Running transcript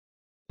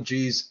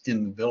technologies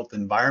in the built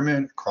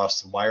environment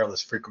across the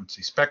wireless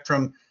frequency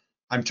spectrum.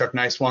 I'm Chuck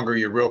Neiswanger,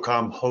 your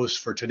Realcomm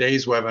host for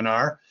today's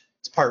webinar.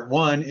 It's part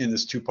one in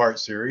this two-part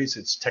series.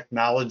 It's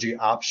technology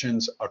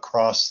options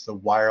across the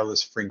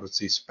wireless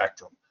frequency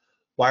spectrum.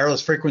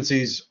 Wireless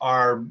frequencies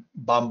are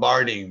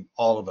bombarding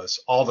all of us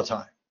all the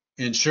time.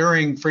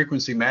 Ensuring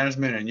frequency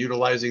management and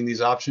utilizing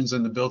these options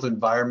in the built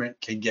environment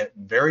can get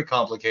very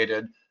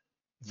complicated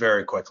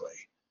very quickly.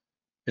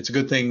 It's a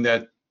good thing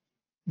that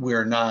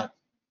we're not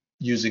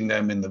using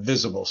them in the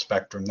visible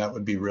spectrum. That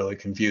would be really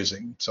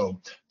confusing.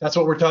 So that's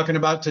what we're talking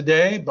about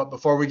today. But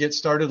before we get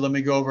started, let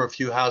me go over a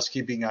few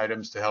housekeeping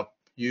items to help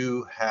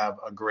you have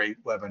a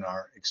great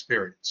webinar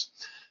experience.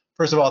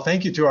 First of all,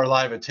 thank you to our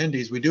live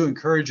attendees. We do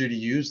encourage you to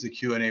use the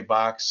Q&A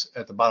box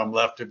at the bottom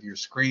left of your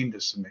screen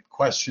to submit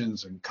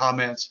questions and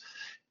comments.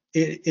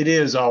 It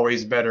is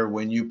always better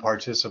when you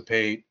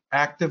participate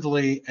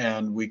actively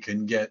and we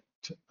can get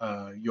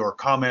your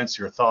comments,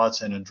 your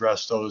thoughts, and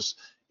address those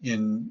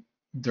in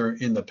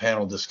the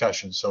panel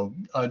discussion. So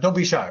don't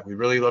be shy. We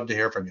really love to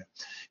hear from you.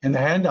 In the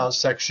handout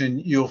section,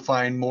 you'll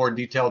find more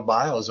detailed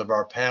bios of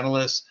our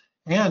panelists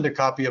and a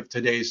copy of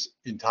today's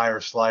entire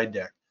slide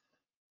deck.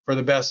 For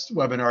the best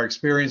webinar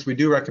experience, we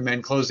do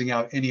recommend closing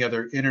out any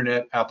other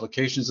internet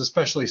applications,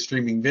 especially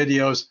streaming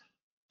videos.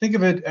 Think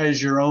of it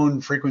as your own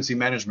frequency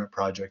management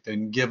project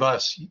and give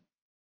us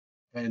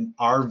and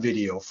our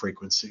video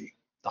frequency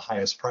the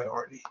highest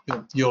priority.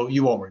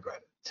 You won't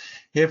regret it.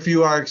 If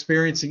you are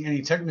experiencing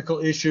any technical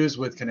issues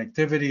with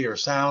connectivity or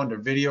sound or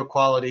video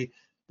quality,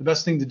 the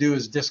best thing to do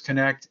is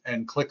disconnect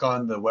and click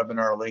on the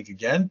webinar link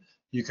again.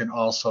 You can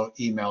also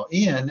email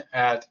Ian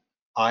at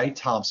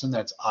ithompson,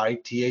 that's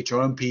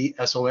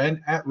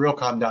ithompson at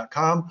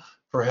realcomm.com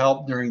for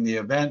help during the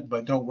event.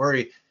 But don't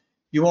worry,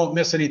 you won't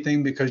miss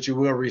anything because you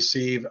will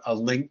receive a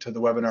link to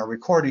the webinar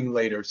recording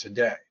later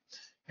today.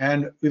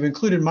 And we've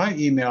included my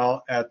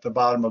email at the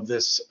bottom of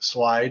this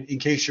slide. In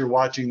case you're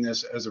watching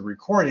this as a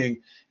recording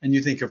and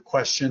you think of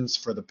questions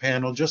for the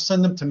panel, just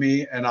send them to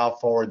me and I'll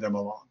forward them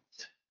along.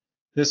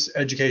 This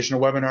educational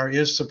webinar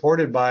is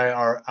supported by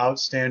our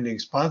outstanding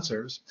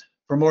sponsors.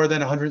 For more than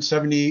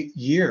 170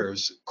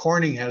 years,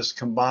 Corning has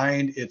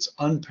combined its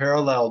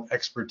unparalleled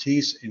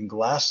expertise in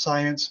glass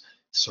science,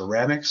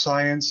 ceramic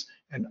science,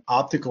 and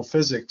optical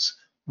physics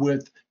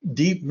with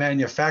deep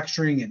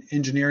manufacturing and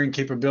engineering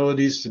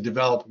capabilities to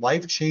develop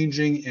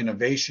life-changing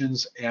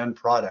innovations and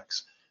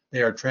products.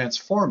 They are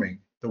transforming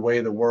the way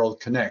the world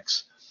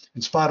connects.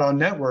 And Spot On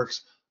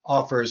Networks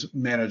offers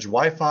managed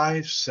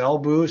Wi-Fi, cell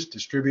boost,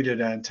 distributed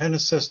antenna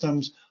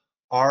systems,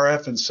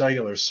 RF and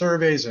cellular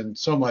surveys, and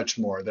so much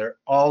more. They're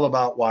all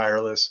about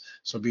wireless,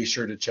 so be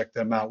sure to check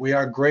them out. We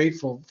are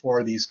grateful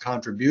for these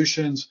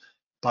contributions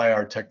by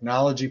our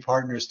technology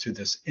partners to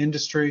this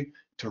industry,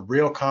 to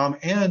Realcomm,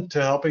 and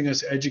to helping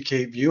us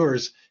educate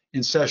viewers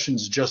in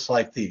sessions just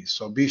like these.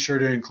 So be sure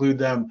to include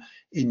them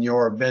in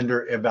your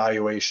vendor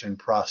evaluation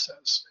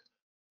process.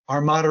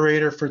 Our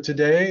moderator for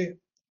today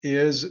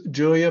is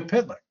Julia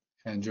Pitlick,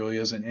 and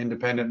Julia is an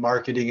independent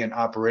marketing and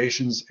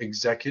operations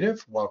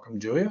executive. Welcome,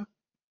 Julia.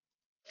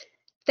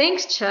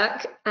 Thanks,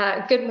 Chuck.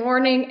 Good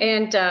morning,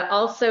 and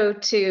also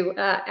to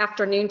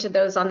afternoon to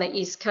those on the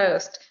East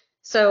Coast.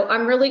 So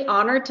I'm really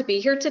honored to be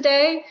here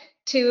today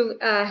to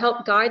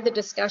help guide the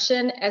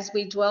discussion as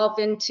we delve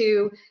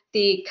into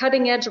the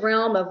cutting edge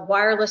realm of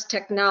wireless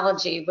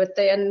technology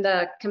within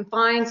the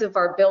confines of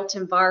our built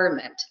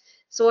environment.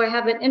 So I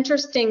have an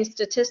interesting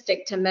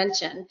statistic to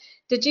mention.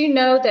 Did you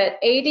know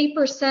that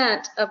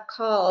 80% of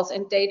calls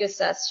and data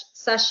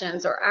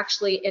sessions are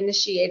actually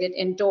initiated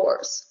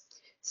indoors?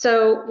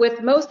 So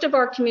with most of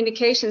our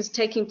communications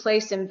taking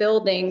place in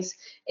buildings,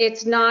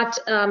 it's not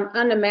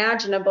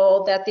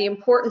unimaginable that the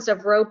importance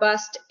of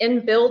robust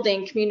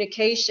in-building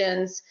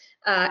communications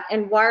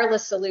and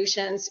wireless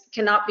solutions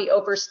cannot be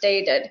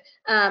overstated.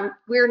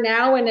 We're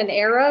now in an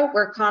era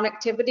where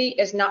connectivity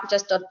is not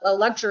just a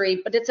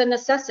luxury, but it's a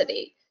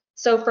necessity.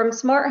 So from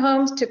smart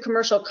homes to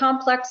commercial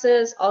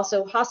complexes,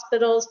 also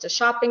hospitals to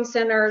shopping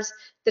centers,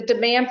 the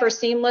demand for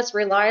seamless,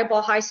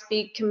 reliable,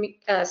 high-speed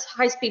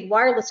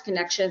wireless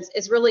connections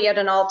is really at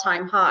an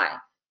all-time high.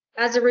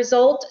 As a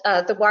result,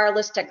 the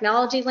wireless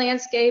technology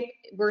landscape,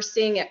 we're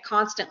seeing it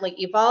constantly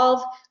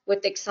evolve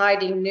with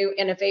exciting new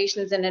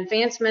innovations and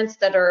advancements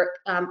that are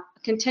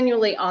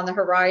continually on the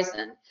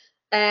horizon.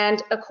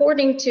 And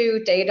according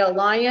to Data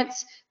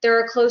Alliance, there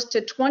are close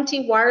to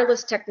 20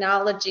 wireless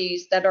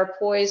technologies that are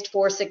poised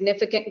for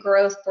significant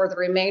growth for the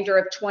remainder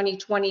of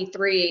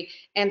 2023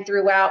 and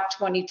throughout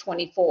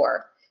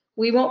 2024.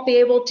 We won't be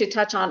able to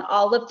touch on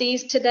all of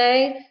these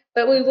today,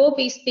 but we will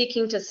be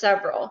speaking to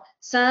several.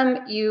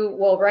 Some you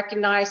will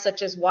recognize,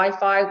 such as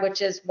Wi-Fi,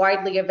 which is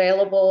widely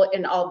available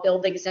in all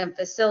buildings and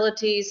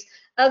facilities.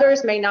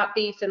 Others may not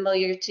be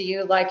familiar to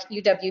you, like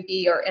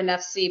UWB or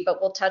NFC,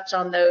 but we'll touch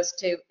on those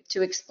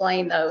to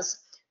explain those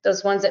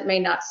ones that may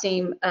not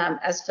seem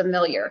as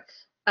familiar.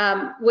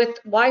 With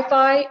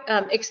Wi-Fi,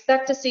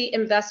 expect to see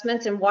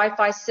investments in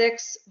Wi-Fi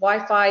 6,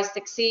 Wi-Fi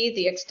 6E,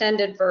 the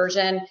extended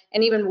version,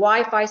 and even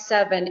Wi-Fi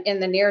 7 in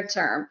the near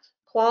term.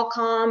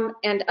 Qualcomm,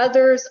 and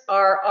others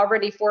are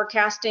already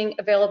forecasting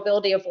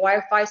availability of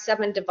Wi-Fi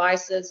 7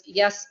 devices,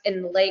 yes,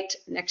 in late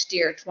next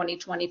year,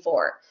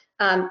 2024.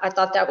 I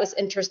thought that was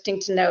interesting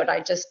to note. I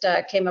just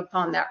came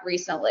upon that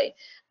recently.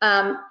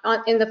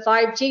 In the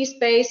 5G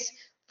space,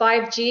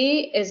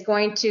 5G is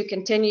going to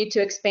continue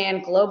to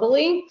expand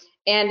globally,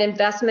 and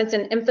investments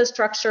in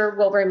infrastructure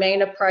will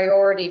remain a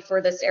priority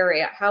for this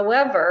area.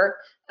 However,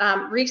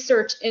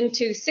 research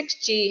into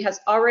 6G has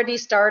already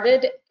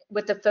started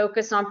with a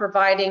focus on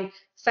providing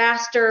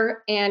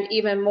faster and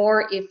even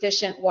more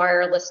efficient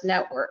wireless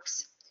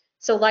networks.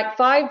 So like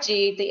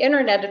 5G, the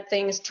Internet of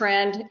Things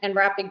trend and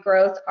rapid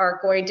growth are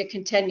going to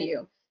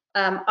continue.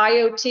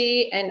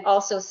 IoT and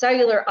also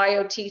cellular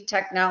IoT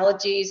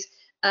technologies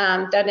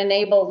that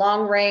enable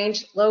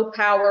long-range,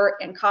 low-power,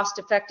 and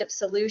cost-effective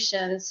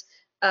solutions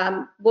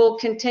will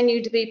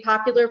continue to be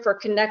popular for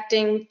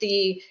connecting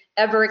the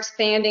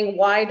ever-expanding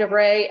wide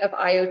array of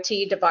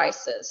IoT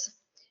devices.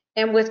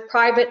 And with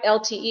private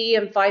LTE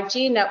and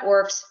 5G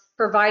networks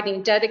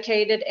providing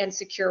dedicated and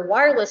secure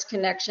wireless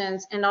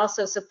connections and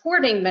also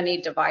supporting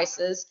many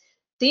devices,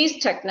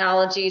 these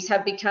technologies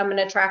have become an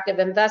attractive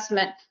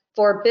investment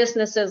for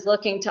businesses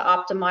looking to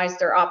optimize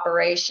their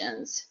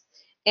operations.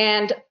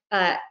 And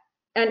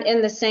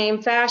in the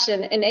same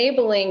fashion,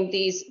 enabling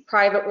these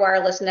private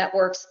wireless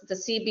networks, the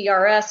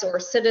CBRS, or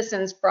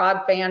Citizens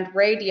Broadband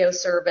Radio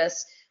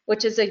Service,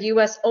 which is a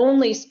US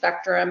only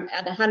spectrum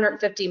at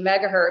 150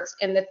 megahertz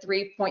in the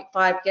 3.5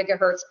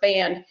 gigahertz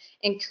band,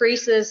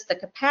 increases the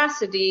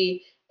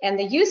capacity and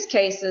the use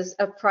cases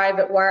of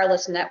private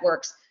wireless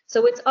networks.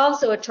 So it's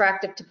also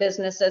attractive to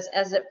businesses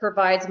as it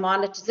provides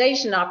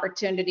monetization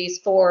opportunities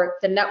for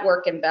the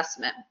network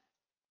investment,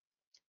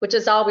 which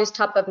is always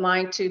top of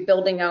mind to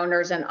building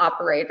owners and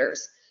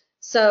operators.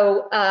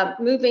 So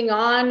moving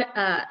on,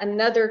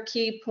 another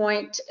key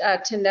point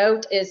to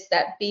note is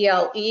that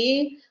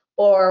BLE,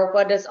 or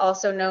what is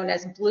also known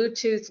as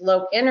Bluetooth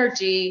Low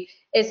Energy,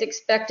 is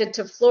expected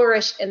to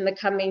flourish in the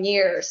coming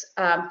years.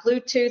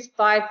 Bluetooth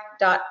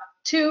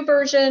 5.2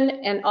 version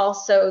and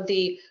also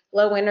the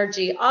low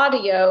energy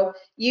audio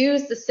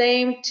use the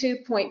same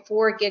 2.4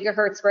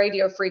 gigahertz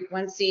radio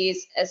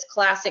frequencies as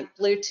classic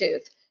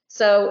Bluetooth.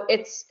 So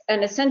it's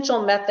an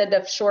essential method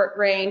of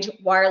short-range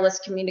wireless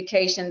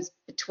communications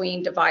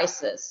between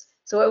devices.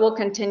 So it will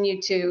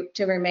continue to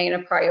remain a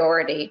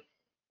priority.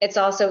 It's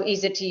also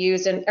easy to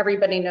use, and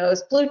everybody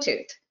knows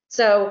Bluetooth.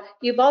 So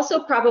you've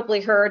also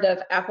probably heard of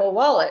Apple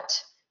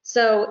Wallet.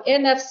 So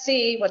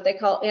NFC, what they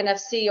call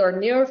NFC or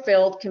near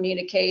field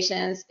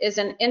communications, is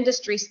an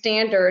industry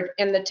standard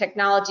in the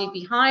technology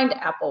behind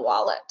Apple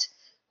Wallet.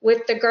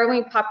 With the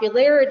growing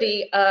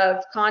popularity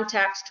of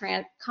contactless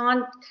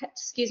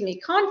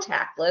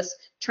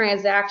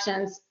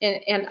transactions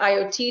and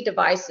IoT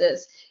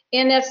devices,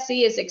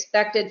 NFC is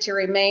expected to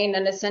remain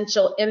an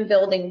essential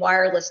in-building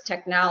wireless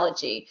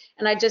technology.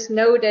 And I just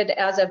noted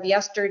as of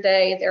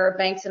yesterday, there are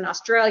banks in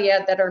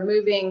Australia that are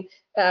moving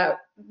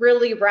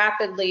really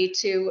rapidly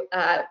to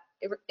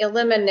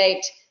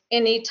eliminate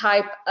any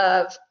type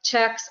of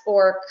checks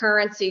or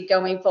currency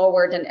going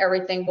forward, and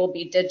everything will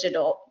be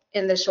digital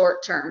in the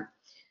short term.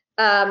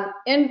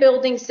 In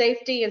building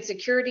safety and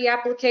security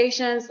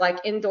applications like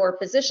indoor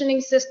positioning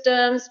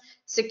systems,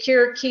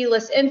 secure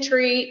keyless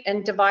entry,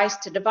 and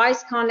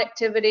device-to-device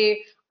connectivity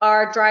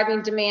are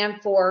driving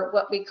demand for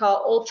what we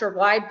call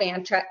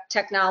ultra-wideband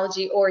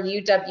technology, or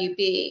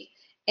UWB.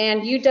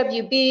 And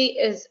UWB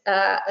is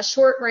a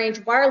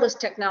short-range wireless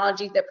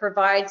technology that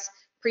provides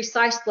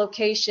precise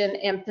location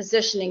and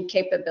positioning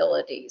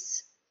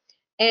capabilities.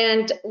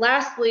 And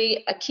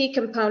lastly, a key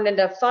component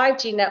of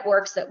 5G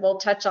networks that we'll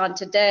touch on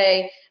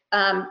today,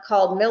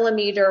 called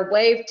millimeter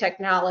wave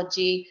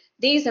technology.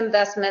 These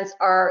investments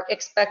are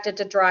expected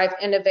to drive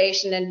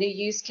innovation and new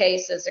use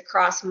cases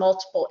across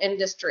multiple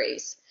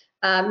industries.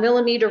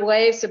 Millimeter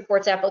wave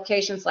supports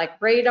applications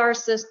like radar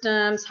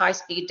systems,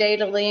 high-speed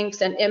data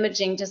links, and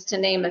imaging, just to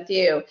name a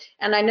few.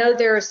 And I know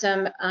there are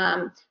some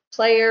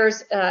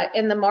players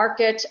in the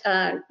market,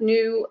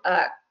 new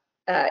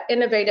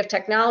innovative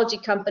technology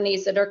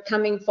companies that are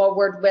coming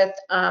forward with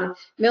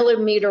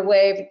millimeter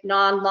wave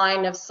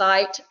non-line of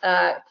sight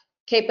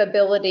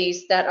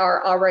capabilities that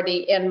are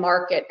already in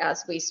market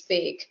as we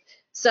speak.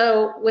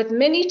 So with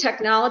many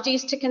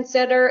technologies to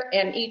consider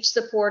and each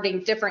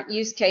supporting different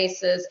use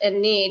cases and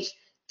needs,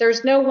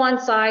 there's no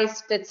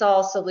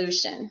one-size-fits-all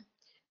solution.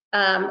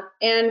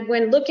 And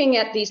when looking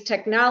at these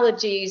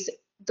technologies,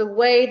 the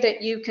way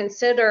that you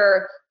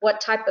consider what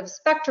type of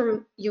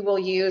spectrum you will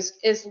use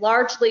is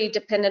largely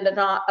dependent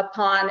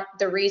upon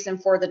the reason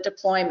for the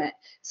deployment.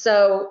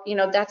 So,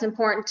 that's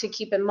important to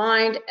keep in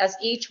mind, as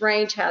each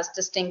range has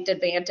distinct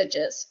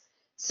advantages.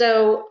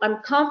 So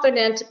I'm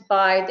confident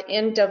by the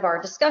end of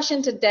our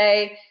discussion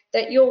today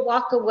that you'll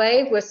walk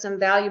away with some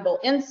valuable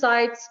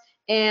insights,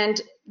 and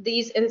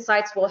these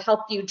insights will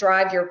help you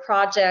drive your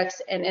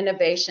projects and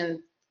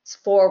innovations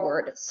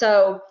forward.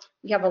 So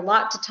We have a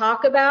lot to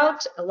talk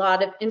about, a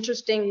lot of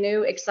interesting,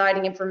 new,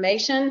 exciting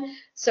information.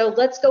 So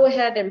let's go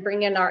ahead and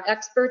bring in our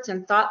experts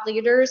and thought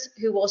leaders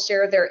who will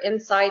share their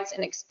insights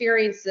and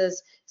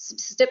experiences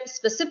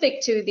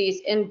specific to these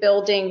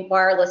in-building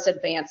wireless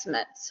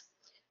advancements.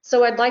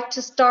 So I'd like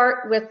to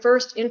start with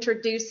first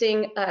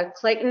introducing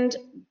Clayton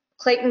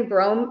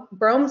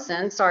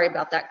Bromson, sorry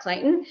about that,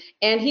 Clayton,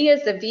 and he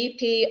is the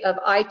VP of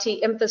IT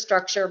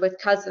Infrastructure with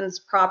Cousins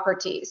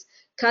Properties.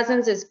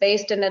 Cousins is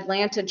based in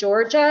Atlanta,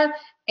 Georgia,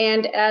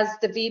 and as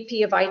the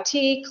VP of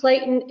IT,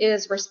 Clayton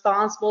is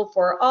responsible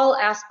for all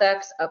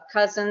aspects of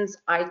Cousins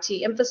IT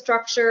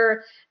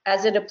infrastructure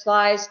as it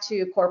applies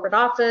to corporate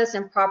office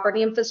and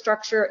property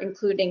infrastructure,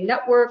 including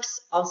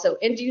networks, also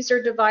end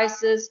user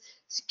devices,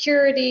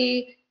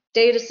 security,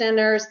 data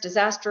centers,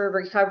 disaster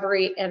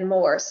recovery, and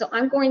more. So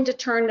I'm going to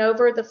turn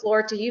over the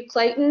floor to you,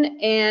 Clayton,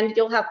 and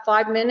you'll have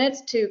 5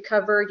 minutes to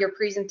cover your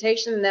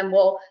presentation, and then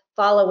we'll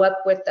follow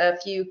up with a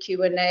few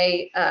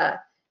Q&A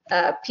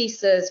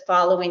pieces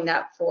following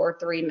that for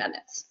 3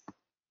 minutes.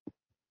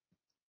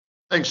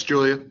 Thanks,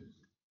 Julia.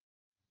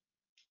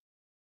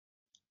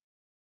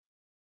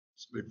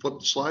 Let me flip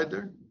the slide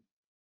there.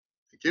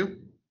 Thank you.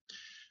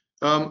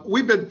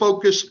 We've been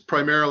focused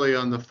primarily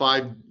on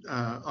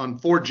on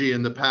 4G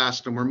in the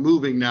past, and we're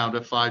moving now to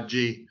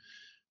 5G.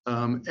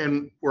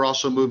 And we're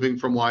also moving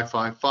from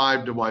Wi-Fi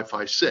 5 to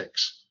Wi-Fi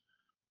 6.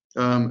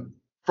 From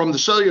the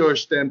cellular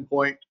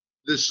standpoint,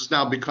 this is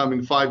now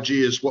becoming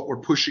 5G is what we're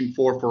pushing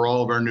for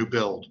all of our new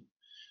build.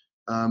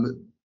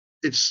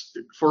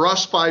 For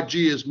us,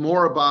 5G is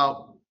more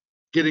about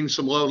getting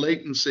some low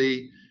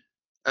latency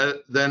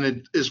than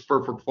it is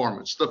for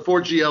performance. The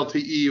 4G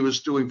LTE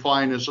was doing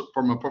fine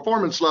from a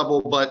performance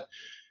level, but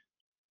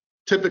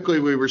typically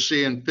we were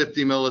seeing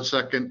 50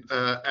 millisecond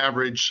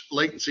average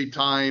latency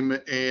time,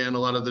 and a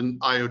lot of the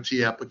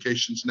IoT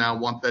applications now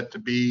want that to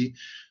be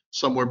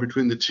somewhere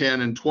between the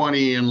 10 and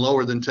 20, and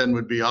lower than 10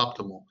 would be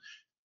optimal.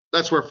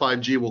 That's where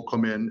 5G will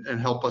come in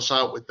and help us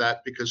out with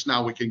that, because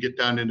now we can get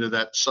down into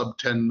that sub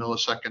 10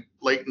 millisecond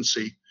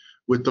latency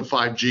with the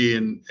 5G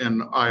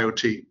and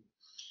IoT.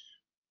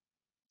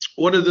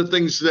 One of the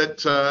things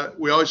that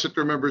we always have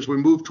to remember as we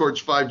move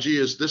towards 5G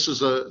is this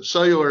is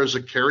cellular as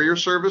a carrier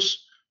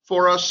service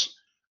for us,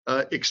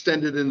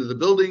 extended into the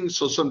building.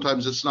 So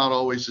sometimes it's not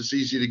always as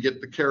easy to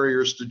get the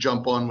carriers to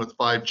jump on with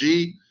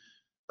 5G.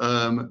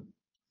 A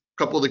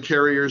couple of the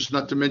carriers,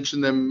 not to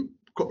mention them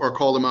or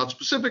call them out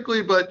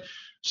specifically, but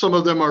some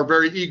of them are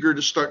very eager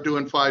to start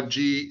doing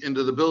 5G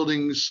into the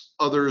buildings.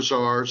 Others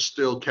are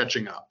still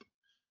catching up.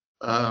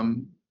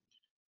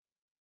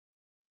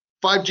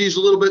 5G is a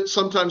little bit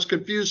sometimes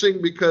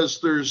confusing because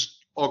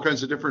there's all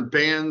kinds of different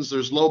bands.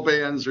 There's low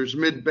bands, there's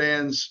mid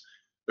bands,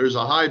 there's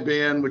a high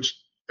band, which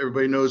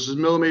everybody knows is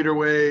millimeter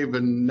wave,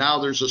 and now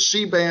there's a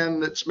C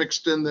band that's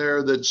mixed in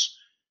there that's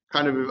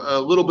kind of a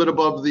little bit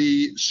above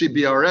the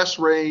CBRS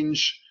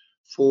range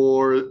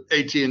for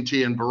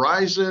AT&T and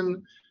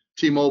Verizon.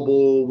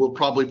 T-Mobile will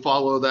probably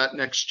follow that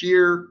next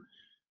year.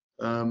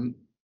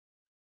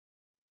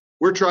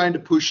 We're trying to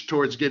push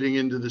towards getting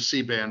into the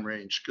C-band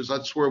range because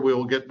that's where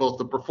we'll get both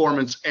the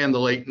performance and the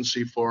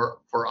latency for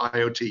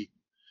IoT.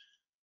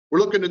 We're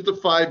looking at the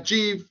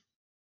 5G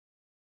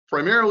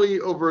primarily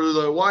over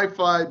the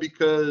Wi-Fi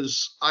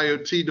because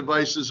IoT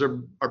devices are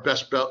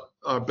best built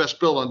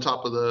on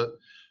top of the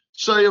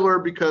cellular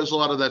because a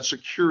lot of that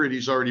security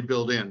is already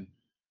built in.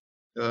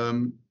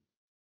 I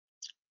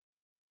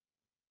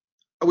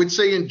would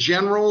say in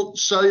general,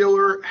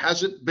 cellular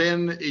hasn't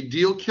been a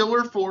deal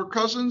killer for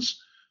Cousins,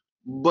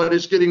 but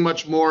it's getting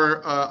much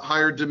more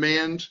higher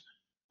demand.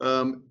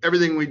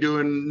 Everything we do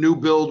in new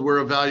build, we're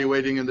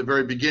evaluating in the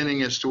very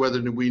beginning as to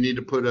whether we need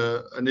to put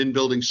an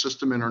in-building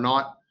system in or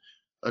not,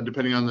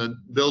 depending on the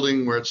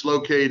building, where it's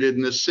located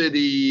in the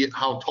city,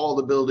 how tall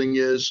the building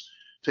is,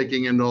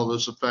 taking into all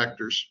those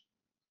factors.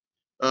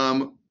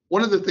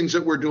 One of the things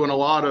that we're doing a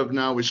lot of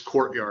now is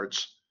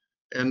courtyards.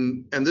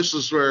 And this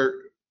is where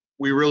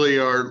we really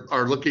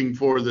are looking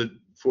for the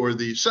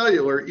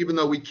cellular, even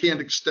though we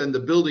can't extend the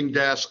building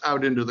DAS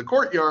out into the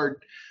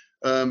courtyard,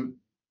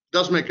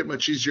 does make it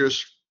much easier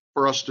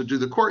for us to do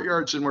the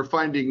courtyards. And we're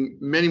finding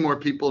many more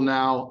people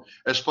now,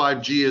 as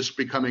 5G is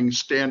becoming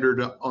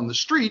standard on the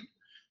street,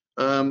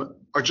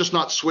 are just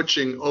not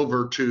switching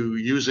over to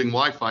using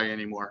Wi-Fi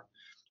anymore.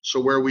 So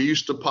where we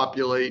used to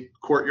populate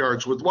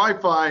courtyards with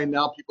Wi-Fi,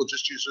 now people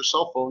just use their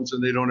cell phones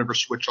and they don't ever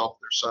switch off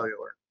their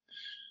cellular.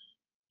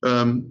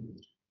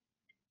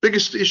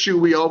 Biggest issue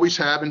we always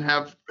have and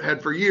have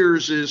had for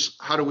years is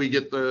how do we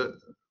get the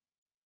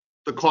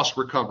cost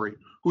recovery?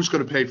 Who's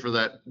going to pay for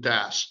that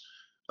DAS?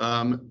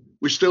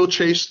 We still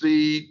chase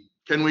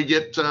can we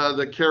get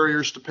the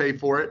carriers to pay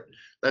for it?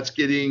 That's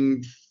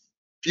getting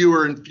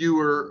fewer and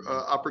fewer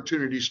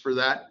opportunities for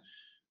that.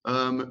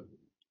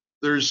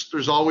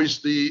 There's always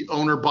the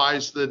owner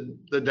buys the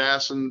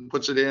DAS and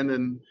puts it in,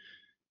 and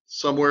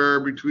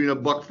somewhere between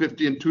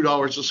 $1.50 and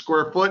 $2 a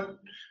square foot.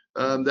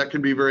 That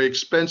can be very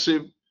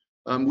expensive.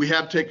 We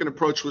have taken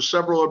approach with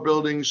several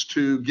buildings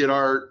to get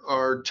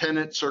our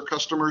tenants, our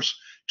customers,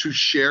 to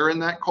share in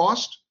that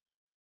cost.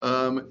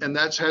 and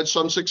that's had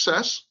some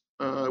success.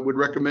 I would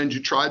recommend you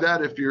try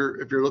that if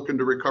you're looking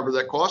to recover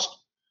that cost.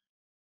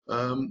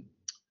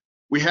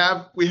 We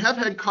have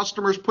had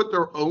customers put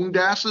their own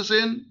DASs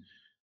in,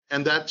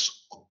 and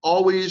that's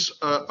always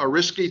a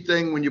risky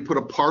thing when you put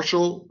a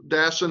partial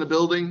DAS in a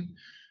building.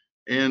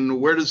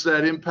 And where does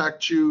that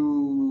impact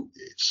you?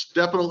 It's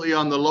definitely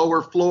on the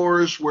lower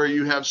floors where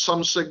you have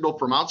some signal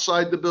from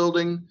outside the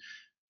building.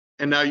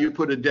 And now you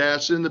put a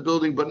DAS in the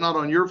building, but not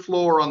on your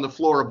floor, on the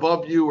floor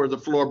above you or the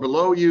floor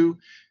below you.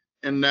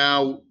 And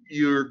now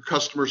your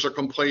customers are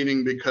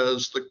complaining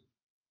because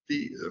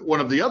one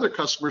of the other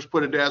customers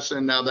put a DAS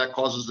in. Now that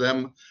causes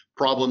them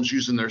problems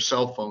using their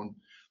cell phone.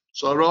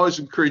 So I would always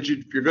encourage you,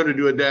 if you're going to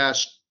do a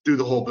DAS, do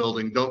the whole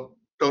building.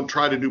 Don't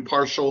try to do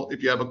partial.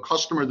 If you have a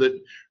customer that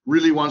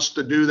really wants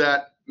to do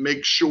that,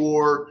 make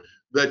sure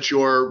that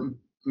you're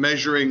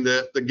measuring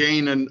the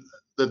gain and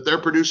that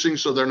they're producing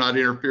so they're not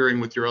interfering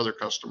with your other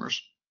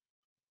customers.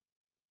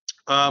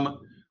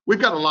 We've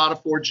got a lot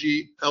of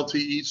 4G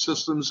LTE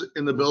systems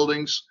in the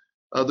buildings.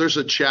 There's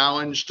a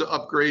challenge to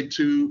upgrade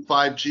to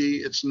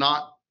 5G. It's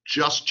not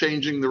just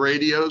changing the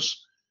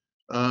radios.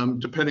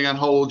 Depending on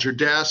how old your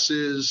DAS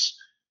is,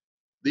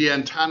 the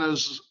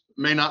antennas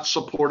may not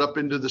support up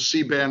into the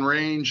C-band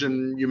range,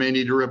 and you may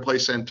need to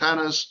replace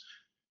antennas.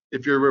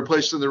 If you're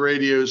replacing the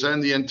radios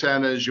and the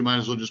antennas, you might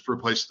as well just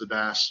replace the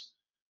DAS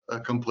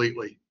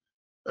completely.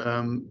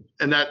 And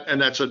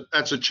that's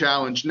a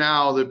challenge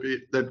now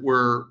that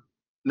we're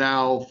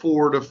now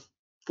 4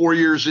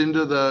 years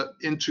into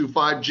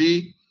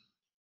 5G.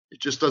 It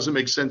just doesn't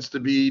make sense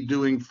to be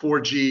doing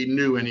 4G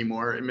new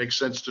anymore. It makes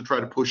sense to try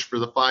to push for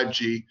the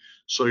 5G,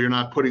 so you're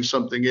not putting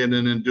something in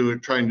and then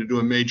trying to do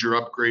a major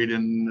upgrade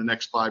in the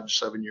next 5 to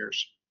 7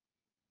 years.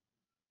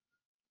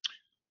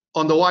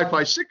 On the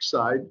Wi-Fi 6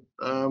 side,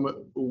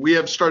 we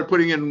have started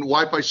putting in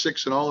Wi-Fi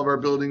 6 in all of our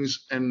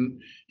buildings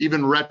and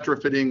even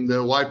retrofitting the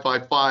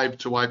Wi-Fi 5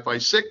 to Wi-Fi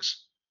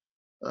 6.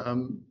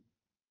 One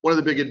of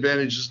the big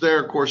advantages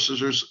there, of course,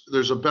 is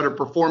there's a better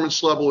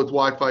performance level with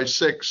Wi-Fi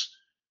 6.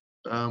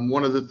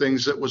 One of the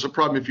things that was a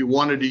problem, if you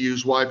wanted to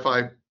use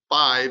Wi-Fi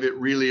 5, it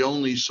really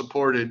only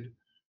supported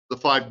the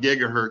 5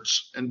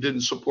 gigahertz and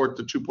didn't support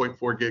the 2.4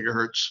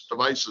 gigahertz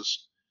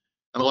devices.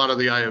 And a lot of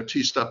the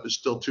IoT stuff is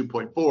still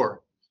 2.4.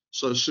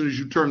 So as soon as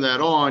you turn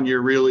that on,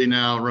 you're really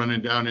now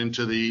running down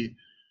into the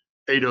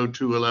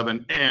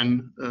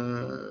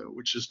 802.11n,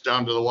 which is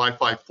down to the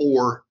Wi-Fi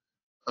 4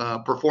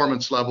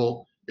 performance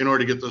level in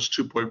order to get those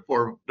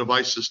 2.4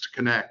 devices to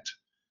connect.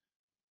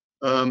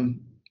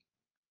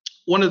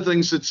 One of the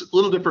things that's a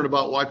little different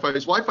about Wi-Fi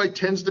is Wi-Fi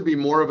tends to be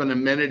more of an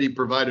amenity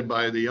provided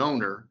by the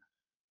owner.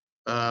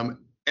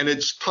 And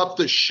it's tough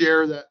to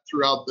share that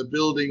throughout the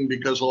building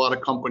because a lot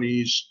of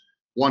companies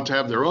want to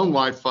have their own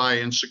Wi-Fi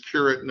and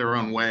secure it in their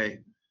own way.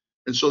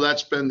 And so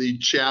that's been the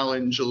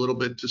challenge a little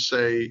bit, to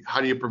say,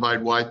 how do you provide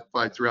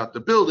Wi-Fi throughout the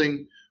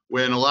building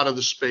when a lot of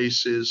the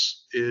space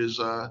is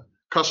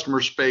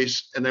customer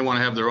space and they want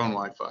to have their own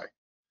Wi-Fi.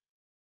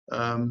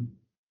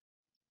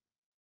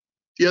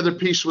 The other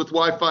piece with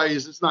Wi-Fi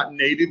is it's not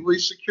natively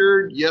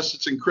secured. Yes,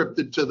 it's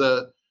encrypted to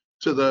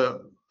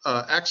the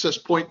access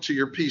point to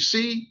your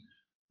PC,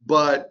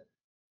 but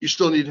you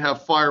still need to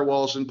have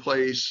firewalls in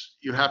place.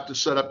 You have to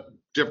set up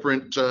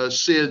different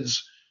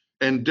SIDs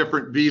and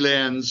different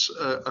VLANs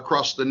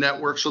across the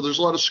network. So there's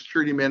a lot of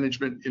security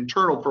management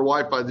internal for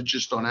Wi-Fi that you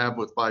just don't have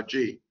with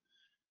 5G.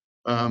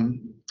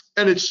 And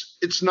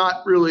it's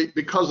not really,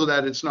 because of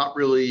that, it's not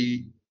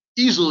really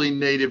easily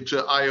native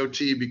to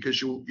IoT,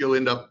 because you'll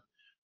end up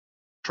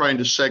trying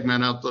to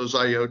segment out those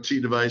IoT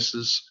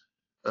devices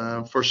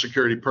for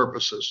security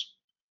purposes.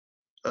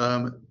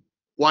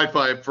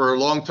 Wi-Fi for a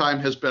long time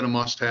has been a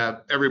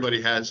must-have.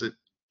 Everybody has it.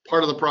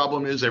 Part of the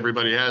problem is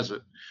everybody has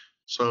it.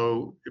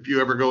 So if you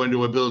ever go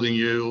into a building,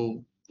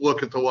 you'll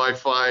look at the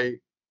Wi-Fi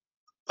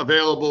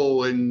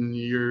available, and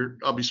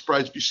I'll be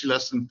surprised if you see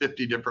less than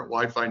 50 different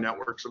Wi-Fi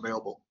networks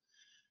available.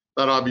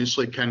 That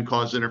obviously can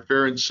cause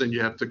interference, and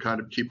you have to kind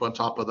of keep on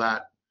top of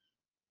that.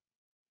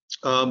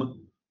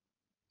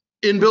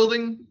 In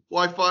building,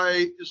 Wi-Fi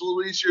is a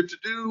little easier to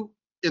do.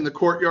 In the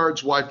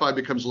courtyards, Wi-Fi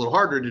becomes a little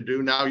harder to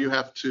do. Now you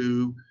have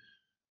to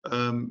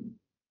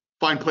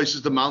find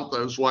places to mount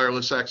those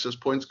wireless access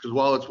points, because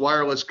while it's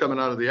wireless coming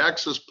out of the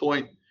access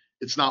point,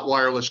 it's not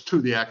wireless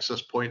to the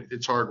access point,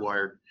 it's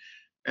hardwired.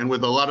 And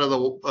with a lot of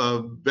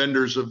the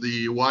vendors of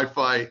the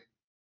Wi-Fi,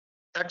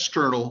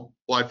 external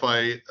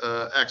Wi-Fi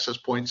access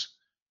points,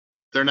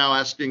 they're now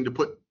asking to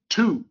put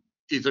 2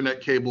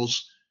 Ethernet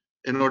cables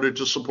in order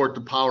to support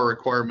the power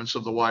requirements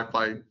of the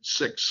Wi-Fi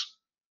 6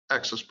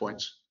 access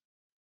points.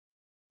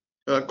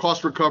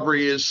 Cost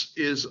recovery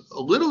is a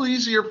little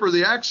easier for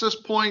the access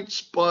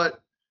points,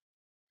 but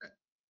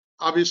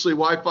obviously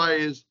Wi-Fi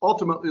is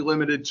ultimately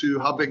limited to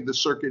how big the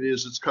circuit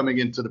is that's coming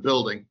into the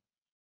building.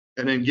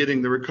 And then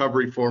getting the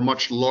recovery for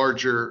much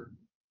larger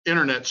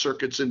internet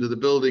circuits into the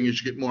building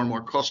as you get more and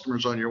more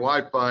customers on your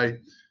Wi-Fi,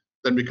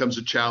 then becomes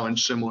a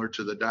challenge similar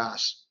to the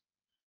DAS.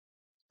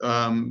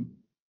 And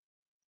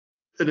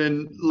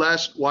then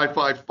last,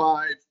 Wi-Fi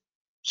 5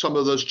 some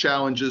of those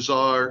challenges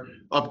are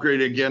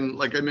upgrading, again,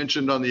 like I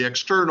mentioned on the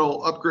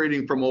external,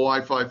 upgrading from a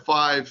Wi-Fi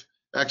 5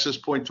 access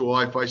point to a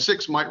Wi-Fi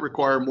 6 might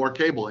require more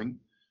cabling.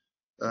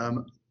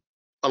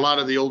 A lot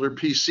of the older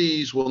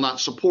PCs will not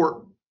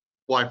support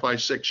Wi-Fi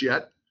 6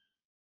 yet.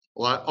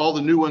 All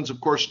the new ones,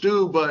 of course,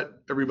 do,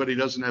 but everybody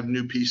doesn't have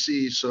new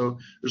PCs. So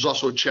there's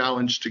also a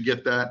challenge to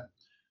get that.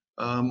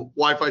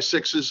 Wi-Fi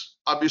 6 is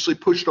obviously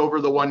pushed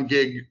over the 1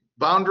 gig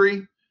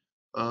boundary.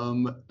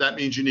 That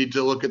means you need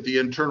to look at the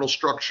internal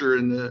structure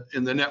in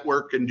the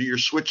network, and do your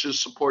switches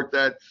support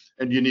that?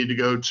 And you need to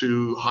go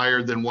to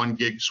higher than 1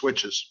 gig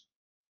switches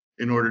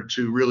in order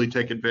to really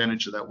take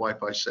advantage of that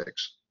Wi-Fi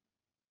 6.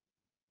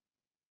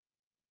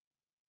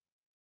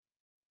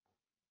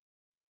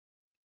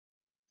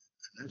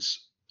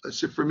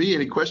 That's it for me.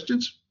 Any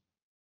questions?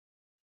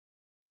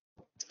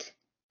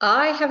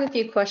 I have a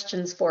few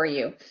questions for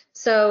you.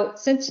 So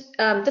since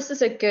this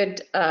is a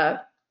good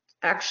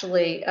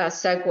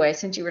segue,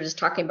 since you were just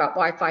talking about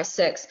Wi-Fi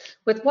 6,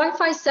 with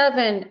Wi-Fi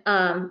 7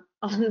 on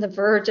the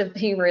verge of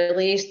being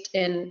released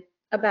in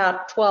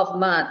about 12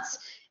 months,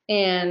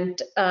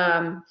 and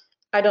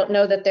I don't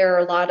know that there are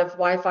a lot of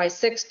Wi-Fi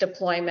 6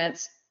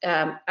 deployments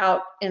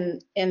out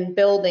in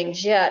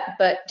buildings yet,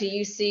 but do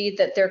you see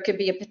that there could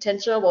be a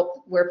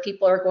potential where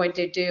people are going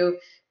to do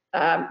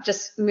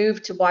just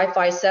move to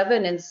Wi-Fi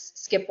 7 and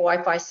skip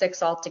Wi-Fi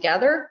 6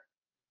 altogether?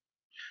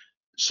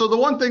 So the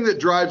one thing that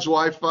drives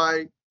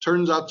Wi-Fi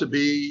turns out to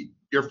be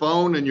your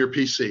phone and your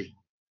PC.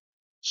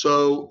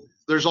 So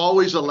there's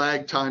always a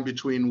lag time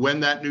between when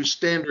that new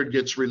standard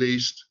gets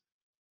released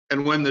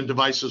and when the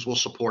devices will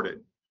support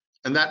it.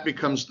 And that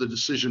becomes the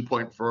decision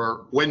point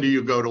for when do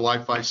you go to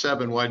Wi-Fi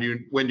 7, when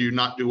do you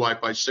not do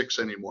Wi-Fi 6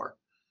 anymore.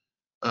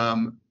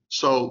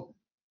 So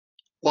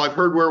while I've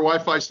heard where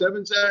Wi-Fi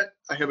 7's at,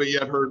 I haven't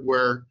yet heard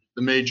where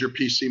the major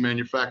PC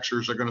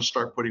manufacturers are going to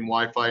start putting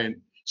Wi-Fi and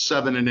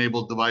 7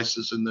 enabled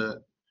devices in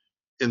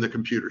the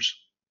computers.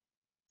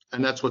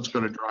 And that's what's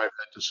going to drive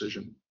that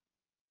decision.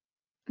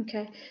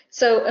 Okay,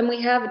 so, and we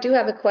do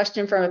have a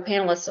question from a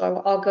panelist,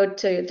 so I'll go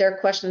to their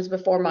questions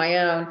before my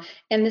own.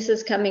 And this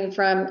is coming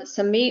from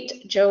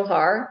Samit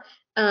Johar.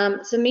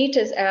 Samit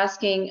is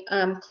asking,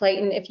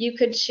 Clayton, if you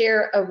could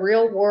share a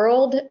real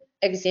world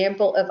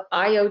example of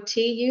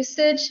IoT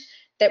usage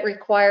that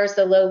requires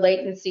the low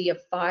latency of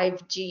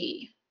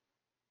 5G.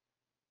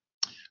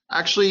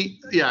 Actually,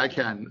 yeah, I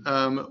can.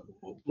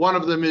 One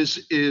of them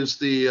is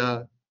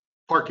the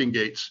parking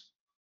gates.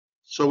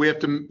 So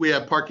we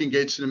have parking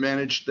gates to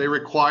manage. They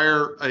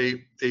require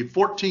a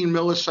 14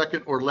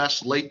 millisecond or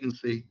less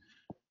latency.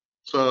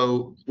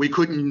 So we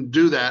couldn't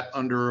do that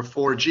under a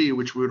 4G,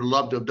 which we would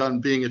love to have done,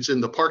 being it's in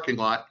the parking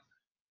lot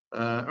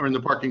or in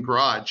the parking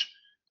garage.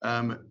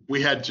 We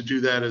had to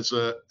do that as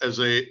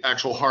a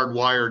actual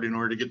hardwired in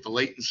order to get the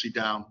latency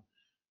down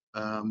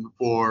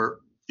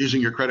for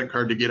using your credit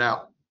card to get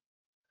out.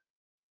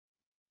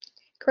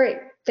 Great,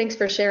 thanks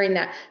for sharing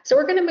that. So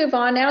we're going to move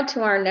on now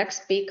to our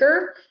next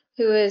speaker,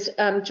 who is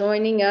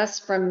joining us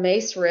from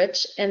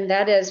Macerich, and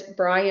that is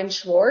Brian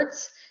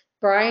Schwartz.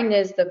 Brian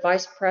is the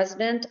Vice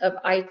President of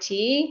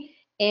IT,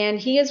 and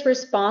he is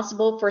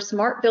responsible for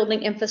smart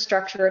building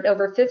infrastructure at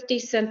over 50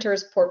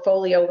 centers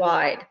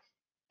portfolio-wide.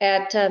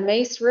 At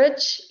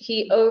Macerich,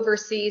 he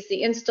oversees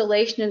the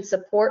installation and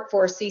support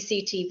for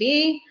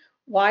CCTV,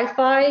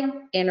 Wi-Fi,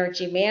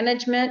 energy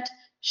management,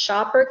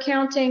 shopper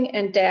counting,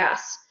 and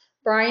DAS.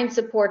 Brian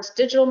supports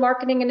digital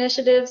marketing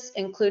initiatives,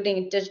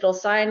 including digital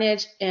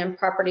signage and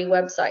property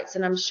websites.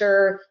 And I'm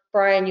sure,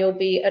 Brian, you'll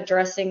be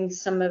addressing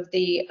some of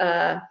the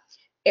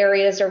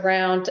areas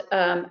around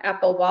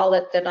Apple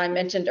Wallet that I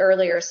mentioned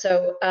earlier.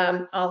 So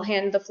I'll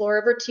hand the floor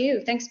over to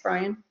you. Thanks,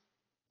 Brian.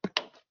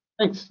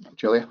 Thanks,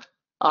 Julia.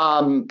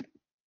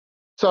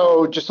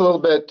 So just a little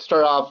bit,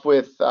 start off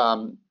with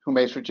who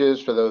Macerich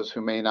is, for those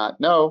who may not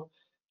know.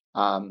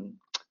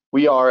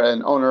 We are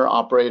an owner,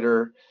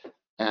 operator,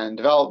 and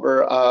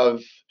developer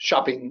of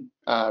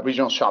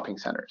regional shopping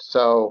centers.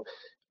 So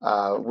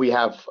we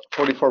have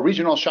 44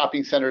 regional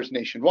shopping centers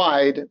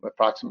nationwide,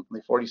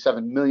 approximately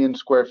 47 million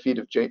square feet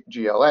of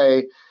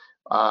GLA.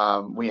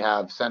 We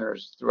have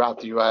centers throughout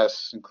the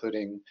US,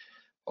 including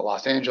the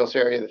Los Angeles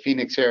area, the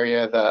Phoenix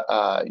area,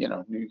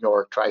 the New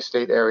York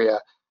tri-state area,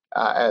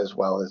 as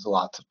well as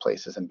lots of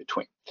places in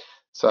between.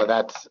 So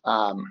that's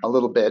a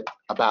little bit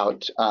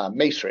about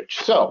Macerich.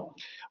 So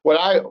what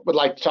I would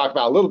like to talk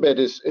about a little bit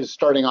is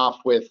starting off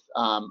with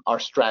our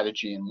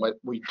strategy and what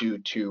we do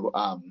to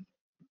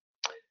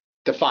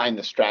define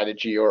the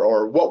strategy,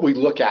 or what we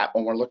look at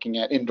when we're looking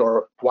at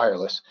indoor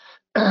wireless.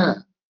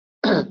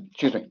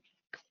 Excuse me.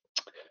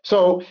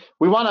 So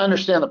we want to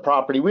understand the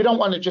property. We don't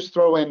want to just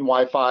throw in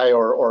Wi-Fi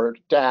or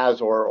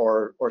DAS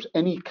or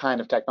any kind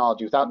of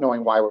technology without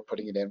knowing why we're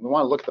putting it in. We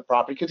want to look at the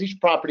property because each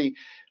property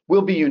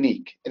will be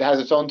unique. It has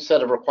its own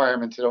set of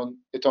requirements,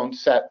 its own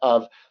set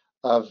of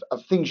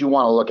things you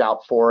want to look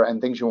out for and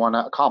things you want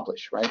to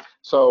accomplish, right?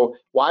 So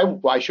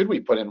why should we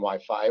put in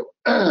Wi-Fi?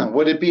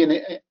 Would it be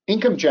an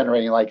income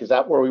generating? Like, is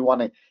that where we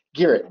want to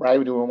gear it,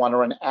 right? Do we want to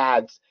run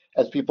ads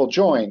as people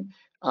join?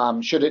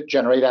 should it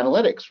generate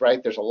analytics,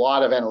 right? There's a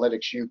lot of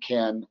analytics you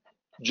can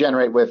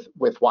generate with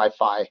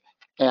Wi-Fi,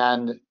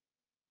 and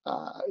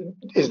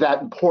is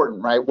that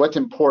important, right? What's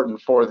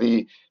important for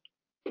the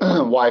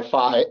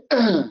Wi-Fi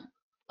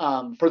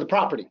for the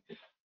property?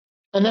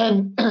 And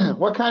then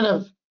what kind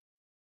of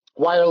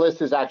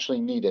wireless is actually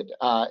needed?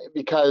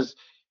 Because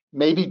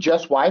maybe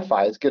just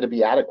Wi-Fi is going to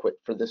be adequate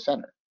for the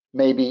center.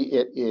 Maybe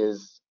it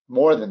is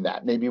more than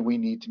that. Maybe we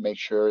need to make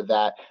sure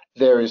that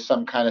there is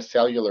some kind of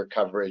cellular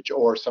coverage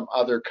or some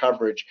other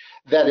coverage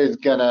that is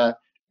going to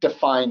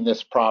define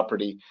this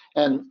property.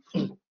 And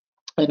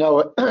I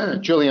know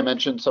Julia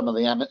mentioned some of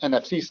the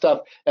NFC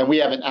stuff, and we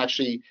haven't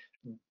actually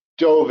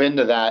dove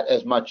into that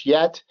as much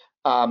yet.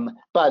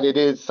 But it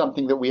is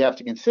something that we have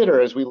to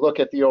consider as we look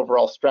at the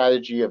overall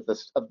strategy of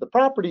the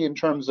property in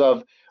terms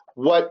of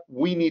what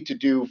we need to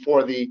do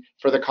for the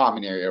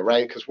common area,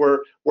 right? Because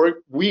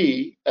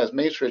we as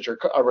Macerich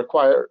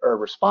are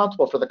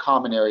responsible for the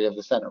common area of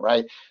the center,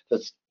 right?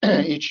 That's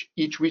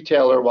each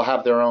retailer will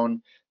have their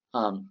own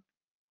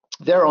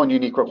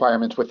unique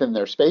requirements within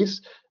their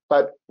space.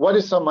 But what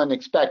does someone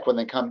expect when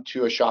they come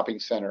to a shopping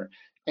center,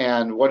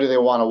 and what do they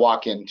want to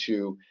walk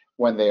into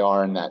when they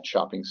are in that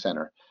shopping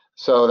center?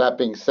 So that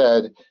being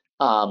said,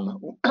 we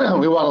want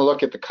to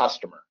look at the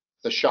customer,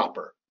 the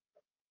shopper.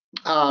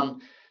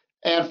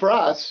 And for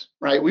us,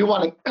 right, we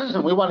want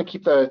to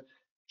keep the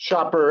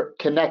shopper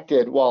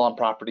connected while on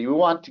property. We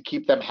want to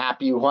keep them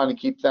happy. We want to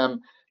keep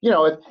them,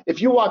 if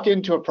you walk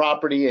into a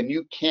property and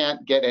you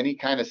can't get any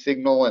kind of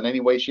signal in any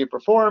way, shape, or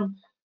form,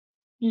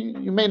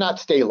 you may not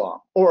stay long,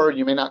 or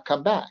you may not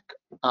come back,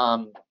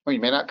 or you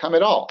may not come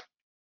at all.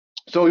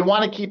 So we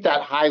want to keep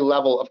that high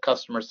level of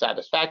customer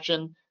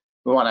satisfaction.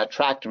 We want to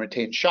attract and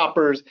retain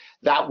shoppers.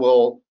 That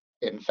will,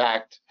 in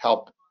fact,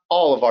 help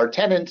all of our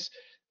tenants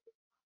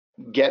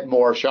get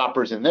more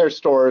shoppers in their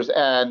stores,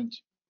 and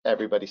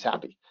everybody's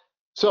happy.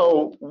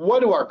 So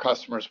what do our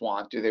customers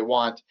want? Do they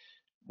want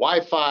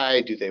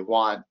Wi-Fi? Do they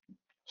want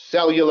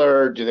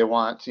cellular? Do they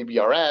want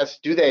CBRS?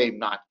 Do they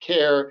not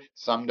care?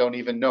 Some don't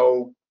even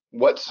know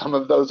what some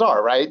of those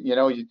are, right?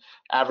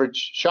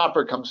 Average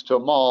shopper comes to a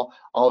mall,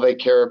 all they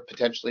care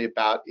potentially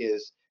about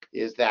is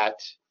that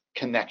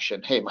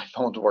connection. Hey, my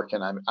phone's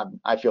working.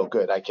 I feel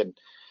good. I can,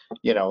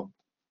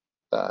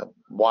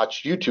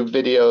 watch YouTube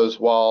videos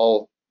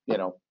while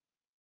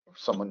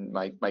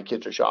my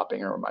kids are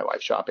shopping, or my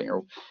wife's shopping,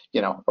 or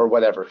or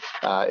whatever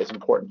is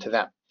important to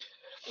them.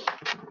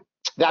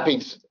 That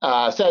being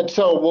said,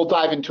 so we'll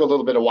dive into a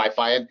little bit of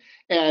Wi-Fi,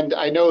 and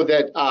I know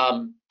that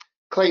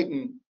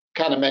Clayton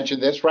kind of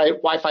mentioned this, right?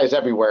 Wi-Fi is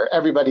everywhere.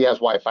 Everybody has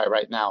Wi-Fi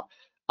right now,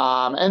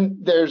 and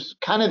there's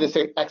kind of this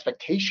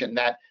expectation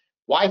that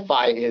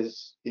Wi-Fi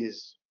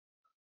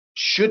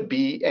should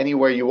be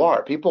anywhere you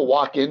are. People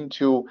walk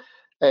into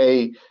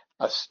a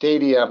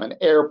stadium, an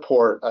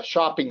airport, a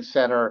shopping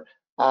center,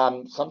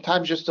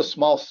 sometimes just a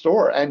small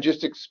store, and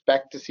just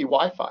expect to see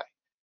Wi-Fi.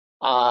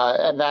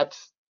 And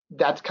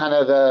that's kind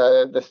of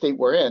the state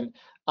we're in.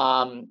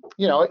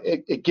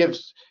 It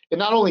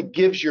not only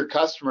gives your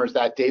customers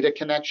that data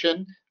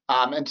connection,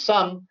 and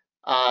some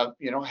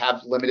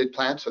have limited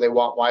plans, so they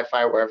want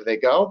Wi-Fi wherever they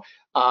go.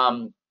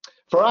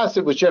 For us,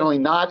 it was generally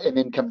not an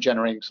income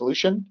generating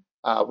solution.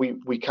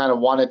 We kind of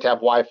wanted to have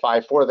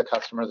Wi-Fi for the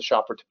customer, the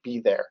shopper, to be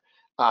there.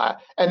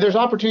 And there's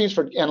opportunities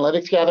for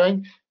analytics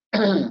gathering.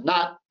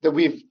 Not that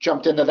we've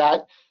jumped into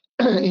that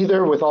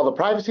either with all the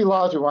privacy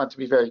laws. We want it to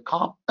be very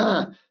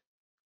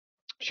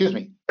excuse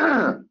me. We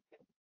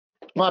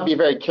want to be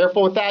very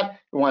careful with that.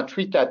 We want to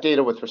treat that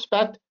data with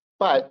respect,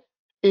 but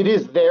it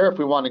is there if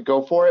we want to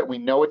go for it. We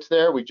know it's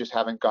there. We just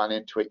haven't gone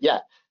into it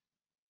yet.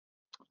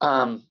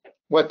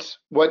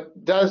 What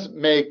does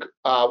make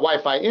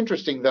Wi-Fi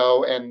interesting,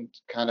 though, and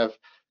kind of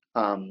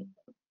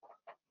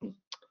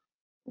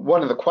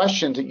one of the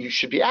questions that you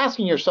should be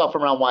asking yourself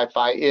around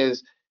Wi-Fi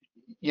is,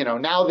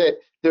 now that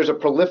there's a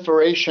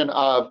proliferation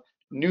of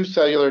new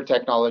cellular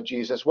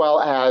technologies as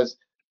well as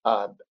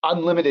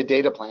unlimited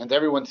data plans,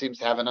 everyone seems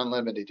to have an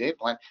unlimited data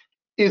plan,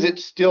 is it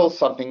still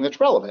something that's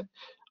relevant?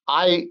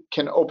 I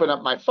can open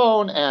up my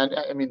phone, and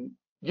I mean,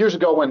 years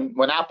ago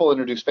when Apple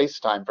introduced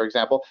FaceTime, for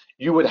example,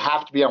 you would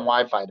have to be on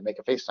Wi-Fi to make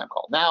a FaceTime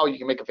call. Now you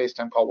can make a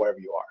FaceTime call wherever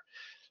you are.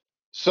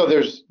 So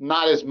there's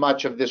not as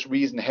much of this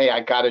reason, hey,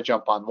 I got to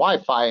jump on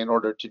Wi-Fi in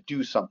order to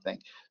do something.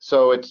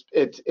 So it's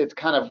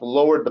kind of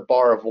lowered the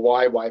bar of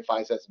why Wi-Fi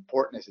is as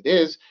important as it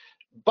is.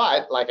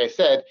 But like I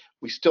said,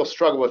 we still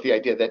struggle with the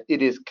idea that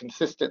it is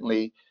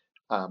consistently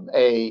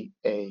an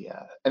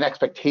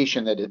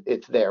expectation that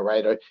it's there,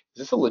 right? Or, is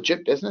this a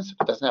legit business if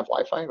it doesn't have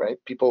Wi-Fi, right?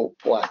 People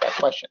will ask that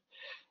question.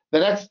 The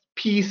next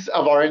piece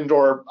of our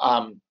indoor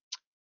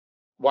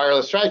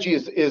wireless strategy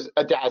is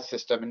a DAS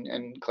system,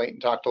 and Clayton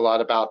talked a lot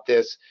about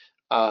this.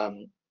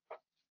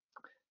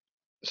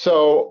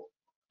 So,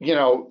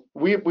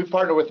 we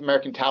partner with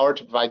American Tower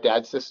to provide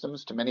DAS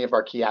systems to many of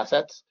our key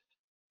assets.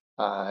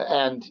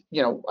 And,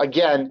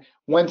 again,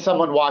 when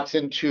someone walks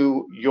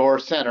into your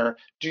center,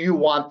 do you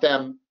want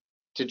them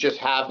to just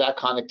have that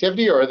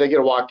connectivity, or are they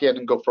going to walk in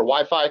and go for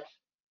Wi-Fi?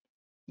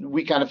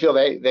 we kind of feel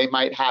they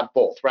might have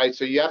both, right?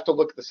 So you have to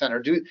look at the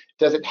center.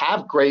 Does it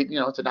have great,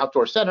 it's an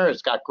outdoor center,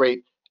 it's got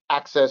great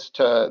access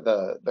to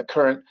the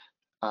current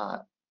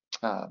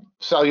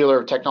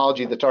cellular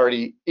technology that's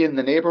already in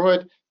the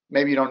neighborhood?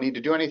 Maybe you don't need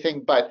to do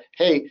anything, but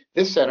hey,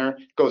 this center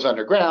goes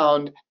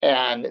underground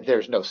and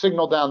there's no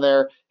signal down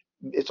there.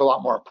 It's a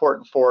lot more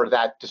important for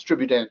that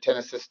distributed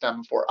antenna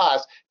system for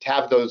us to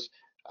have those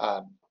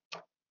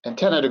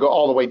antenna to go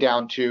all the way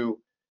down to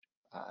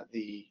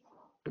the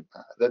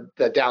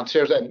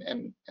downstairs,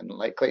 and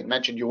like Clayton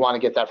mentioned, you want to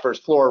get that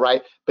first floor,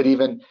 right? But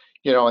even,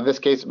 in this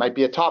case, it might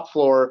be a top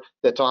floor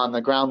that's on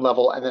the ground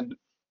level and then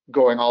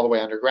going all the way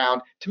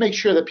underground to make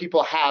sure that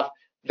people have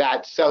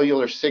that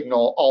cellular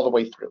signal all the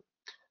way through.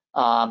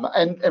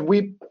 And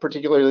we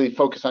particularly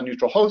focus on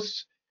neutral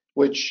hosts,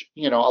 which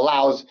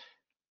allows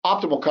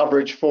optimal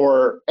coverage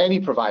for any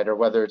provider,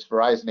 whether it's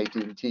Verizon,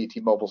 AT&T,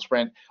 T-Mobile,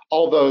 Sprint.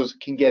 All those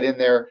can get in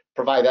there,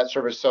 provide that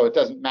service, so it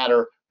doesn't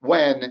matter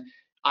when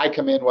I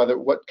come in,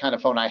 what kind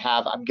of phone I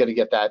have, I'm going to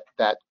get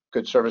that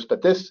good service.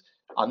 But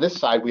on this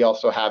side, we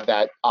also have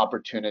that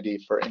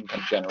opportunity for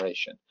income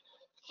generation.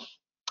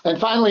 And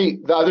finally,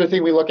 the other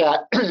thing we look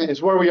at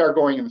is where we are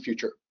going in the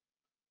future.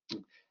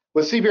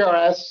 With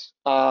CBRS,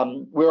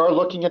 we are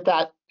looking at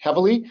that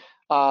heavily.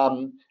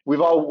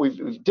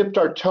 We've dipped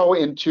our toe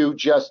into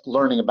just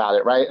learning about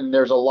it, right? And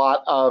there's a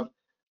lot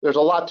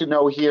to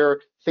know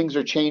here. Things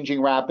are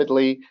changing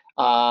rapidly.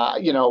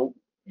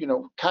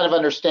 Kind of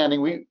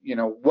understanding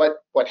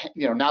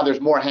now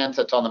there's more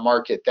handsets on the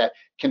market that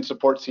can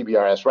support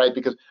CBRS, right?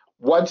 Because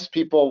once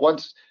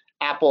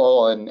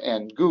Apple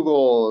and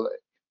Google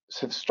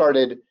have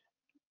started,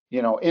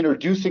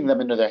 introducing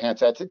them into their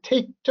handsets, it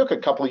took a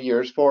couple of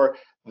years for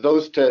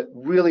those to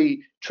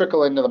really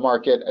trickle into the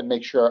market and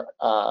make sure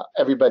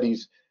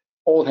everybody's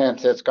old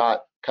handsets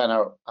got kind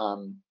of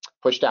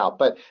pushed out.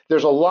 But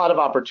there's a lot of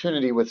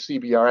opportunity with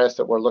CBRS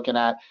that we're looking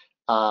at.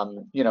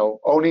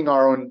 Owning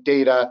our own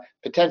data,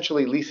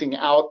 potentially leasing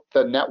out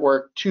the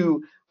network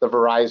to the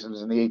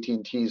Verizons and the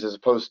AT&Ts, as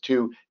opposed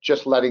to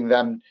just letting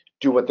them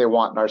do what they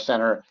want in our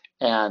center,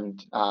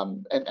 and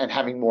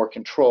having more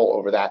control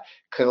over that.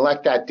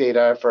 Collect that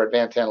data for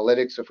advanced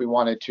analytics if we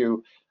wanted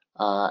to,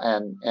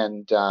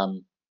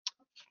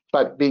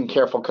 but being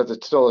careful because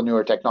it's still a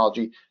newer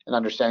technology, and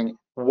understanding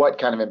what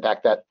kind of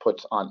impact that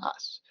puts on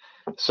us.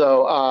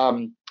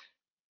 So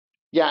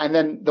yeah, and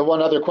then the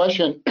one other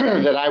question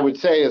that I would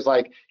say is,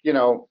 like,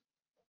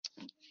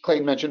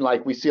 Clayton mentioned,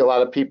 like, we see a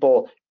lot of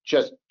people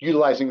just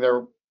utilizing they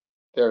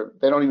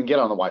don't even get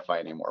on the Wi-Fi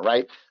anymore,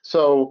 right?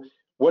 So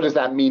what does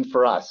that mean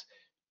for us?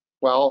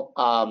 Well,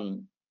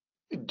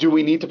 do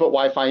we need to put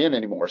Wi-Fi in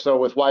anymore? So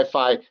with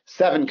Wi-Fi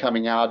 7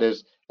 coming out,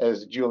 as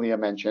Julia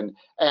mentioned,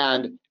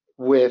 and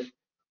with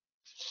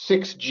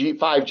 6G,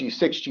 5G,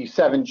 6G,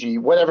 7G,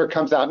 whatever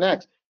comes out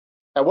next,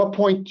 at what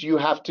point do you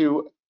have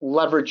to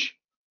leverage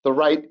the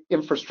right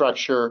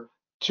infrastructure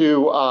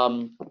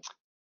to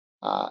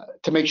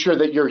make sure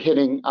that you're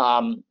hitting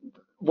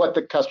what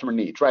the customer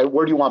needs, right?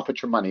 Where do you want to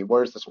put your money?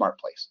 Where's the smart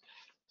place?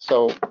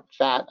 So with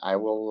that, I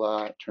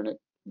will turn it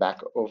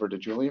back over to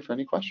Julia for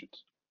any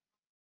questions.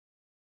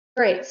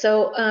 Great.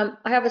 So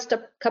I have a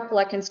couple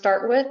I can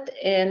start with,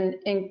 and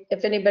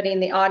if anybody in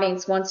the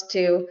audience wants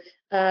to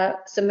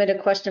submit a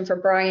question for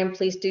Brian,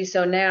 please do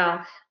so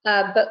now.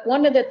 But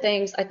one of the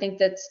things I think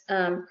that's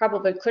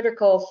probably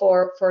critical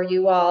for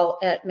you all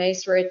at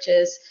Macerich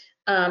is,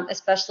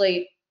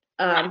 especially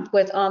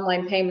with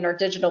online payment or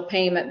digital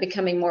payment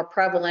becoming more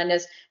prevalent,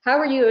 is how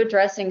are you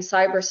addressing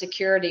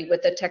cybersecurity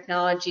with the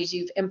technologies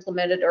you've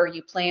implemented or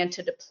you plan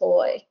to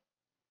deploy?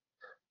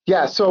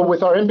 Yeah, so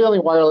with our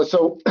in-building wireless,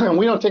 so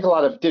we don't take a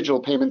lot of digital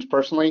payments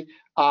personally.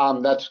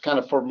 That's kind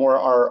of for more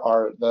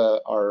our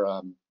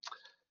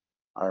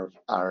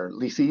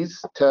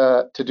leasees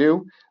to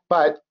do.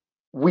 But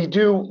we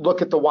do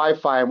look at the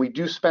Wi-Fi, and we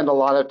do spend a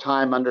lot of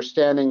time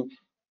understanding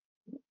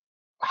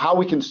how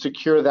we can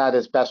secure that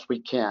as best we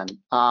can.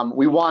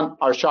 We want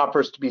our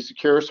shoppers to be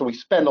secure, so we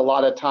spend a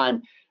lot of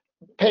time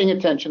paying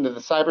attention to the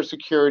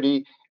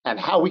cybersecurity and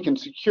how we can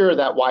secure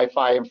that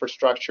Wi-Fi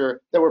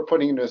infrastructure that we're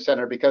putting into a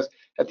center, because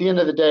at the end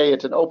of the day,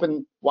 it's an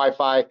open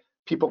Wi-Fi.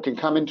 People can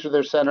come into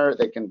their center,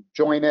 they can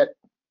join it,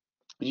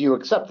 you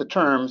accept the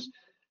terms,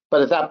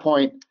 but at that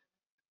point,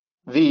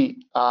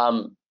 you're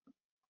on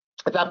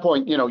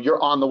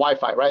the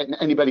Wi-Fi, right? And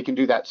anybody can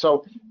do that.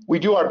 So we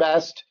do our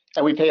best,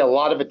 and we pay a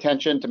lot of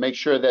attention to make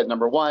sure that,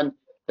 number one,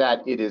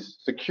 that it is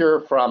secure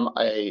from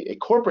a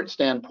corporate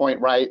standpoint,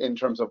 right, in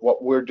terms of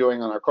what we're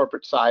doing on our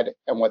corporate side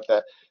and what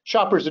the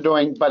shoppers are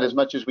doing, but as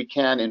much as we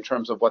can in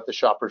terms of what the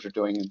shoppers are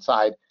doing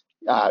inside,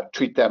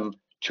 treat them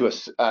to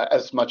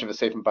as much of a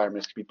safe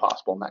environment as can be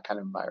possible in that kind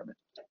of environment.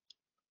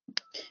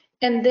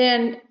 And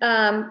then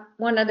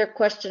one other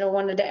question I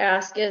wanted to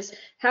ask is,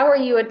 how are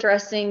you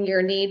addressing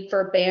your need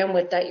for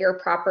bandwidth at your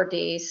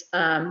properties?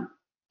 And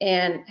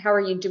how are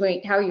you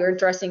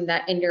addressing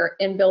that in your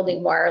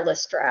in-building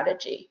wireless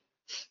strategy?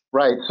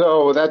 Right,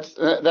 so that's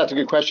a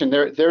good question.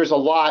 There's a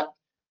lot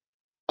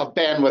of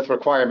bandwidth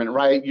requirement,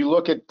 right? You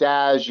look at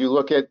DAS, you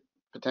look at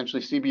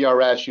potentially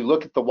CBRS, you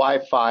look at the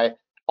Wi-Fi,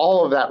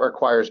 all of that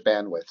requires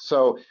bandwidth.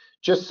 So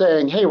just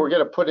saying, hey, we're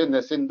going to put in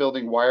this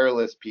in-building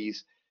wireless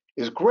piece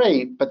is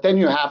great, but then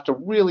you have to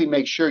really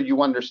make sure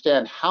you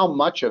understand how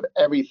much of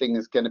everything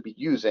is going to be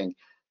using.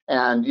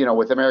 And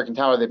with American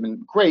Tower, they've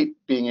been great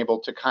being able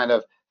to kind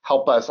of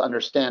help us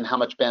understand how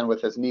much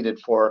bandwidth is needed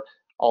for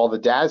all the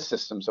DAS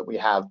systems that we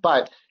have.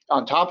 But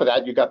on top of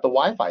that, you've got the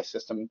Wi-Fi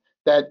system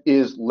that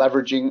is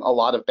leveraging a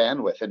lot of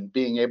bandwidth and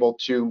being able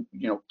to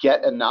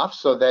get enough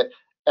so that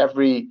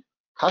every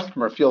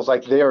customer feels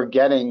like they are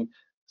getting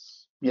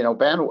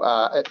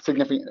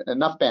significant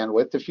enough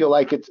bandwidth to feel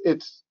like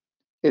it's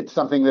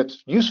something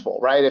that's useful,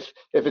 right? If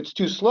it's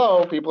too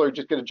slow, people are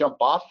just going to jump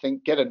off,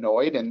 get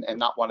annoyed, and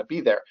not want to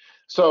be there.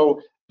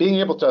 So being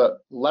able to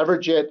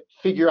leverage it,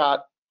 figure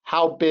out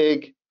how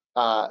big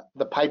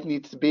the pipe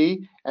needs to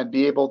be, and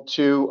be able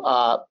to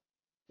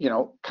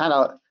kind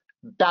of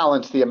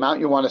balance the amount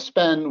you want to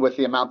spend with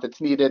the amount that's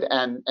needed,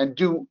 and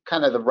do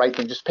kind of the right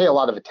thing. Just pay a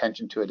lot of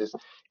attention to it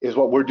is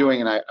what we're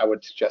doing, and I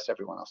would suggest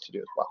everyone else to do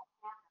as well.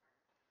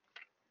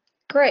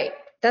 Great.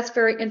 That's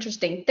very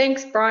interesting.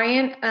 Thanks,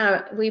 Brian.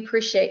 We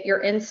appreciate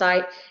your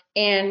insight.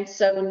 And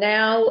so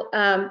now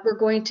we're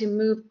going to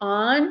move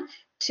on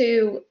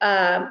to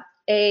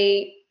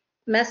a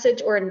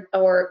message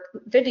or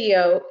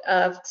video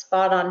of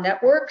Spot On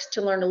Networks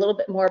to learn a little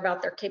bit more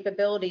about their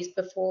capabilities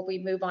before we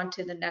move on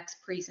to the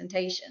next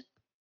presentation.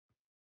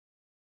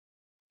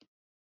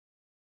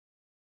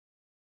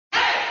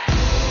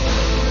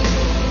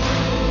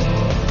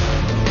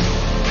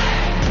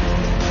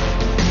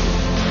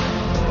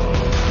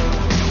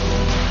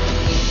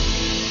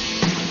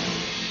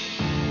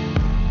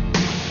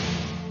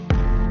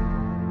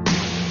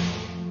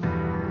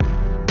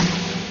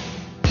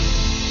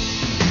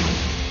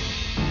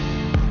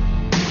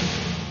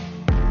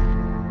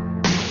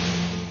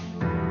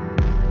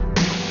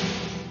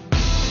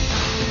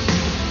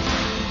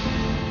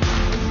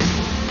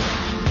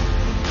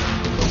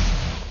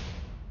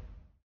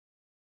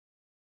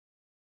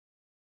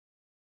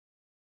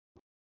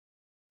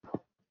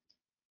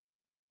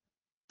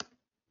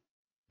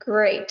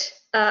 Great.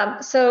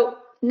 So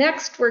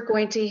next we're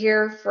going to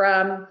hear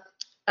from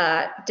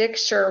Dick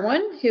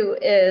Sherwin, who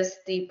is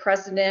the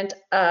president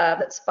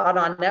of Spot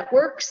On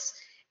Networks.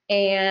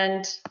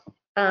 And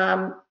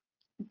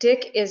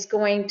Dick is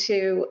going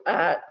to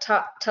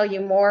tell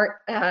you more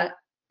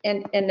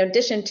in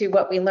addition to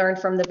what we learned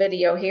from the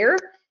video here.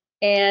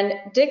 And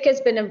Dick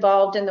has been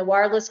involved in the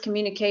wireless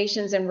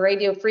communications and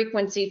radio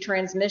frequency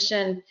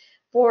transmission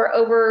for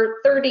over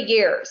 30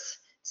 years.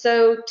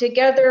 So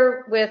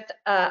together with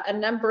a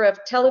number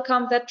of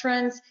telecom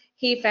veterans,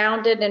 he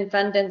founded and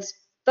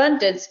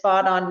funded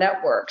Spot On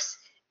Networks.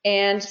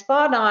 And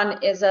Spot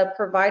On is a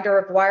provider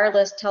of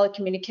wireless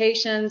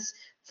telecommunications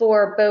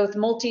for both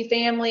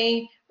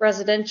multifamily,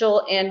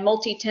 residential, and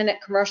multi-tenant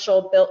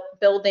commercial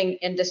building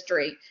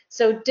industry.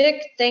 So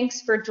Dick,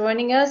 thanks for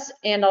joining us,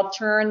 and I'll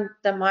turn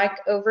the mic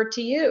over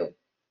to you.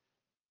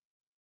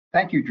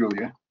 Thank you,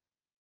 Julia.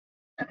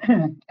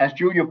 As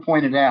Julia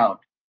pointed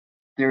out,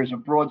 there is a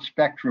broad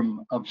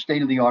spectrum of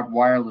state-of-the-art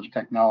wireless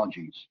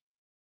technologies.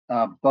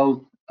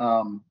 Both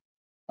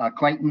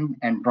Clayton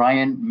and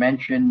Brian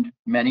mentioned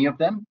many of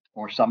them,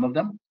 or some of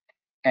them,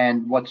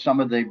 and what some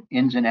of the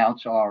ins and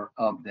outs are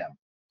of them.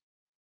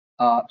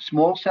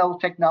 Small cell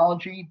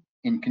technology,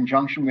 in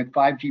conjunction with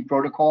 5G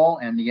protocol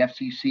and the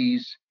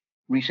FCC's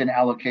recent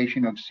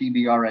allocation of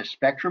CBRS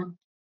spectrum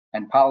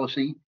and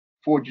policy,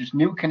 forges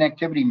new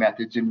connectivity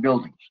methods in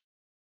buildings.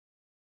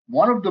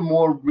 One of the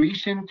more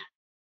recent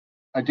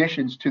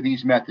additions to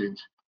these methods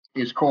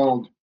is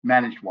called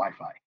managed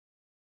Wi-Fi.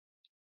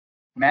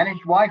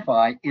 Managed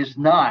Wi-Fi is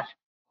not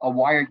a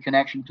wired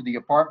connection to the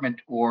apartment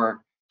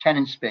or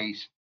tenant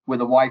space with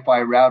a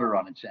Wi-Fi router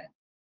on its end.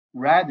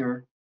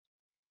 Rather,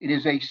 it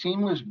is a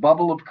seamless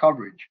bubble of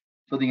coverage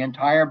for the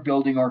entire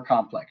building or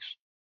complex.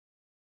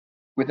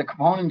 With the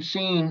components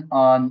seen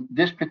on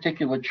this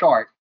particular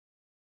chart,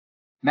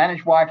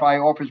 managed Wi-Fi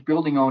offers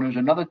building owners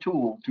another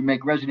tool to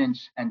make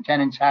residents and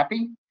tenants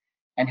happy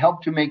and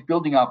help to make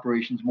building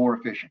operations more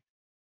efficient.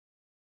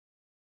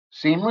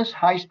 Seamless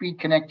high-speed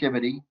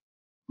connectivity,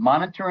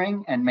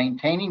 monitoring and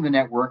maintaining the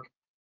network,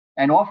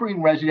 and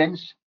offering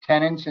residents,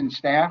 tenants, and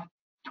staff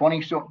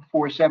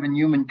 24/7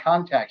 human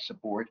contact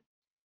support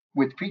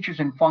with features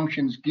and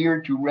functions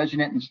geared to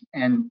resident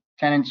and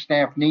tenant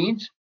staff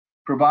needs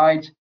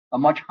provides a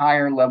much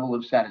higher level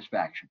of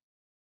satisfaction.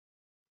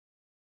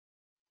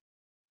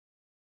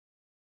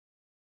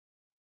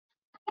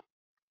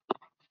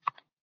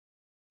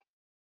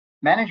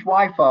 Managed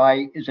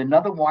Wi-Fi is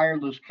another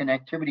wireless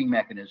connectivity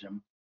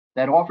mechanism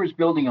that offers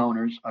building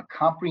owners a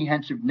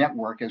comprehensive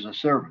network as a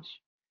service,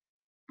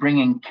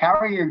 bringing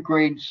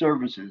carrier-grade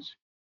services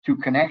to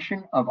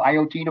connection of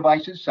IoT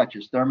devices such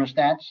as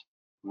thermostats,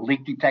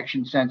 leak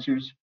detection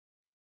sensors,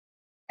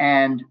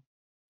 and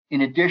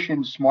in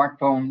addition,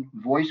 smartphone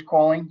voice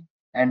calling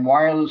and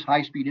wireless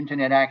high-speed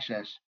internet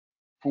access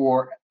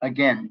for,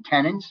 again,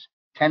 tenants,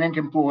 tenant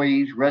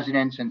employees,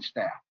 residents, and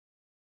staff.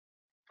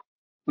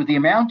 With the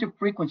amount of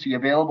frequency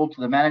available to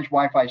the managed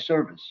Wi-Fi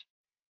service,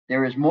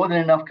 there is more than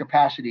enough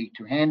capacity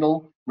to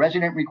handle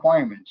resident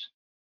requirements,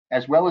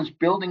 as well as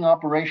building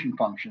operation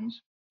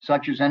functions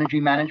such as energy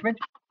management,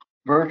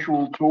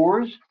 virtual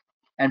tours,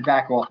 and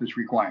back office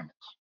requirements.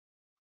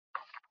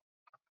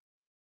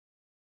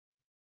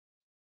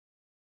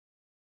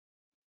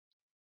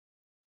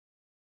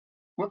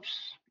 Whoops.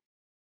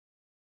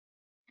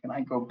 Can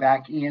I go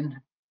back in?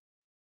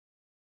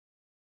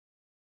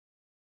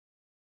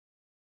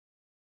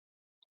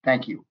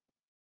 Thank you.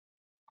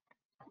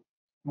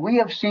 We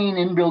have seen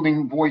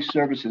in-building voice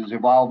services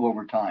evolve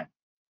over time.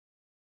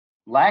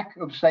 Lack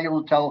of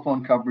cellular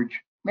telephone coverage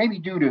may be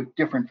due to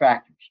different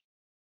factors.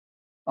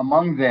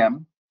 Among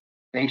them,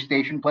 base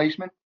station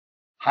placement,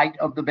 height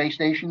of the base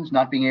stations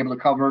not being able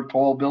to cover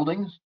tall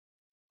buildings,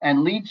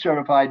 and LEED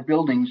certified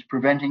buildings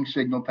preventing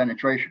signal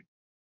penetration.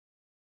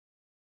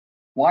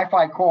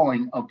 Wi-Fi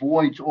calling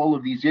avoids all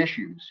of these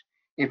issues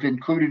if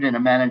included in a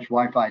managed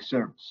Wi-Fi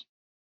service.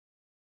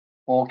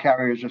 All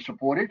carriers are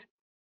supported,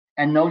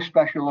 and no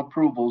special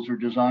approvals or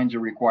designs are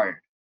required.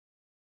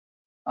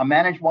 A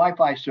managed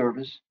Wi-Fi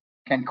service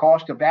can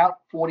cost about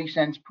 40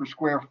 cents per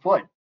square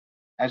foot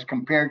as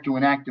compared to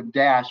an active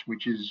DAS,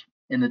 which is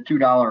in the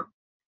 $2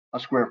 a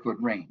square foot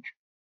range.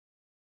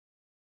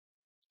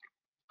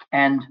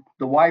 And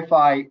the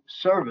Wi-Fi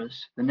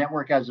service, the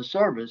network as a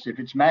service, if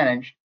it's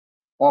managed,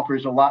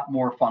 offers a lot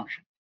more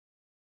function.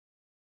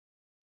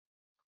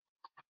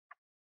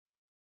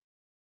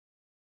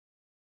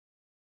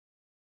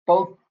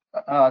 Both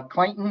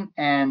Clayton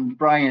and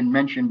Brian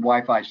mentioned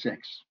Wi-Fi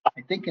 6.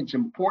 I think it's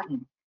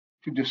important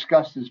to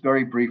discuss this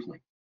very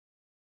briefly.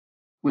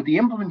 With the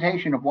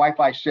implementation of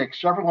Wi-Fi 6,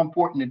 several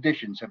important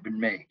additions have been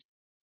made.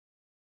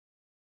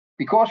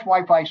 Because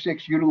Wi-Fi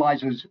 6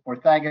 utilizes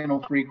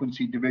orthogonal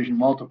frequency division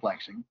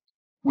multiplexing,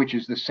 which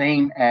is the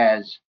same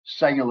as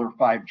cellular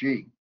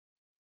 5G,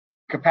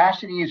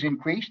 capacity is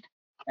increased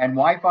and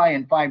Wi-Fi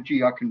and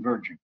 5G are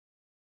converging.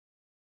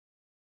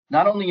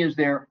 Not only is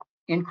there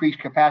increased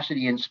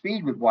capacity and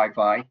speed with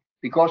Wi-Fi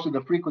because of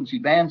the frequency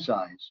band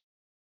size,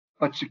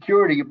 but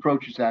security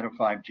approaches that of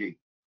 5G.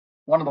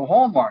 One of the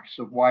hallmarks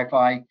of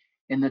Wi-Fi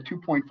in the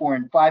 2.4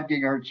 and 5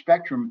 gigahertz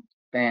spectrum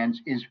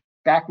bands is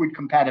backward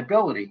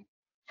compatibility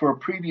for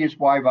previous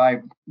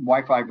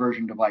Wi-Fi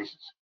version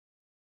devices.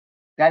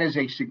 That is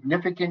a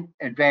significant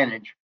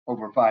advantage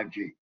over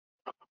 5G.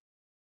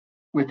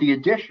 With the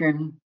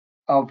addition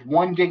of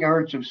 1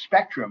 gigahertz of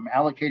spectrum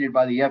allocated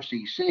by the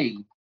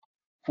FCC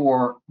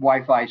for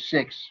Wi-Fi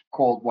 6,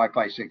 called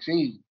Wi-Fi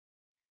 6E,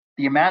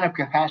 the amount of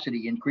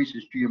capacity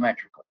increases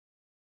geometrically.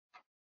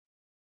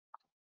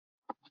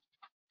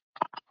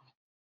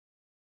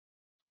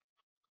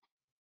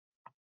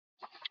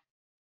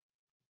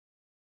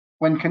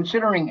 When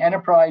considering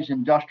enterprise,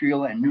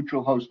 industrial, and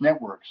neutral host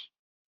networks,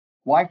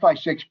 Wi-Fi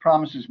 6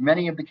 promises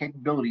many of the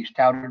capabilities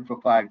touted for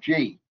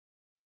 5G,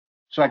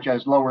 such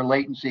as lower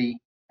latency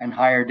and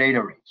higher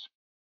data rates.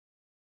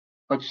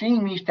 But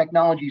seeing these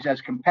technologies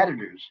as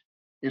competitors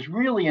is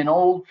really an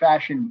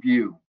old-fashioned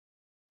view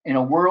in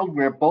a world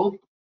where both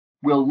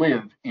will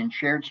live in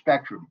shared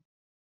spectrum.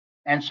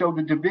 And so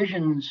the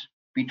divisions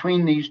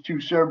between these two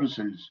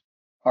services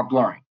are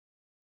blurring.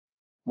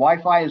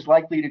 Wi-Fi is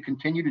likely to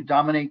continue to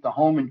dominate the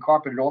home and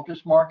carpeted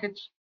office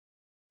markets,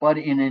 but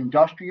in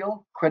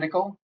industrial,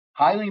 critical,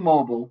 highly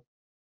mobile,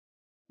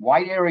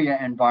 wide area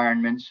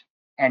environments,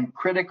 and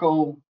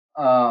critical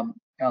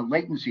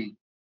latency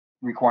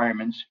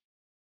requirements,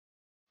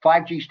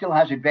 5G still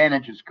has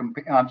advantages.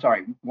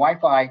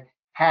 Wi-Fi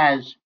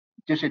has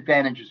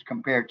disadvantages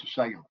compared to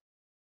cellular.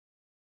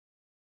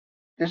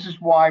 This is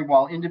why,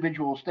 while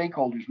individual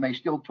stakeholders may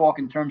still talk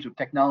in terms of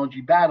technology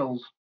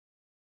battles,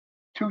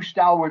 two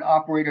stalwart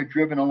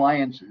operator-driven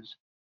alliances,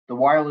 the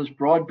Wireless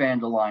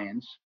Broadband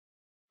Alliance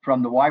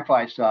from the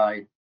Wi-Fi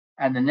side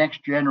and the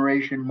Next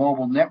Generation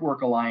Mobile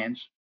Network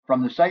Alliance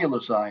from the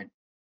cellular side,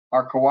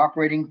 are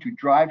cooperating to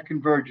drive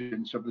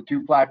convergence of the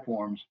two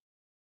platforms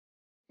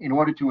in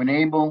order to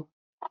enable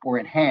or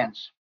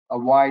enhance a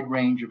wide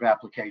range of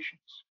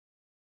applications.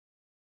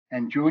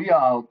 And Julia,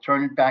 I'll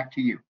turn it back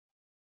to you.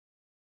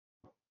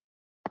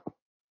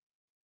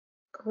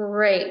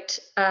 Great.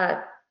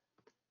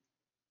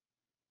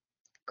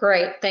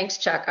 Great. Thanks,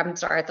 Chuck. I'm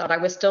sorry. I thought I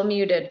was still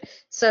muted.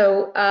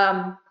 So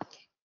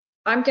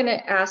I'm going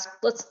to ask,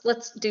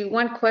 let's do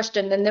one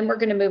question, and then we're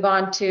going to move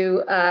on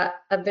to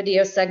a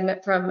video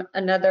segment from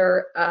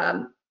another,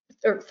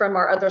 from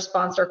our other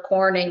sponsor,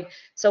 Corning.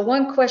 So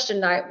one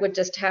question I would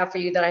just have for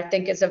you that I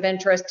think is of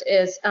interest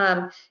is,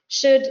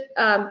 should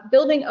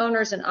building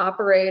owners and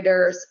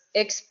operators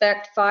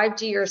expect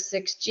 5G or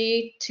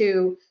 6G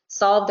to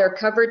solve their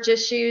coverage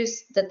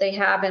issues that they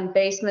have in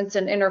basements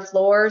and inner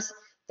floors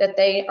that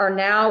they are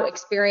now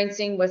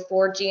experiencing with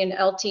 4G and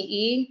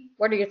LTE?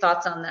 What are your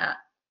thoughts on that?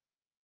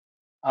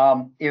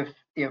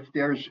 If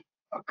there's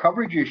a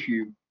coverage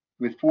issue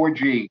with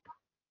 4G,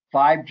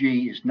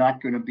 5G is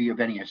not going to be of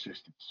any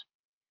assistance.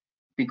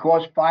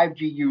 Because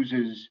 5G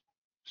uses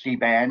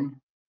C-band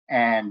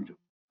and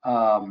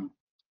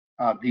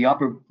the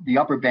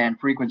upper band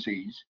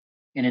frequencies,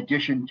 in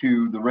addition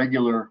to the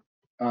regular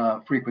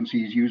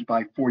frequencies used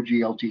by 4G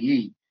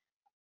LTE,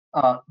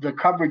 the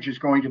coverage is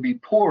going to be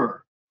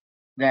poorer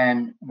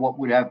than what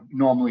would have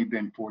normally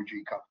been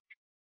 4G coverage.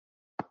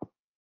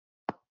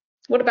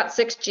 What about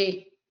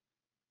 6G?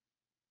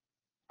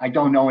 I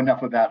don't know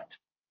enough about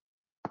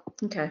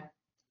it. Okay,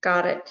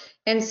 got it.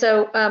 And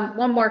so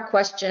one more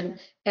question,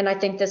 and I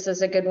think this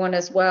is a good one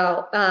as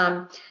well.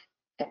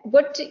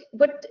 What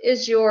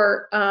is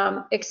your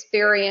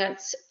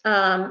experience?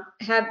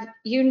 Have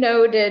you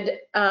noted,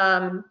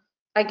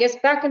 I guess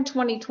back in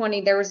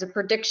 2020, there was a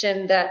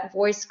prediction that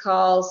voice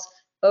calls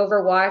over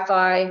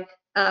Wi-Fi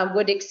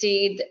would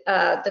exceed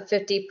the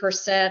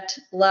 50%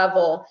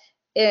 level.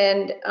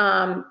 And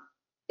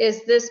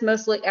is this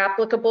mostly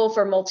applicable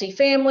for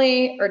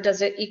multifamily, or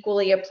does it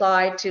equally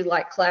apply to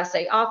like Class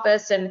A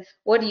office? And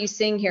what are you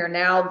seeing here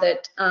now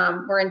that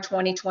we're in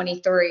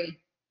 2023?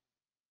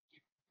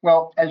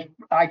 Well, as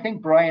I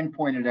think Brian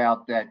pointed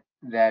out, that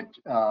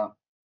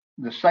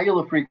the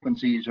cellular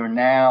frequencies are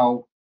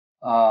now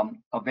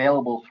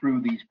available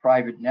through these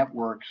private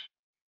networks,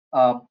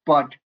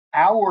 but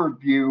our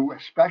view,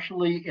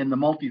 especially in the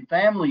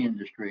multifamily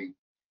industry,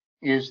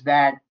 is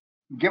that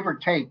give or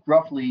take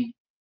roughly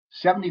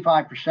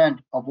 75%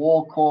 of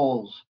all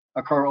calls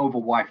occur over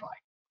Wi-Fi.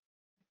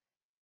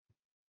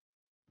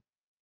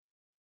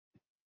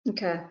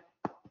 Okay.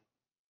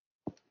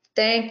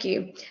 Thank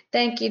you,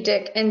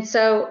 Dick. And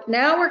so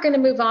now we're going to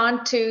move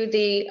on to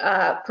the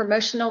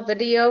promotional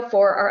video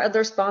for our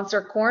other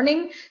sponsor,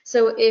 Corning.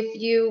 So if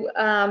you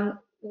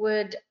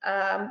would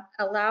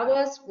allow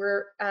us,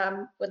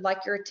 would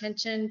like your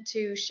attention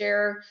to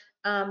share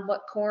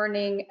what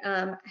Corning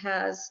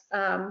has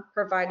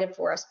provided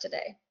for us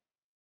today.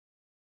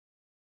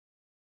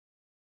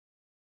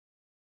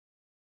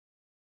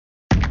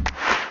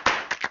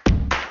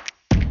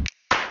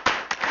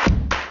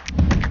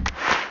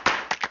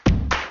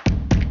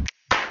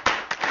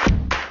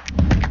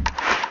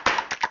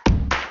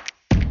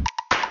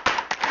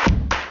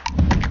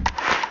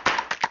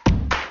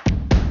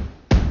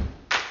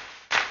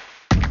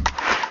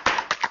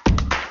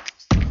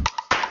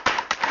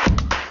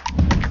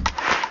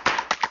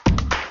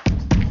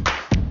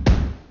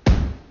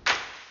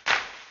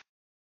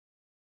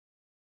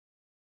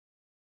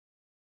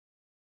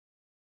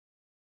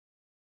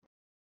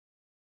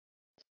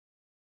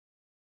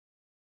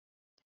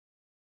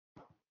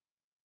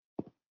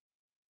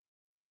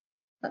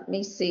 Let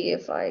me see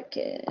if I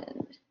can.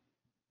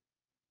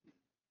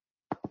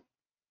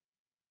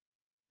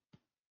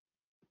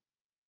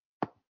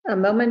 A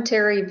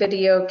momentary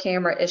video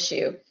camera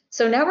issue.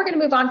 So now we're going to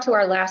move on to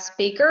our last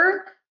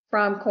speaker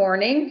from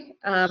Corning.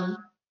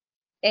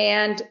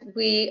 And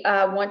we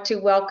want to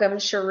welcome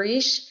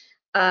Shirish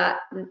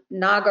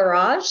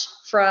Nagaraj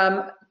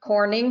from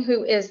Corning,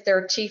 who is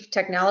their chief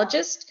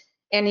technologist.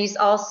 And he's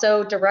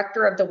also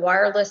director of the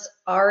wireless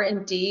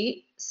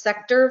R&D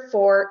sector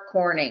for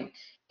Corning.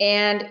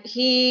 And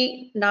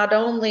he not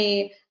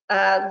only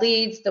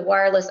leads the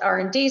wireless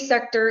R&D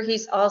sector,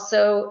 he's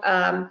also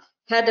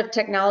head of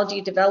technology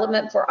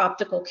development for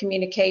optical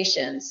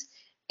communications.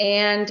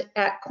 And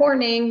at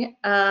Corning,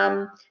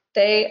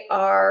 they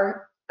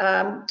are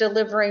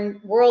delivering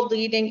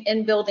world-leading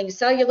in-building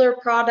cellular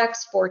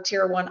products for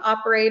Tier 1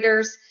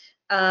 operators.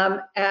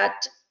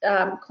 At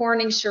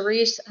Corning,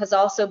 Shirish has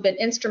also been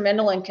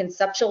instrumental in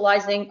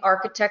conceptualizing,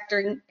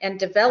 architecting, and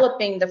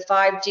developing the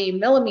 5G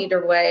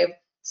millimeter wave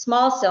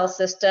small cell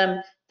system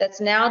that's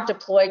now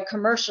deployed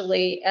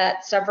commercially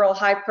at several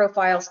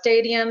high-profile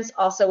stadiums,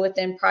 also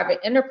within private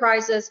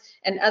enterprises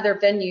and other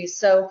venues.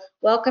 So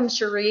welcome,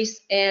 Shirish,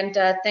 and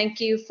thank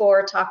you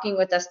for talking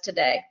with us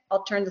today.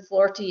 I'll turn the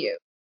floor to you.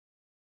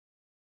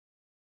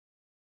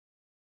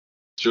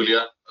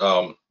 Julia,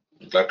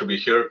 glad to be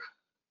here.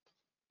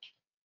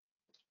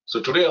 So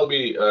today I'll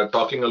be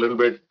talking a little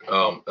bit,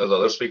 as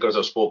other speakers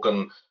have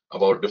spoken,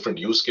 about different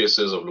use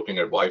cases of looking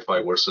at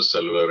Wi-Fi versus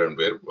cellular and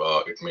where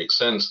it makes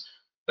sense.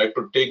 I'd like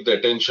to take the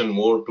attention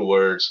more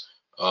towards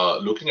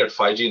looking at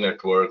 5G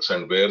networks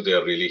and where they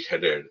are really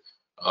headed,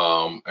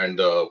 and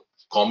the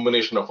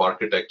combination of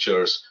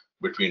architectures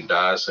between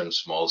DAS and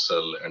small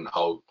cell, and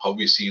how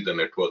we see the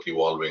network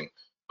evolving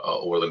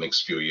over the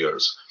next few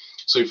years.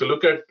 So if you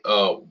look at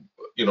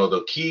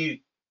the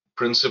key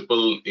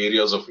principal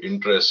areas of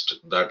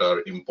interest that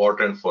are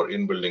important for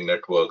in-building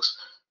networks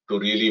to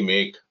really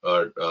make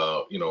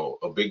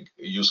a big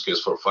use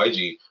case for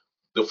 5G,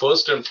 the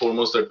first and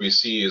foremost that we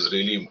see is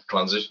really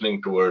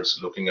transitioning towards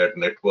looking at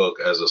network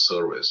as a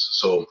service.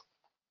 So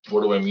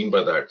what do I mean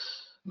by that?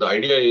 The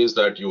idea is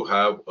that you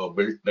have a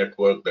built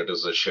network that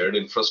is a shared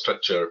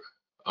infrastructure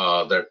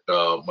that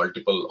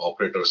multiple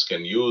operators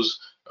can use,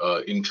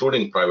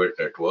 including private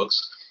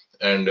networks.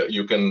 And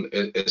you can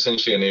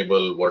essentially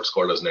enable what's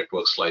called as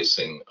network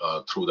slicing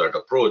through that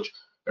approach.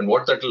 And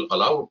what that will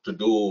allow to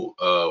do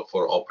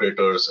for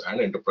operators and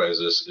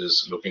enterprises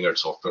is looking at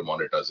software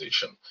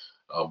monetization.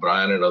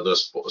 Brian and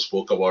others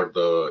spoke about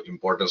the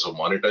importance of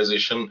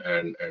monetization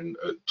and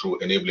through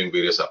enabling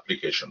various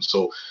applications.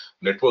 So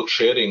network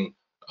sharing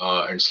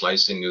and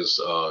slicing is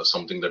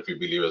something that we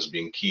believe as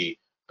being key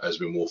as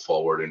we move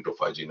forward into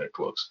 5G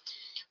networks.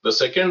 The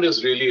second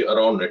is really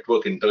around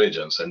network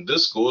intelligence, and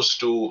this goes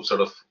to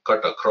sort of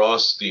cut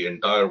across the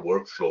entire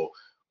workflow,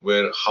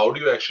 where how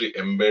do you actually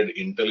embed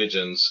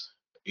intelligence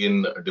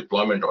in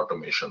deployment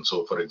automation?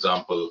 So for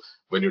example,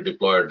 when you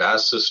deploy a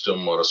DAS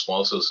system or a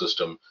small cell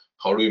system,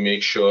 how do you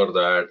make sure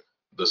that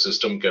the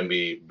system can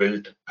be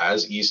built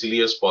as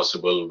easily as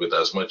possible with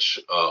as much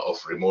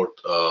of remote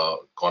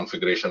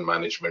configuration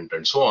management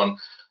and so on,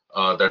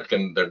 that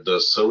the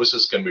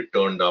services can be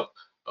turned up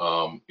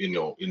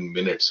in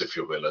minutes, if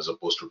you will, as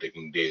opposed to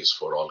taking days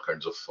for all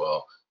kinds of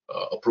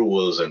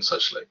approvals and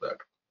such like that.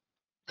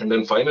 And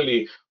then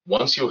finally,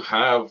 once you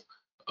have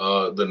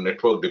the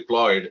network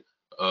deployed,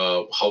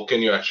 how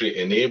can you actually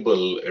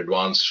enable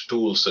advanced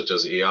tools such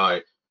as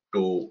AI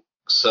to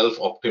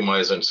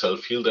self-optimize and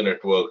self-heal the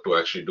network, to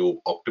actually do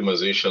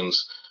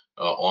optimizations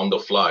on the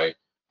fly,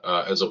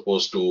 as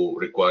opposed to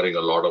requiring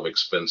a lot of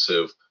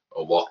expensive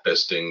walk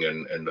testing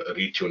and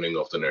retuning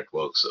of the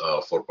networks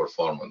for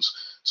performance.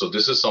 So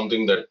this is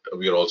something that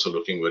we are also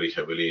looking very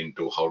heavily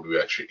into. How do we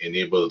actually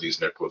enable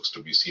these networks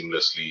to be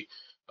seamlessly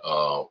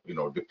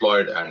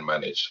deployed and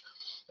managed?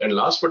 And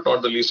last but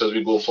not the least, as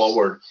we go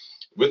forward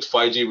with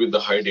 5G, with the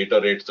high data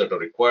rates that are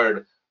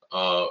required,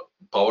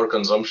 power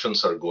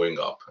consumptions are going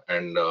up,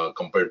 and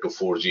compared to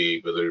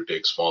 4G, whether you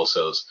take small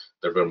cells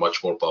that were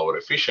much more power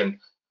efficient,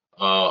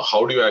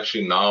 how do you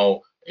actually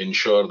now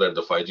ensure that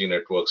the 5G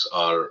networks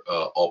are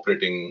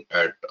operating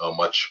at a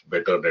much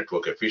better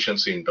network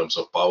efficiency in terms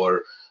of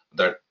power?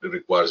 That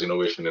requires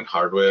innovation in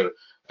hardware,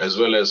 as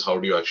well as how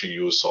do you actually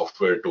use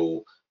software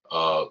to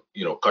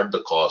cut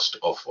the cost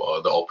of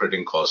the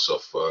operating costs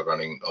of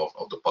running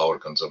of the power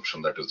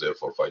consumption that is there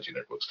for 5G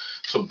networks.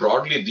 So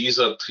broadly, these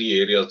are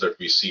three areas that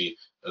we see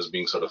as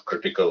being sort of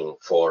critical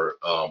for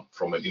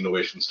from an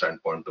innovation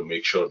standpoint to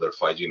make sure that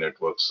 5G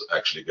networks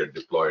actually get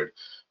deployed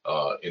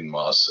in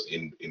mass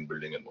in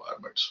building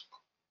environments.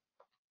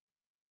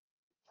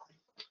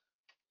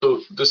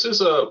 So this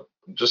is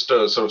just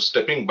a sort of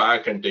stepping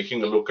back and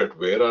taking a look at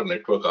where our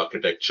network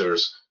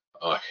architectures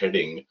are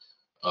heading.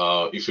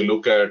 If you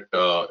look at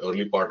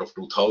early part of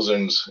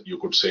 2000s, you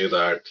could say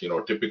that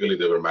typically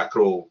they were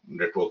macro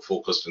network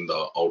focused in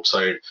the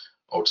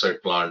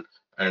outside plant,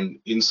 and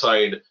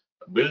inside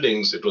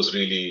buildings it was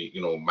really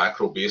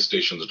macro base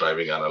stations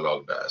driving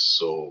analog DAS,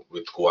 so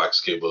with coax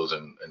cables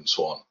and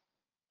so on.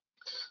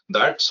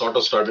 That sort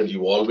of started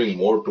evolving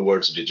more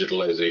towards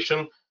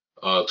digitalization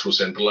through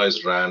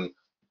centralized RAN,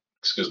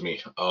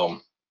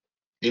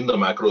 in the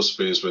macro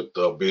space with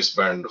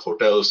baseband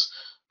hotels,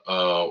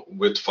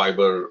 with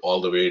fiber all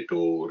the way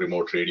to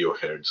remote radio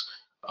heads.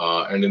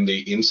 And in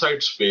the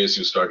inside space,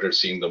 you started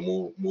seeing the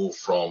move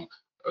from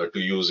to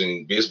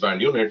using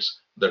baseband units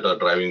that are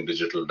driving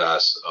digital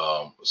DAS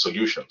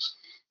solutions.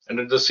 And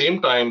at the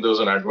same time, there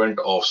was an advent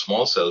of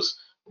small cells,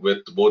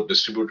 with both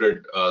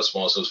distributed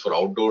small cells for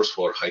outdoors,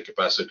 for high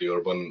capacity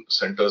urban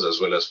centers,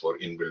 as well as for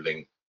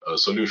in-building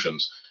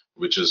solutions,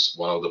 which is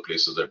one of the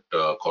places that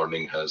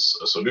Corning has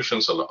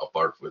solutions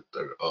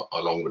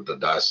along with the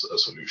DAS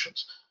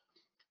solutions.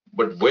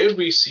 But where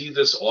we see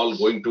this all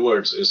going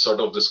towards is sort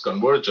of this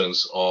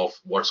convergence of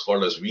what's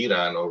called as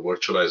vRAN or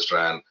virtualized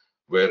RAN,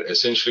 where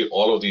essentially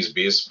all of these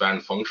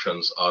baseband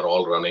functions are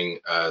all running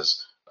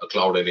as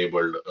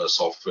cloud-enabled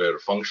software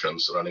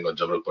functions running on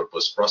general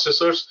purpose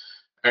processors.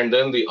 And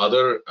then the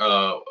other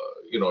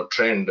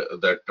trend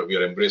that we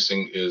are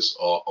embracing is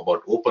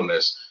about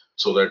openness,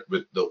 so that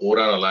with the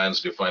O-RAN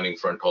Alliance defining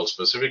front haul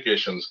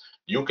specifications,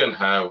 you can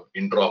have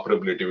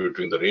interoperability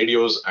between the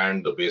radios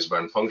and the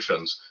baseband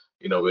functions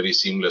in a very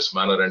seamless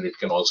manner, and it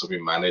can also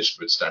be managed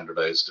with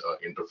standardized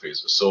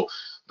interfaces. So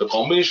the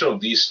combination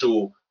of these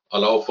two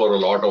allow for a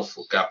lot of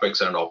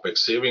CapEx and OpEx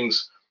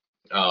savings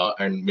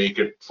and make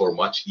it for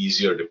much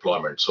easier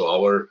deployment. So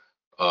our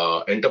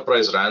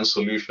enterprise RAN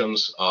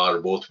solutions are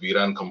both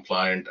vRAN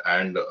compliant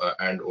and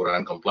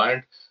O-RAN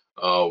compliant,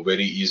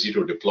 very easy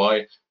to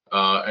deploy,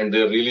 and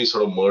they're really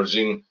sort of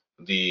merging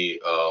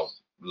the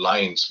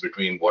lines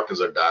between what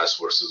is a DAS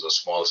versus a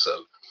small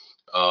cell.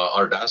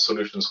 Our DAS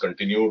solutions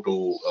continue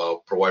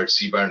to provide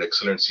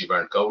excellent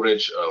C-band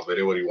coverage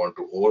wherever you want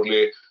to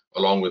overlay,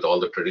 along with all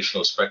the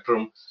traditional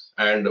spectrum,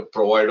 and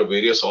provide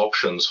various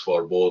options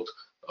for both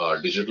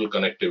digital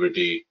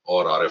connectivity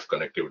or RF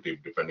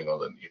connectivity, depending on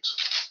the needs.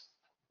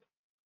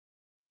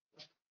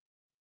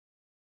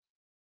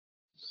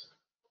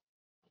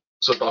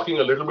 So talking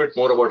a little bit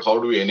more about how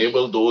do we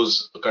enable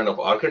those kind of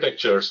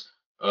architectures,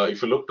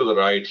 if you look to the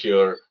right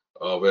here,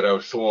 where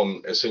I've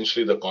shown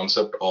essentially the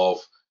concept of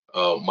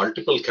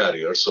multiple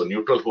carriers. So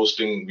neutral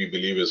hosting, we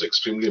believe, is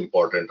extremely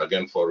important,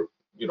 again, for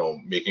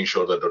making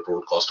sure that the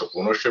total cost of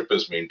ownership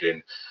is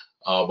maintained,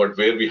 but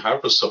where we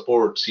have to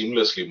support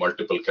seamlessly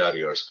multiple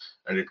carriers.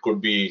 And it could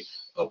be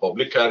a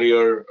public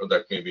carrier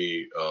that may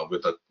be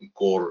with a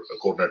core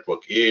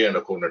network A and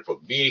a core network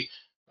B,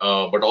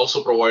 but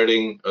also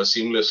providing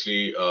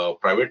seamlessly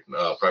private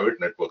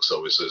network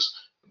services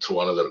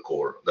through another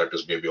core that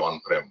is maybe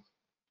on-prem.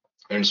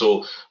 And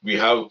so we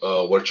have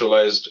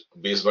virtualized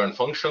baseband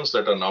functions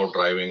that are now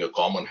driving a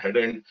common head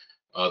end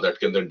that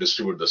can then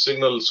distribute the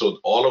signal. So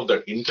all of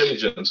that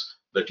intelligence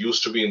that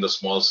used to be in the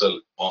small cell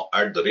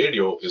at the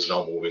radio is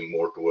now moving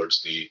more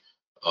towards the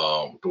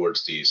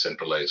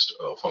centralized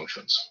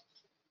functions.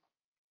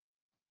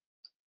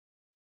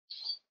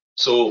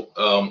 So,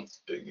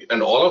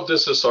 and all of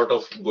this is sort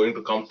of going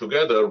to come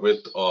together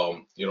with,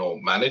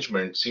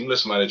 management,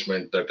 seamless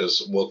management, that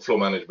is workflow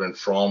management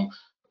from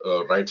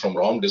right from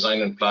ROM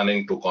design and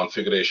planning to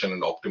configuration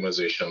and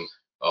optimization,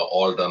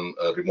 all done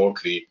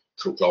remotely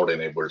through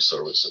cloud-enabled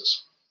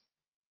services.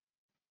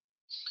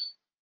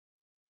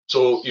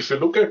 So if you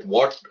look at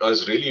what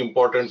is really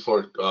important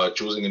for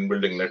choosing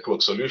in-building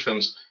network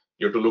solutions,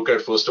 you have to look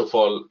at, first of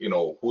all,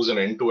 who's an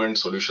end-to-end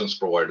solutions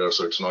provider.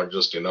 So it's not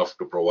just enough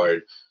to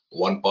provide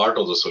one part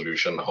of the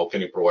solution. How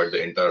can you provide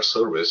the entire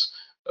service?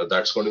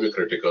 That's going to be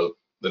critical.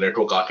 The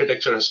network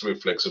architecture has to be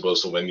flexible.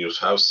 So when you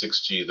have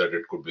 6G, that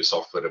it could be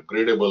software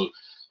upgradable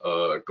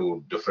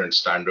to different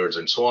standards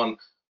and so on.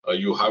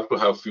 You have to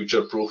have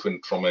future-proof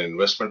from an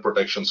investment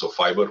protection. So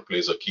fiber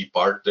plays a key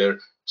part there,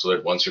 so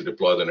that once you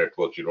deploy the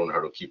network, you don't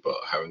have to keep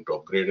having to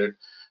upgrade it.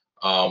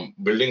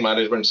 Building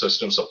management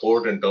system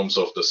support in terms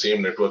of the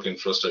same network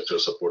infrastructure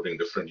supporting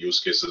different use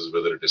cases,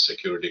 whether it is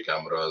security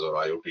cameras or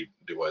IoT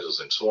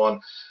devices and so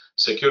on.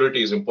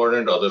 Security is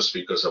important. Other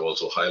speakers have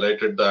also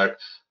highlighted that,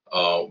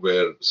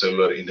 where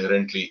cellular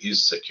inherently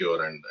is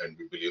secure, and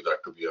we believe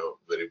that to be a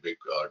very big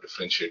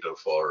differentiator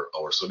for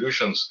our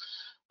solutions.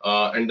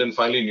 And then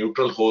finally,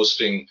 neutral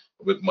hosting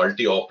with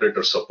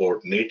multi-operator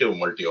support, native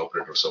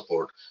multi-operator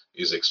support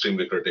is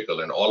extremely critical,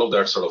 and all of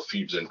that sort of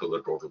feeds into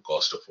the total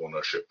cost of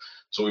ownership.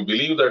 So we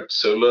believe that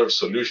cellular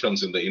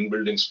solutions in the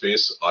in-building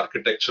space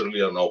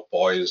architecturally are now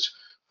poised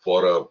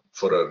for a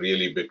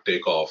really big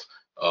takeoff,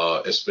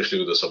 especially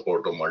with the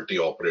support of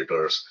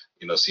multi-operators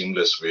in a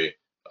seamless way,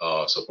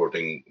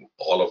 supporting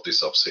all of the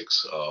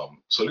sub-6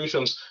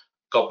 solutions,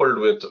 coupled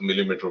with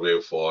millimeter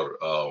wave for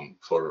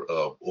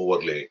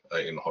overlay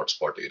in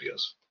hotspot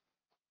areas.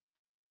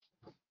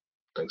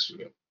 Thanks,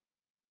 Julia.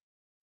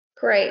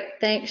 Great,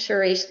 thanks,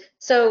 Shirish.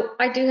 So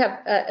I do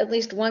have at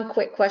least one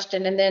quick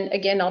question, and then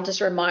again, I'll just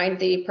remind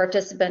the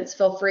participants,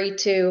 feel free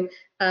to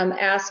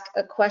ask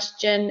a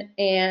question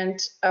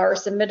or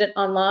submit it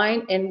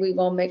online, and we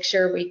will make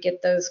sure we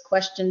get those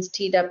questions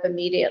teed up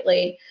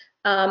immediately.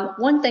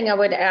 One thing I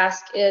would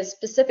ask is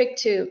specific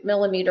to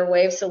millimeter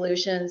wave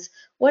solutions,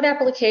 what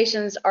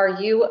applications are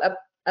you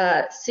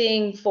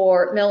seeing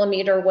for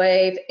millimeter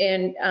wave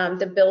in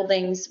the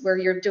buildings where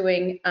you're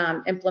doing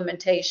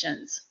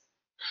implementations?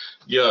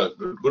 Yeah,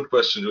 good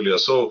question, Julia.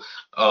 So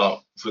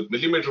with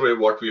millimeter wave,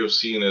 what we have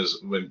seen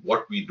is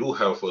what we do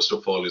have, first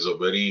of all, is a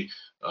very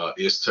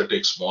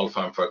aesthetic small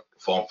form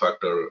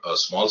factor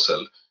small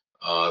cell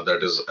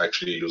that is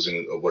actually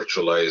using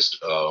virtualized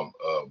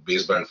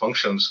baseband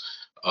functions.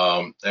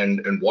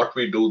 And what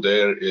we do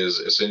there is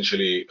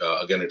essentially,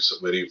 again, it's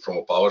very, from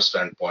a power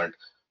standpoint,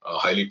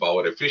 highly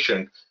power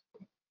efficient.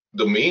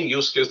 The main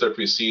use case that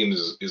we see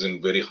is in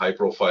very high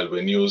profile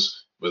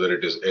venues, whether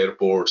it is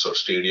airports or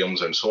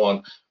stadiums and so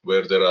on,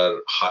 where there are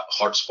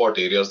hotspot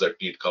areas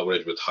that need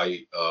coverage with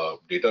high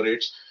data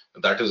rates.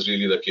 That is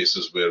really the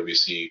cases where we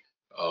see,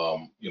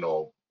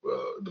 the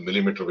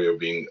millimeter wave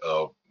being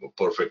a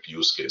perfect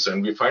use case.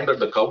 And we find that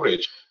the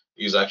coverage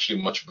is actually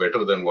much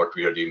better than what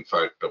we had in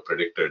fact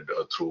predicted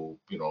through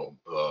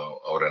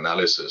our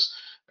analysis,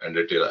 and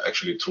it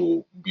actually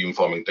through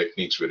beamforming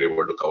techniques we're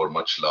able to cover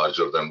much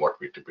larger than what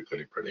we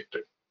typically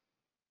predicted.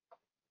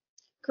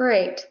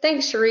 Great,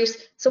 thanks, Shirish.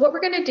 So what we're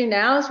going to do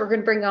now is we're going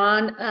to bring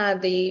on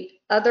the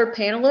other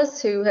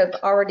panelists who have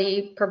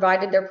already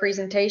provided their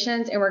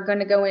presentations, and we're going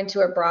to go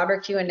into a broader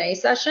Q&A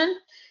session.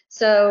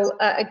 So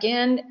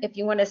again, if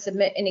you want to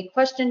submit any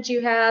questions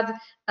you have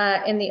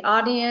in the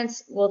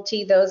audience, we'll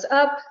tee those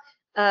up.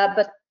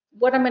 But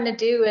what I'm going to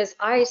do is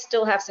I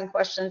still have some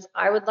questions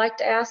I would like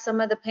to ask some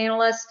of the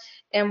panelists,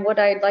 and what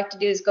I'd like to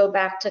do is go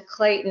back to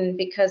Clayton,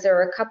 because there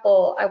are a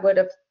couple I would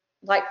have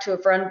liked to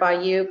have run by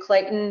you,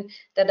 Clayton,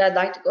 that I'd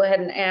like to go ahead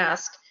and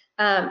ask.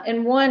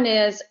 And one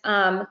is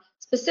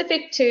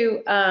specific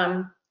to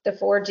the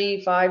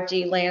 4G,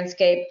 5G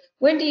landscape.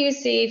 When do you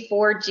see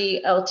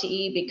 4G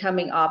LTE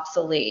becoming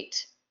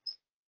obsolete?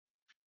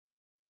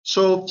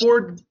 So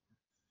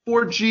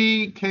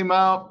 4G came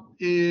out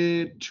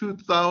in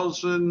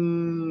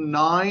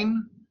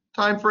 2009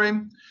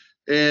 timeframe,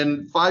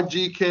 and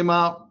 5G came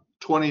out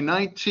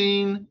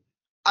 2019.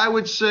 I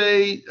would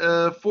say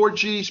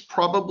 4G's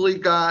probably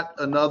got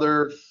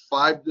another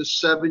 5 to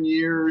 7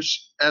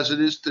 years as it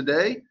is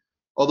today,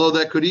 although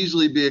that could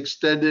easily be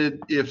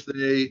extended if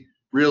they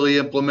really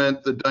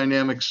implement the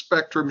dynamic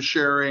spectrum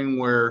sharing,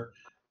 where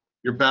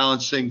you're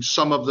balancing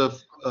some of the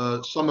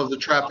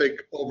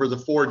traffic over the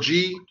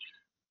 4G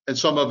and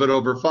some of it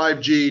over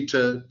 5G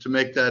to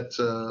make that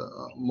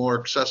more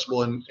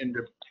accessible and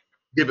to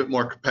give it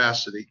more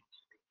capacity.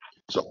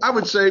 So I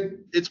would say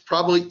it's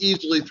probably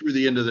easily through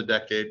the end of the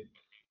decade.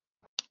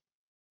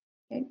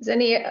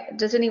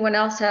 Does anyone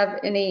else have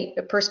any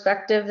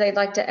perspective they'd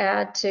like to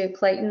add to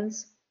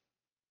Clayton's?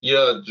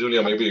 Yeah,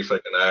 Julia, maybe if I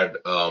can add,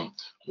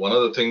 one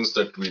of the things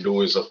that we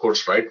do is, of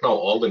course, right now,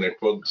 all the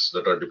networks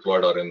that are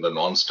deployed are in the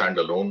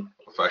non-standalone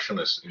fashion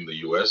as in the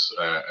US,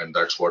 and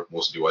that's what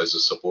most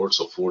devices support.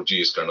 So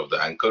 4G is kind of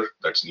the anchor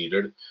that's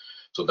needed.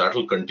 So that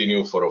will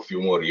continue for a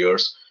few more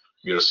years.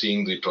 We are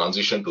seeing the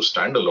transition to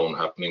standalone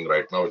happening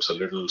right now. It's a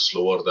little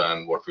slower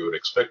than what we were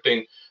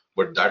expecting,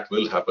 but that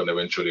will happen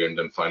eventually. And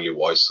then finally,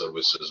 voice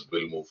services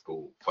will move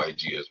to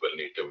 5G as well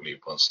natively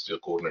once the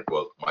core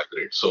network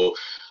migrates. So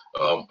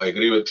I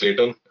agree with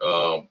Clayton,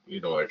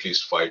 at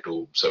least 5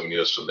 to 7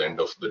 years to the end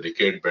of the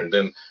decade. But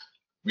then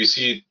we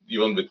see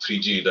even with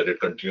 3G that it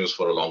continues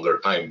for a longer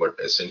time, but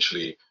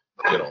essentially,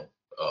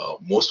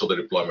 most of the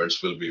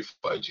deployments will be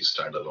 5G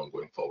standalone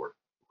going forward.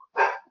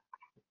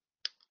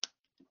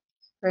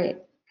 Great.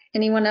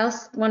 Anyone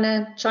else want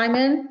to chime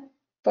in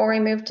before we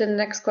move to the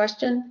next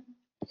question?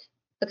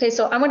 Okay,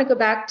 so I want to go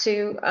back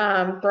to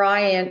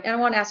Brian, and I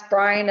want to ask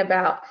Brian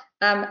about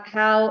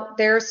how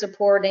they're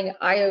supporting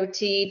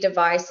IoT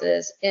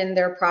devices in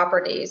their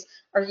properties.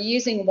 Are you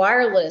using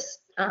wireless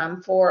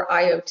for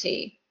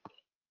IoT?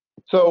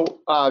 So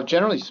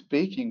generally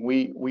speaking,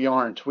 we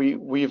aren't.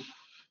 We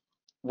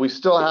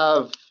still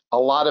have a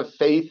lot of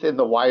faith in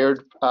the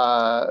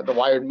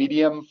wired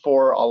medium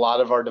for a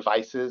lot of our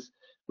devices.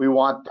 We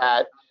want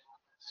that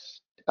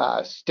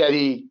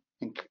steady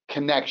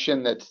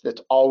connection that's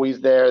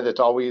always there, that's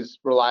always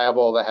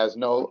reliable, that has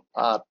no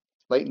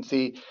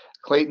latency.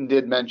 Clayton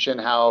did mention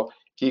how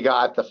he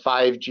got the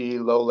 5G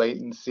low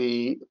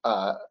latency,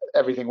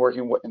 everything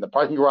working in the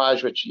parking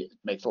garage, which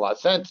makes a lot of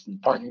sense. In the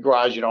parking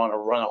garage, you don't want to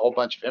run a whole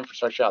bunch of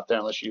infrastructure out there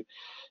unless you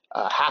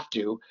have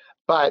to.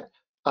 But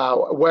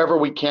wherever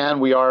we can,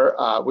 we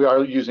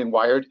are using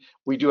wired.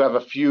 We do have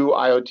a few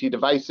IoT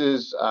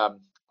devices,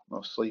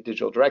 mostly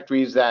digital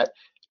directories, that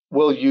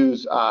will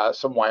use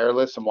some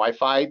wireless, some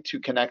Wi-Fi to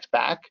connect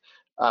back.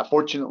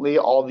 Fortunately,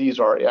 all these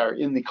are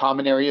in the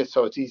common area,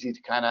 so it's easy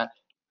to kind of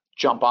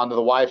jump onto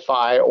the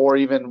Wi-Fi or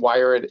even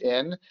wire it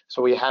in.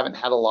 So we haven't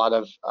had a lot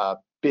of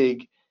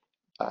big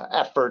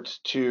efforts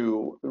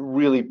to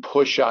really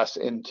push us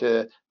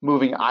into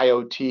moving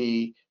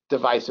IoT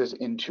devices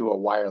into a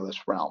wireless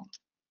realm.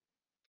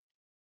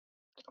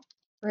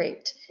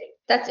 Great.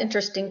 That's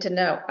interesting to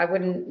know. I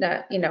wouldn't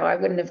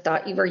have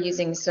thought you were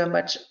using so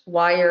much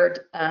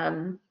wired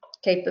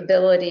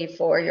capability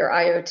for your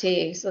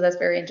IoT. So that's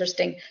very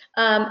interesting.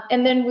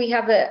 And then we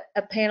have a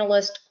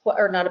panelist,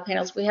 or not a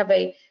panelist, we have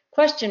a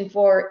question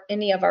for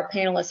any of our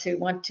panelists who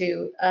want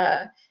to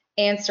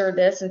answer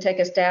this and take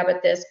a stab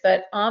at this.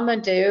 But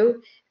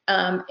Amadou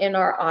in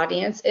our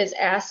audience is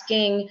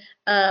asking,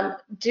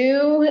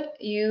 do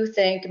you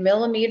think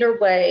millimeter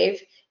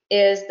wave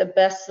is the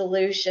best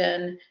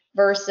solution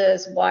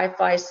versus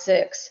Wi-Fi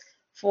 6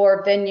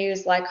 for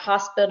venues like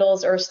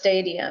hospitals or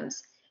stadiums?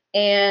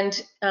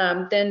 And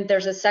then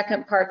there's a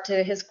second part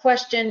to his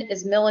question: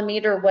 is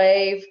millimeter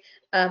wave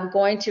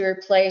going to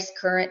replace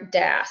current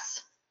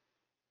DAS?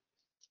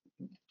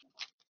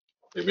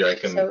 Maybe I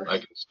can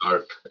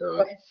start.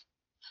 Okay.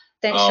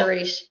 Thanks,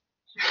 Shirish.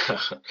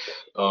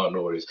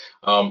 No worries.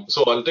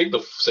 So I'll take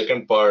the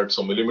second part.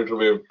 So millimeter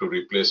wave to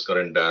replace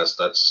current DAS,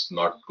 that's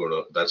not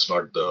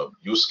the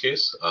use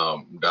case.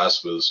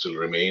 DAS will still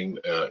remain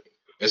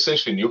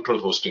essentially neutral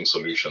hosting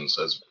solutions,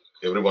 as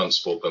everyone's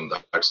spoken.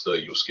 That's the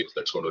use case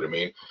that's going to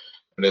remain.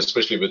 And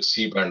especially with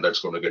C-band,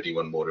 that's going to get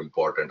even more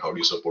important. How do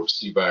you support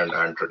C-band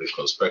and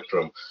traditional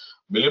spectrum?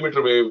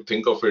 Millimeter wave,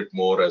 think of it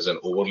more as an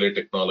overlay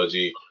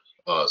technology,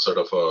 sort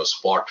of a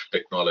spot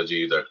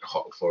technology that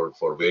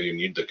for where you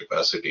need the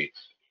capacity.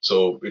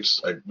 So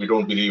we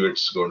don't believe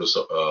it's going to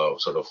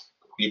sort of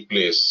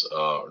replace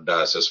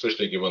DAS,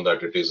 especially given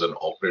that it is an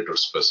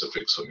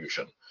operator-specific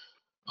solution.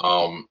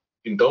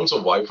 In terms of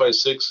Wi-Fi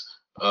 6,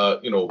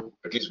 at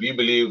least we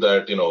believe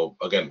that,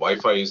 again,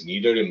 Wi-Fi is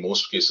needed in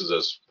most cases,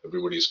 as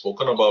everybody's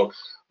spoken about,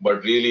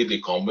 but really the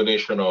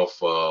combination of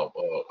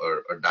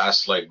a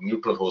DAS-like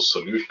neutral host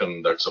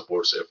solution that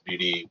supports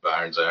FDD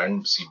bands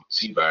and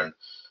C-band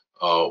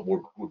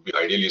would be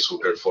ideally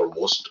suited for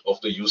most of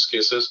the use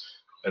cases.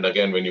 And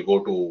again, when you go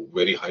to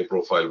very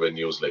high-profile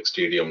venues like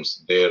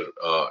stadiums, there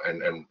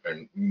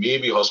and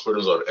maybe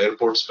hospitals or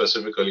airports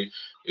specifically,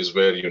 is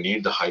where you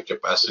need the high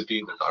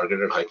capacity. The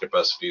targeted high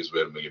capacity is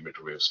where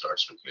millimeter wave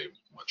starts to play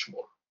much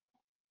more.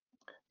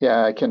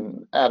 Yeah, I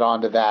can add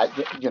on to that.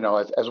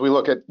 As we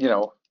look at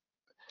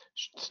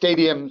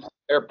stadiums,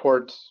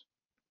 airports,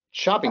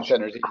 shopping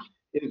centers,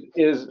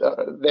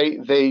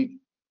 they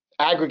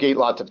aggregate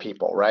lots of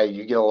people, right?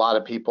 You get a lot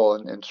of people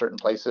in certain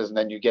places, and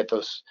then you get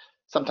those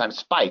sometimes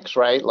spikes,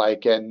 right?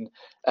 Like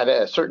at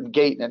a certain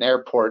gate in an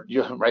airport,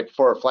 right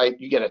before a flight,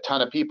 you get a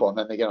ton of people, and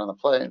then they get on the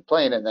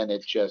plane, and then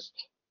it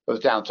just goes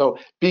down. So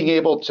being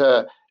able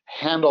to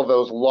handle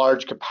those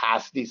large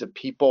capacities of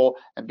people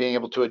and being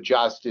able to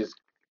adjust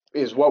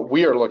is what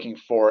we are looking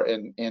for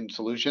in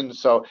solutions.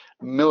 So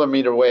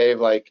millimeter wave,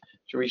 like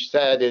Shirish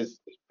said, is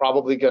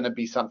probably going to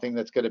be something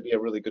that's going to be a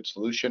really good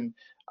solution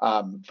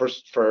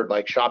for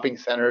like shopping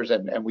centers,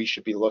 and we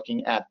should be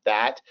looking at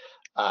that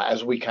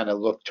as we kind of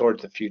look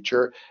towards the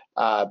future,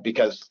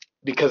 because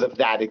because of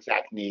that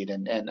exact need.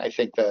 And I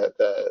think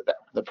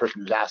the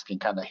person who's asking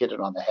kind of hit it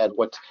on the head.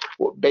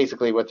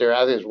 Basically what they're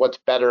asking is what's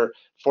better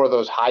for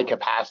those high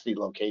capacity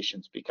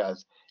locations,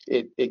 because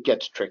it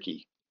gets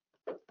tricky.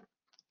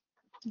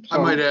 I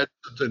might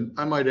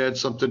add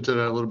something to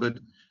that a little bit.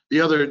 The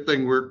other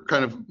thing we're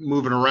kind of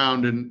moving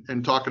around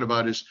and talking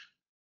about is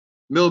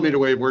millimeter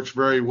wave works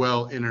very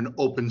well in an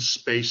open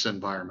space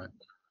environment.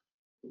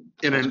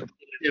 In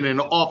an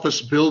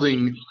office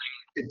building,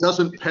 it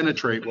doesn't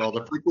penetrate well.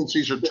 The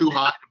frequencies are too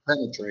high to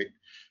penetrate,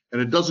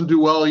 and it doesn't do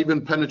well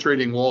even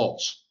penetrating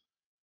walls.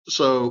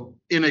 So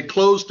in a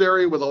closed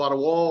area with a lot of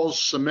walls,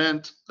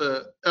 cement,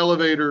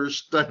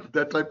 elevators,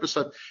 that type of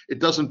stuff, it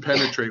doesn't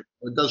penetrate.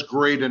 It does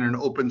great in an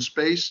open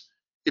space.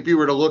 If you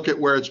were to look at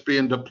where it's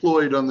being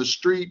deployed on the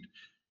street,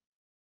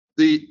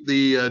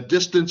 the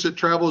distance it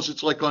travels,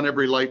 it's like on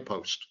every light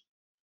post.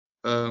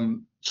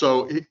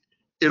 So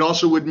it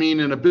also would mean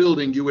in a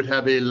building you would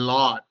have a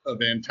lot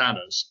of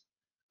antennas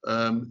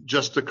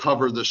just to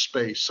cover the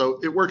space. So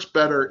it works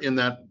better in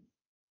that,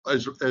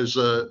 as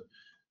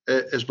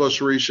both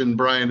Suresh and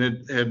Brian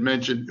had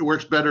mentioned, it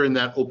works better in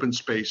that open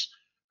space,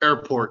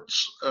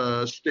 airports,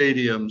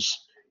 stadiums,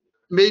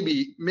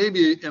 maybe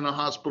in a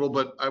hospital,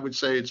 but I would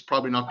say it's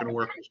probably not going to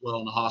work as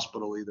well in a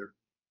hospital either.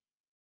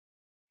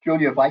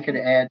 Julia, if I could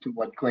add to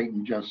what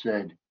Clayton just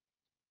said,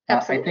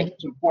 Absolutely. I think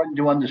it's important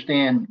to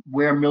understand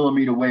where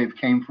millimeter wave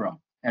came from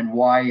and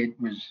why it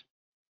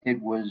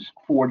was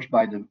forged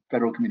by the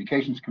Federal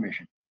Communications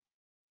Commission.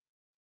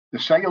 The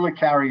cellular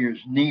carriers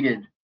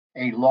needed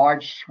a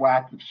large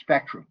swath of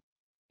spectrum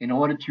in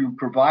order to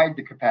provide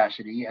the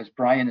capacity, as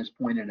Brian has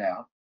pointed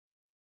out.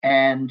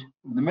 And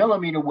the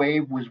millimeter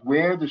wave was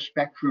where the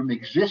spectrum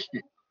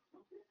existed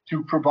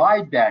to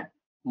provide that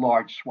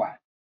large swath.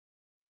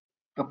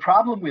 The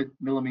problem with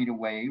millimeter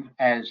wave,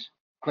 as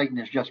Clayton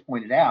has just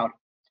pointed out,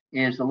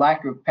 is the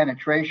lack of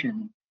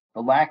penetration,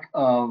 the lack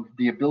of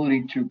the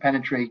ability to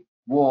penetrate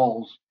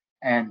walls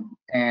and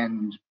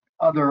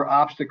other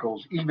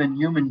obstacles, even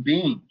human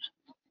beings.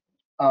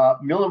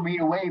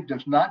 Millimeter wave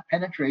does not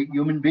penetrate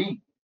human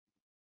beings.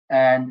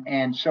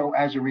 And so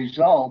as a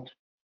result,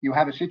 you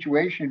have a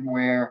situation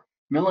where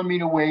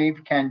millimeter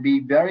wave can be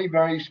very,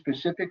 very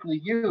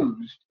specifically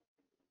used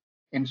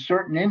in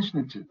certain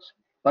instances.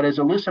 But as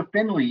Alyssa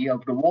Finley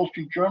of the Wall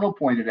Street Journal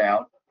pointed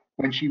out,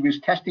 when she was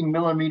testing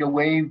millimeter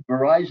wave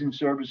Verizon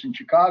service in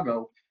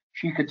Chicago,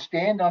 she could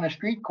stand on a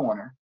street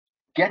corner,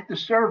 get the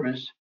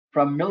service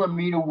from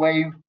millimeter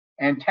wave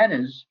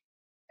antennas,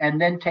 and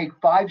then take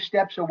 5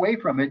 steps away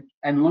from it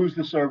and lose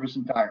the service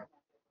entirely.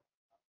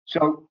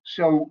 So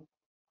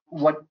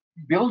what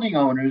building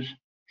owners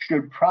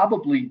should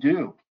probably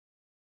do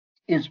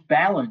is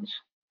balance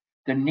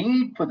the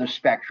need for the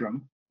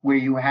spectrum, where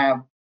you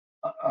have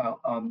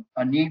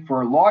a need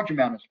for a large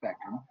amount of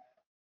spectrum,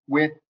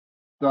 with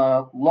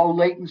the low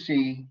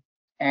latency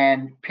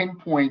and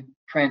pinpoint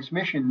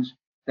transmissions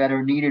that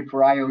are needed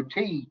for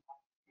IoT,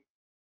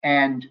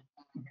 and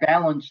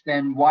balance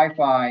then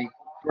Wi-Fi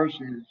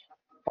versus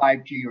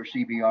 5G or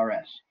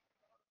CBRS.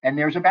 And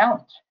there's a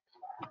balance.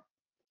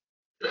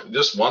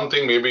 Just one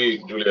thing,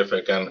 maybe, Julia, if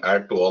I can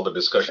add to all the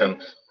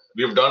discussion.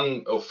 We've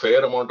done a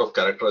fair amount of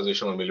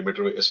characterization on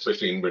millimeter wave,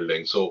 especially in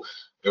building. So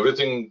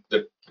everything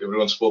that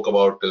everyone spoke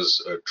about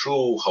is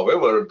true.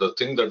 However, the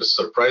thing that is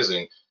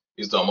surprising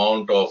is the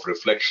amount of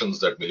reflections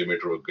that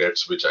millimeter wave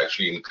gets, which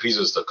actually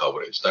increases the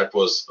coverage. That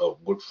was a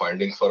good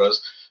finding for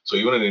us. So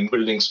even in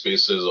in-building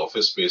spaces,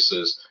 office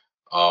spaces,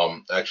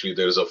 actually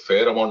there is a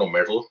fair amount of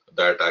metal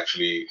that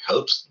actually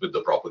helps with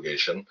the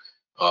propagation.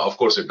 Of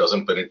course, it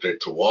doesn't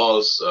penetrate through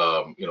walls,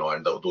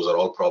 and those are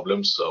all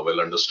problems, well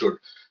understood.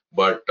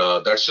 But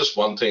that's just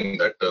one thing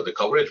that the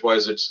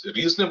coverage-wise, it's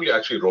reasonably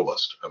actually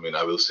robust. I mean,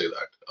 I will say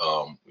that.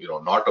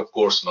 Not, of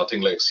course,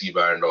 nothing like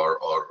C-band or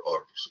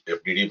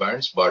FDD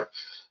bands, but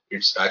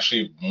it's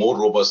actually more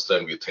robust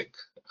than we think.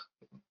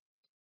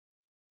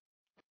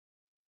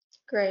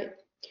 Great.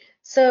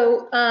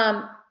 So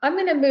I'm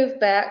going to move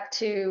back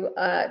to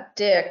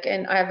Dick,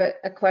 and I have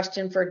a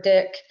question for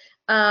Dick.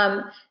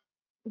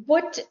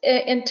 What,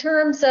 in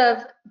terms of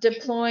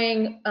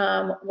deploying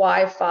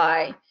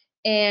Wi-Fi,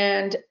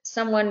 and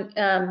someone,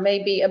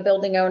 maybe a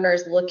building owner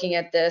is looking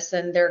at this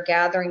and they're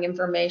gathering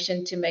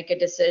information to make a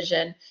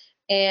decision.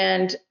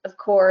 And of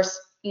course,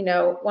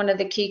 one of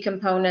the key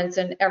components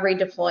in every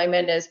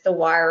deployment is the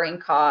wiring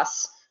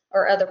costs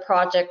or other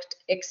project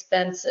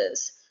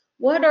expenses.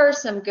 What are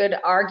some good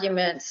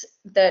arguments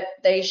that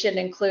they should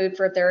include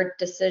for their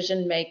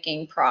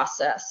decision-making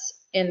process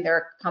in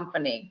their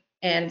company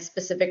and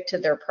specific to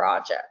their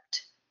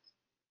project?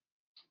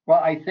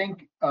 Well, I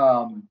think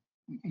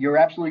you're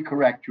absolutely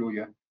correct,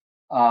 Julia.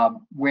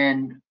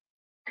 When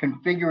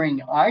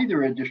configuring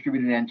either a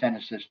distributed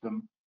antenna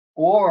system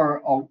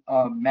or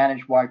a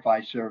managed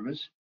Wi-Fi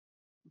service,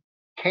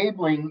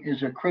 cabling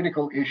is a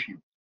critical issue.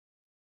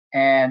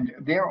 And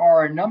there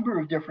are a number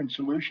of different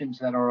solutions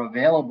that are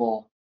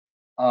available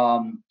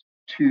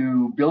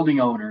to building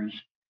owners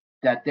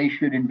that they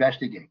should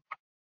investigate.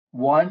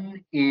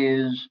 One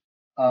is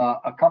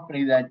a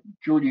company that,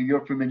 Julia,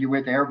 you're familiar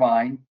with,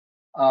 Airvine,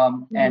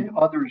 and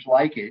others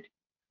like it,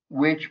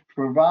 which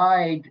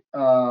provide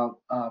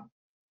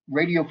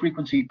radio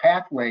frequency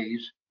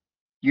pathways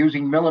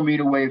using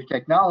millimeter wave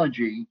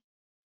technology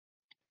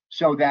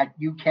so that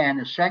you can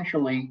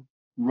essentially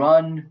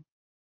run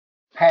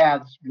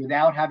paths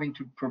without having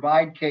to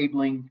provide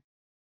cabling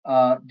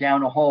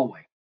down a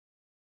hallway.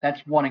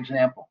 That's one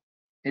example.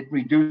 It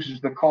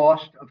reduces the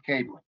cost of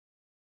cabling.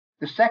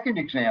 The second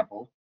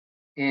example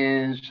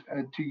is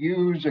to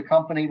use a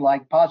company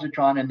like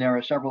Positron, and there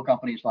are several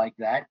companies like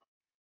that,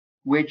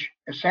 which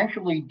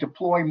essentially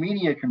deploy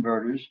media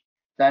converters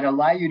that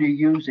allow you to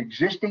use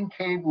existing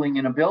cabling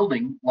in a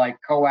building like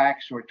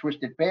coax or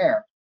twisted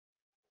pair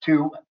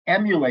to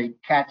emulate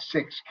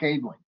Cat6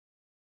 cabling.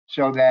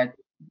 So that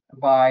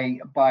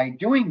by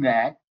doing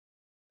that,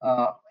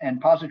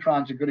 and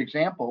Positron's a good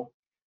example,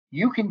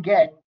 you can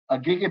get a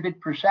gigabit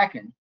per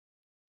second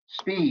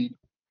speed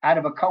out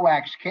of a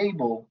coax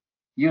cable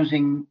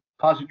using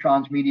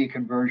Positron's media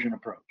conversion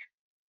approach.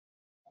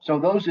 So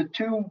those are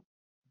two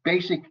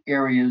basic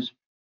areas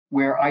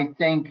where I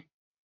think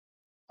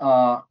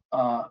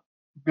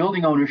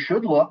building owners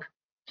should look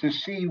to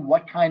see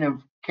what kind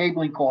of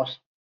cabling costs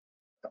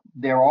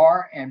there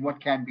are and what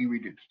can be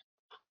reduced.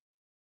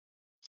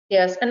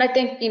 Yes, and I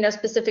think,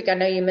 specific, I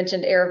know you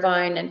mentioned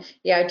Airvine, and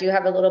yeah, I do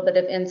have a little bit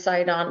of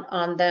insight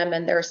on them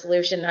and their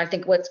solution. And I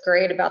think what's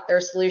great about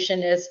their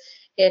solution is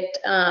it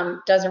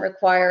doesn't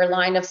require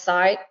line of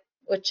sight,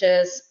 which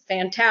is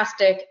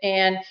fantastic,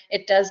 and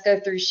it does go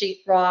through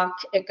sheetrock,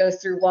 it goes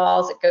through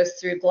walls, it goes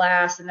through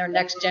glass, and their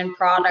next gen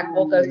product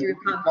will go through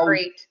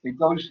concrete.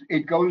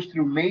 It goes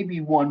through maybe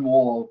one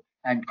wall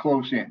and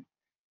close in.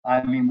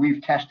 I mean,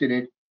 we've tested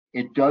it.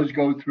 It does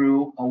go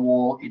through a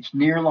wall. It's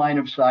near line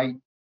of sight,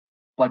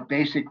 but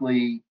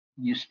basically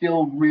you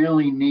still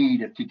really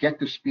need it to get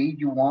the speed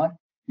you want.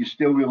 You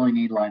still really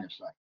need line of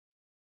sight.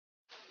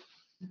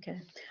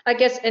 Okay, I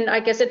guess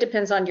it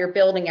depends on your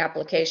building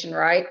application,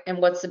 right? And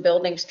what's the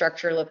building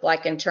structure look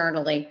like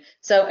internally?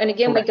 So, and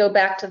again, we go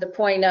back to the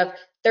point of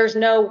there's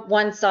no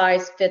one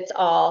size fits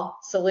all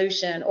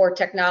solution or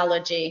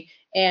technology.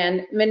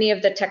 And many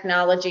of the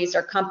technologies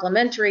are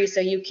complementary, so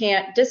you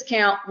can't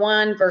discount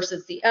one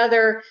versus the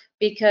other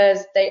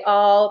because they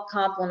all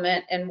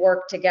complement and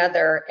work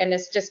together. And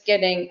it's just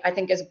getting, I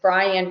think, as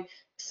Brian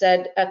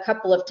said a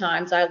couple of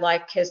times, I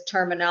like his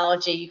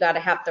terminology, you got to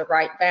have the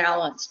right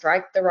balance,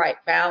 strike the right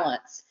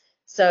balance.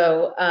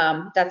 So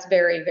that's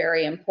very,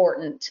 very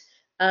important.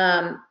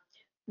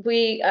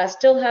 We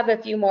still have a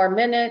few more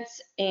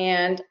minutes,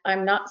 and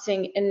I'm not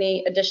seeing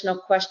any additional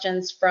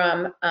questions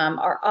from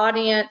our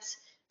audience.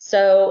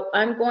 So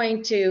I'm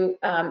going to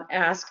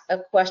ask a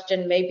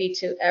question maybe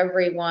to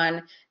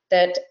everyone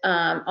that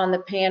on the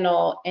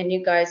panel, and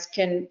you guys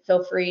can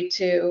feel free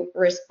to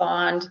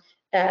respond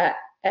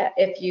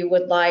if you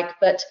would like.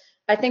 But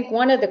I think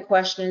one of the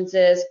questions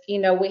is,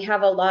 we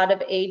have a lot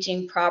of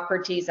aging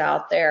properties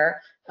out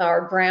there,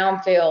 or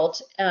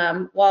brownfield.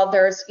 While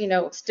there's,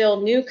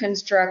 still new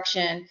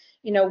construction,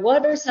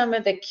 what are some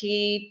of the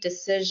key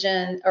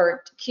decisions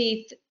or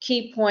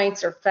key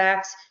points or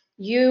facts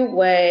you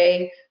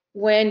weigh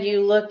when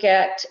you look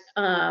at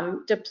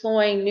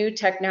deploying new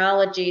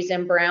technologies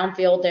in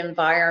brownfield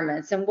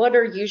environments? And what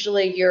are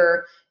usually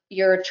your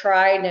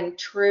tried and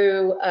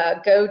true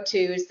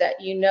go-tos that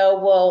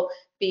will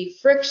be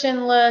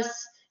frictionless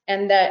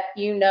and that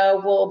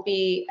will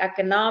be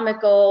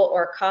economical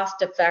or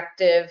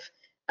cost-effective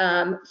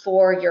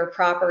for your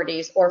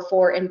properties, or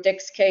for, in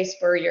Dick's case,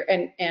 for your,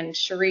 and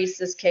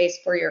Sharice's case,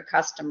 for your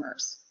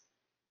customers?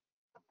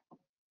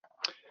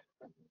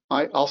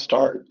 I'll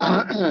start,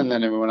 and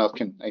then everyone else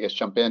can, I guess,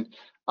 jump in.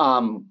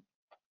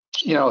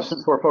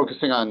 Since we're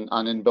focusing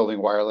on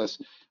in-building wireless,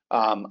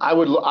 I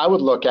would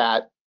look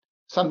at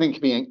something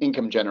could be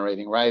income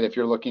generating, right? If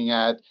you're looking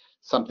at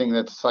something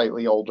that's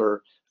slightly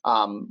older,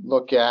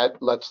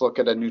 let's look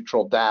at a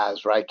neutral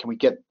DAS, right? Can we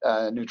get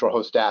a neutral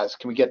host DAS?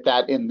 Can we get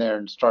that in there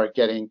and start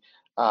getting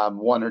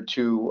one or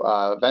two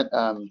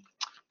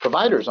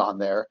providers on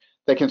there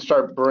that can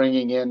start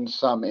bringing in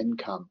some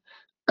income?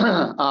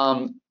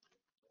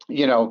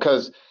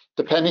 Because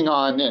depending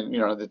on, and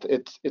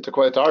it's a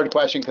hard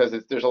question because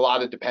there's a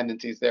lot of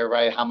dependencies there,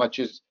 right? How much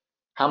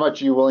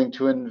are you willing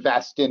to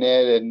invest in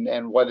it,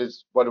 and what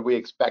are we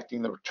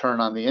expecting the return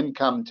on the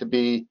income to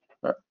be,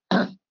 or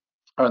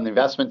on the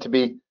investment to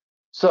be?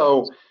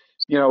 So,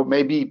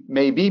 maybe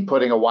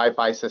putting a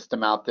Wi-Fi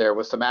system out there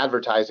with some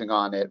advertising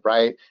on it,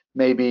 right?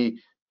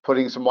 Maybe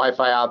putting some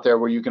Wi-Fi out there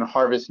where you can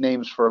harvest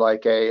names for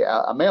like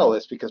a mail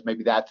list, because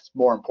maybe that's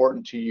more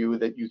important to you,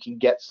 that you can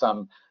get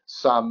some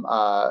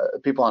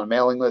people on a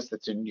mailing list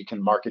that you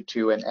can market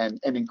to and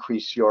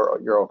increase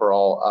your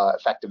overall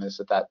effectiveness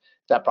at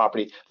that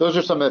property. Those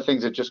are some of the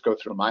things that just go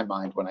through my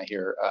mind when I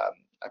hear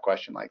a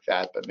question like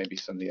that, but maybe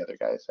some of the other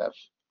guys have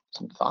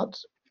some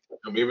thoughts.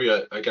 Maybe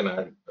I can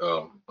add,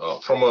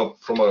 from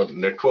a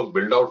network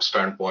build out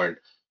standpoint,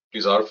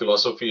 is our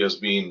philosophy has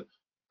been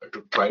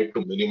to try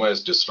to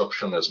minimize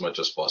disruption as much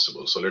as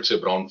possible. So let's say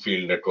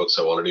brownfield networks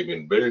have already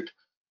been built.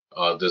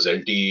 There's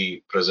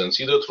LTE presence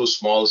either through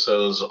small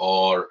cells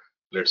or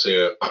let's say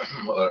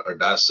a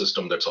DAS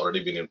system that's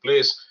already been in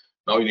place.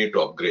 Now you need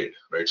to upgrade,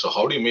 right? So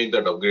how do you make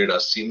that upgrade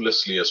as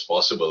seamlessly as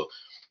possible?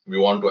 We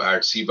want to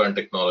add C-band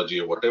technology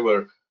or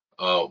whatever.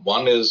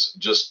 One is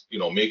just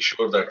make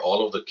sure that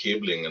all of the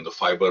cabling and the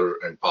fiber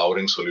and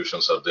powering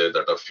solutions are there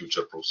that are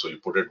future-proof. So you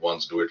put it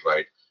once, do it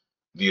right.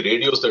 The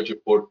radios that you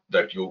put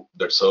that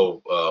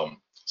serve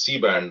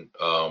C-band,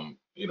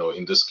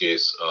 in this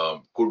case,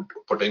 could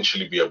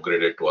potentially be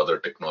upgraded to other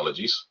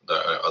technologies,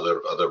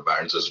 other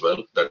bands as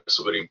well.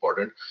 That's very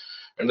important.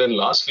 And then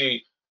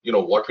lastly,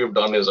 what we've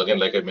done is, again,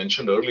 like I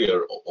mentioned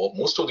earlier,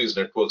 most of these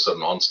networks are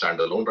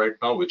non-standalone right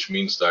now, which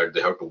means that they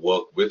have to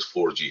work with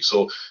 4G.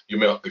 So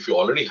if you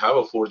already have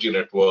a 4G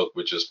network,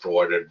 which is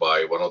provided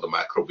by one of the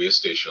macro base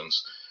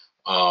stations,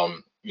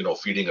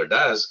 feeding a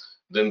DAS,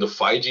 then the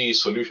 5G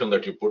solution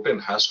that you put in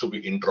has to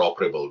be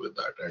interoperable with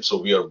that. And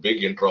so we are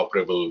big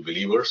interoperability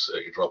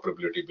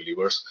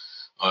believers.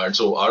 And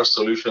so our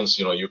solutions,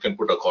 you can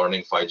put a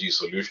Corning 5G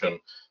solution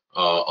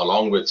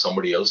along with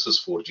somebody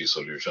else's 4G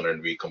solution,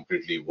 and we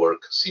completely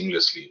work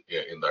seamlessly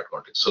in that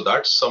context. So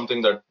that's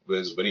something that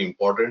is very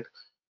important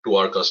to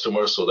our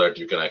customers, so that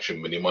you can actually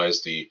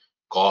minimize the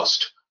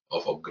cost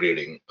of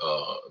upgrading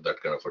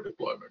that kind of a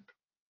deployment.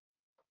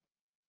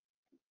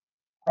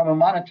 From a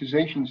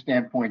monetization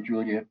standpoint,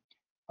 Julia,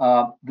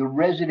 the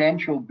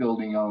residential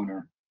building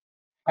owner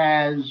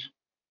has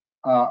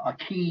a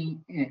key,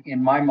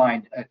 in my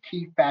mind, a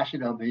key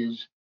facet of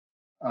his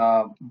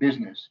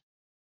business,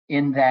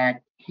 in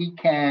that he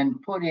can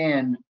put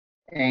in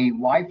a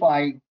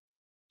Wi-Fi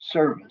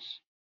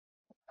service,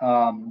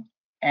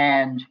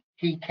 and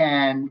he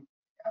can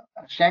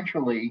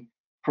essentially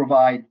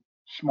provide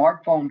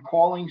smartphone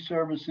calling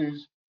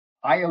services,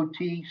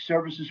 IoT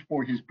services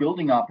for his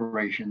building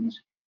operations,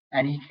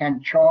 and he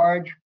can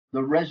charge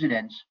the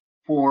residents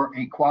for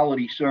a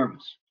quality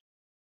service.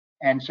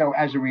 And so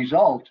as a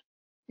result,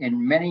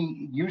 in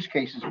many use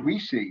cases we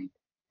see,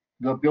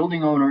 the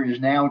building owner is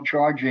now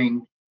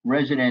charging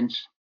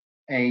residents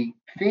a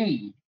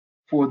fee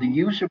for the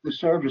use of the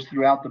service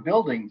throughout the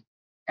building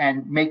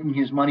and making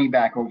his money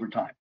back over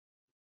time.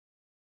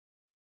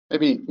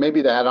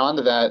 Maybe to add on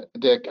to that,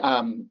 Dick,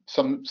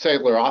 some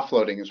cellular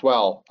offloading as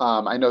well.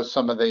 I know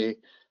some of the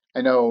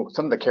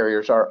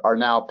carriers are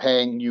now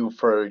paying you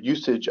for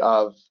usage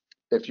of,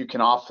 if you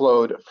can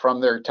offload from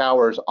their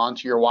towers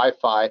onto your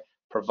Wi-Fi,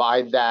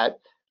 provide that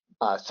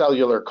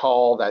cellular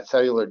call, that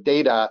cellular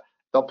data,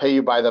 they'll pay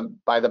you by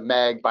the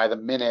meg, by the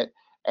minute,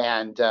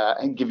 and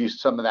give you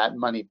some of that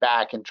money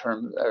back in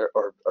terms,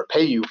 or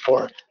pay you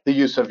for the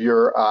use of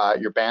your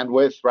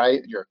bandwidth,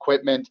 right, your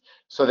equipment,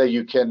 so that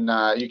you can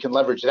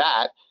leverage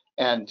that.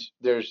 And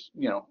there's,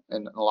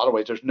 in a lot of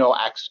ways, there's no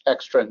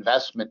extra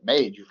investment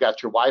made. You've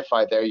got your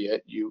Wi-Fi there.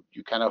 You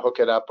kind of hook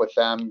it up with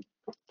them,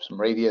 some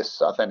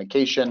radius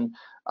authentication,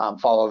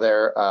 follow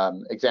their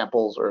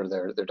examples or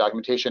their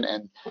documentation,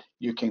 and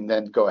you can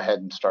then go ahead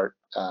and start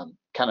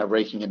kind of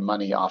raking in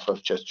money off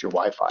of just your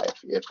Wi-Fi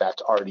if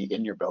that's already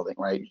in your building,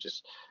 right?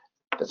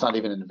 That's not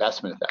even an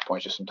investment at that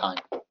point, just some time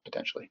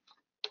potentially.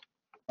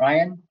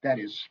 Ryan, that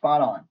is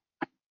spot on.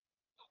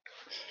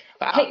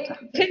 Wow.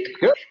 Hey,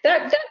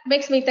 that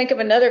makes me think of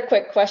another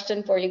quick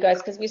question for you guys,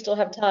 because we still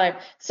have time.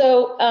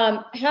 So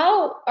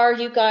how are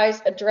you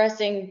guys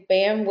addressing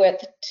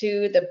bandwidth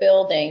to the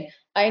building?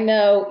 I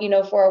know,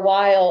 for a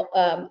while,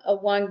 a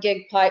 1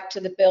 gig pipe to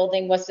the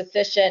building was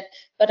sufficient,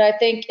 but I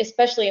think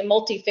especially in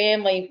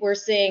multifamily, we're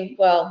seeing,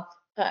 well,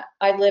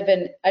 I don't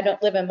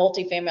live in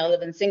multifamily, I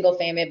live in single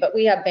family, but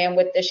we have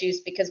bandwidth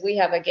issues because we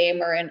have a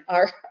gamer in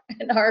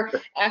our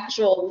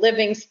actual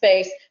living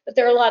space. But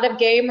there are a lot of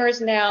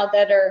gamers now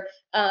that are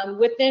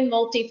within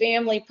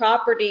multifamily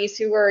properties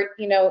who are,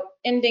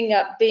 ending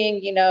up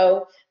being,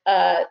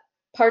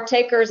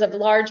 partakers of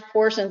large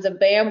portions of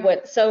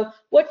bandwidth. So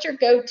what's your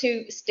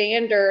go-to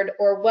standard,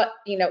 or what,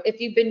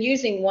 if you've been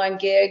using 1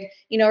 gig,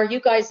 are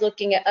you guys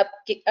looking at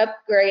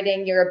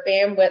upgrading your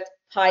bandwidth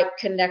pipe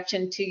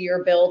connection to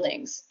your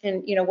buildings?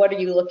 And, what are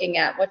you looking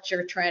at? What's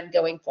your trend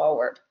going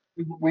forward?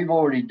 We've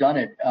already done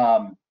it.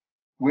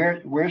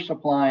 We're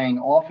supplying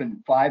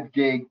often 5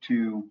 gig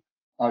to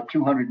a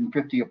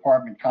 250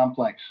 apartment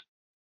complex,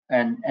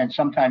 and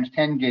sometimes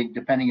 10 gig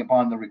depending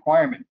upon the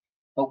requirement.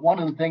 But one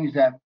of the things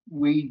that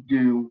we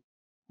do,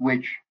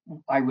 which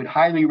I would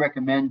highly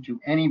recommend to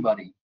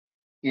anybody,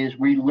 is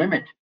we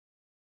limit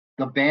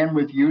the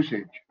bandwidth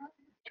usage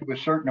to a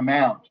certain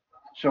amount,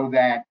 so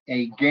that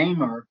a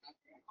gamer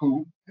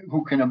who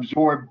can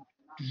absorb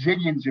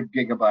zillions of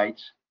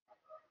gigabytes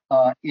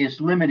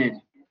is limited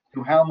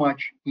to how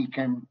much he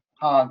can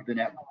hog the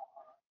network.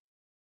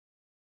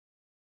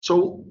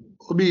 So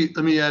let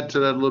me add to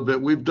that a little bit.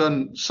 We've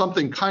done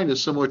something kind of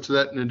similar to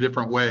that in a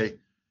different way.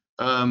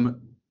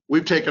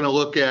 We've taken a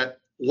look at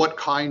what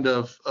kind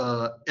of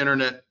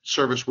internet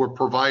service we're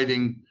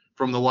providing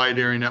from the wide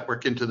area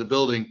network into the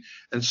building,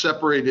 and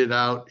separated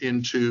out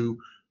into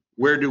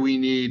where do we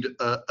need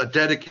a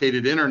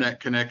dedicated internet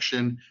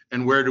connection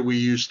and where do we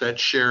use that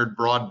shared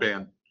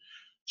broadband.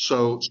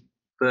 So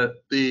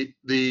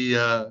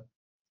the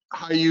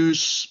high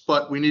use,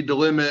 but we need to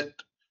limit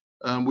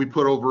we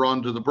put over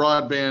onto the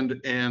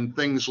broadband, and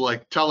things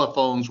like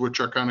telephones, which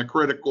are kind of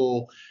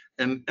critical,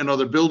 and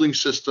other building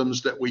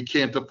systems that we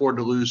can't afford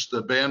to lose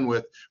the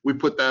bandwidth, we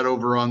put that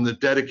over on the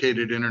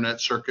dedicated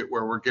internet circuit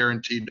where we're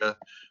guaranteed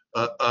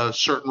a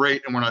certain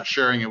rate and we're not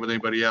sharing it with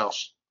anybody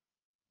else.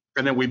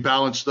 And then we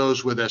balance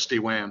those with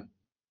SD-WAN.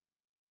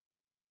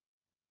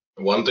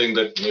 One thing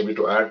that maybe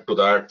to add to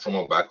that from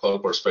a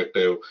backhaul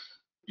perspective,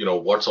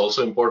 what's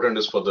also important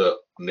is for the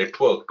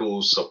network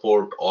to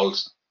support all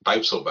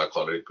types of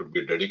backhaul. It could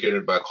be a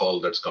dedicated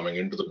backhaul that's coming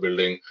into the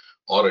building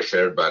or a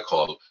shared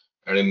backhaul.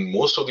 And in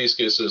most of these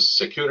cases,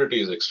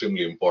 security is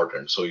extremely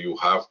important. So you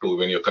have to,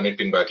 when you're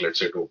connecting back, let's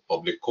say to a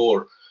public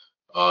core,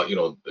 how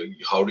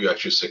do you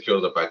actually secure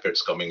the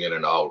packets coming in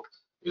and out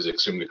is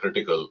extremely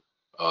critical,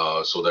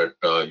 so that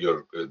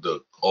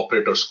the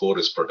operator score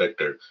is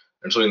protected.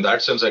 And so in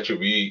that sense, actually,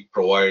 we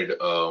provide,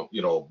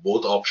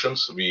 both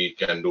options. We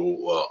can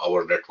do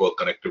our network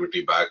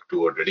connectivity back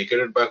to a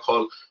dedicated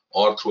backhaul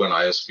or through an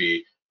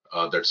ISP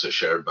that's a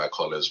shared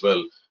backhaul as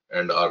well.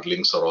 And our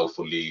links are all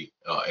fully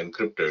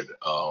encrypted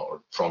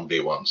from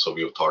day one. So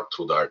we've thought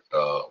through that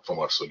from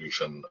our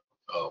solution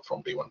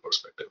from day one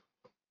perspective.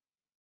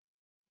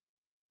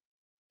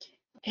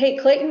 Hey,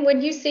 Clayton,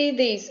 when you see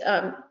these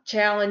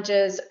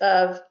challenges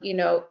of,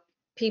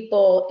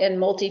 people in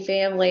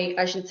multifamily,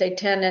 I should say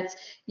tenants,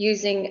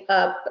 using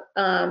up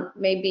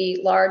maybe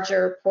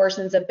larger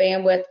portions of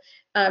bandwidth,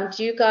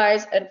 do you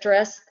guys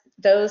address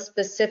those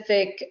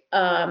specific,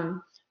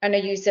 I know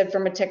you said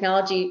from a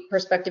technology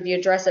perspective you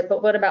address it,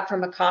 but what about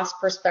from a cost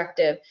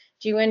perspective?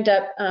 Do you end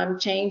up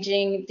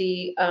changing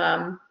the,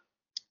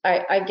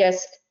 I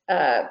guess,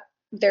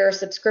 their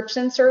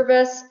subscription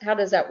service? How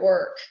does that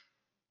work?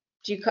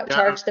 Do you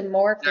charge them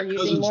more for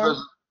using more?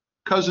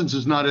 Cousins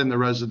is not in the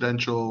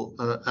residential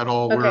at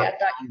all. Okay, We're I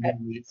thought you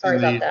had. Sorry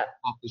about that.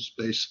 Office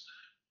space.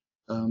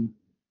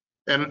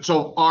 And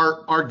so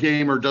our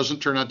gamer doesn't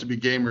turn out to be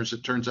gamers.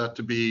 It turns out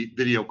to be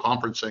video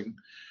conferencing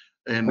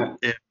and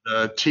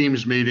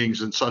Teams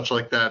meetings and such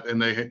like that.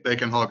 And they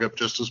can hog up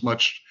just as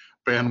much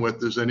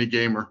bandwidth as any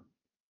gamer.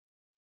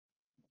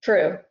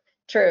 True.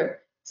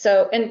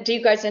 So, and do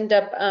you guys end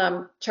up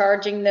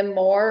charging them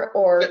more,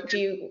 or do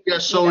you? Yeah.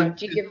 So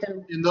do you give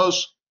them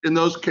in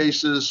those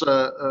cases,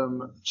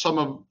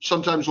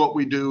 sometimes what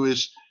we do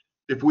is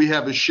if we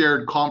have a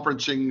shared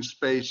conferencing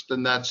space,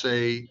 then that's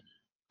a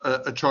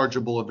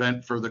chargeable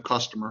event for the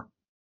customer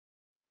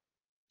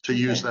to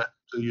use that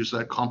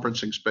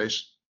conferencing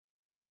space.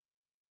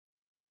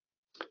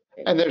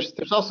 And there's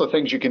also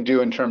things you can do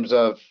in terms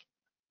of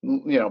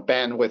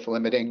bandwidth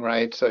limiting,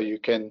 right? So you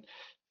can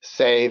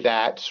say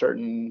that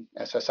certain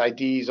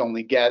SSIDs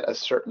only get a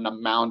certain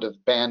amount of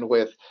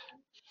bandwidth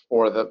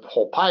for the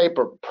whole pipe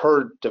or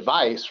per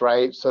device,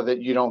 right? So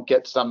that you don't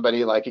get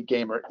somebody like a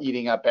gamer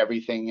eating up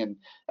everything and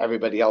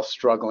everybody else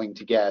struggling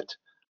to get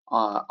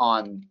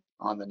on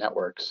the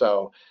network.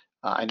 So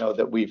I know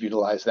that we've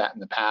utilized that in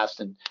the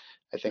past, and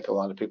I think a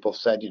lot of people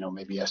said,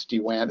 maybe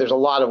SD-WAN. There's a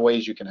lot of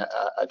ways you can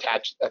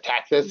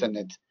attack this,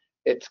 and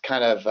it's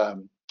kind of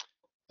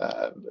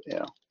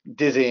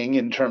dizzying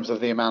in terms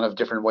of the amount of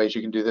different ways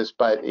you can do this,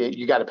 but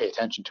you got to pay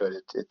attention to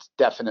it. It's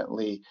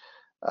definitely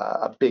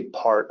a big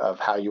part of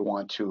how you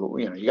want to,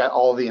 you got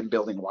all the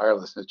in-building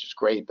wireless, which is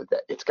great, but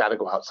it's got to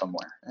go out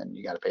somewhere, and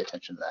you got to pay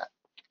attention to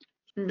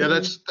that. Yeah,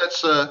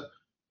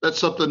 that's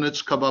something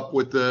that's come up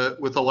with a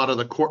lot of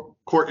the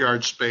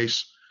courtyard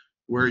space,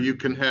 where you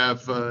can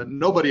have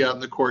nobody out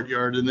in the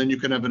courtyard, and then you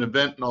can have an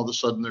event, and all of a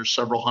sudden there's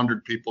several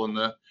hundred people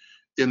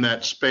in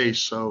that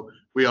space. So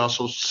we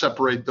also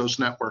separate those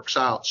networks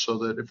out so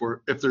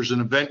that if there's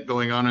an event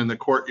going on in the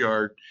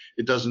courtyard,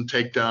 it doesn't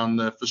take down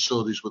the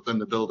facilities within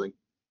the building.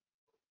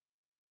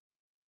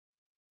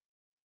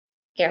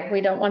 Yeah,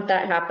 we don't want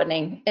that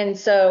happening. And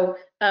so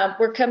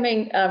we're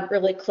coming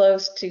really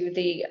close to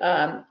the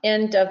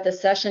end of the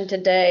session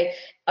today.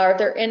 Are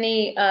there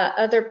any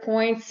other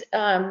points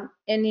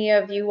any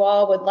of you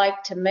all would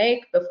like to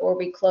make before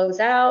we close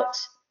out?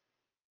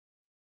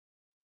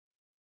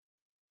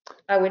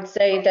 I would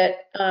say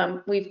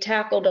that we've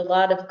tackled a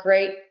lot of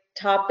great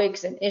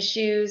topics and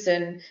issues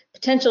and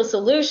potential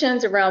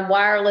solutions around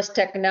wireless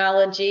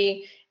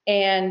technology.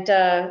 And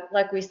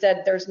like we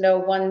said, there's no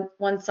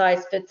one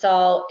size fits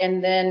all.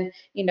 And then,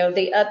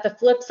 the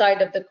flip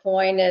side of the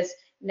coin is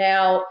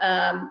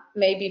now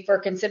maybe for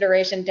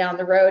consideration down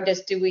the road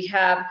is, do we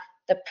have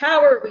the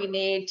power we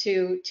need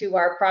to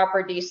our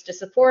properties to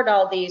support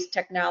all these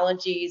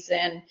technologies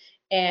and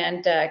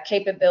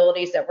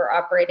capabilities that we're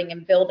operating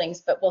in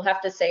buildings? But we'll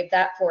have to save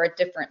that for a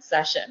different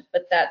session.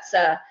 But that's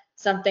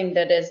something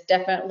that is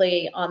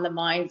definitely on the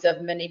minds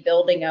of many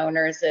building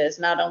owners, is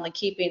not only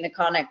keeping the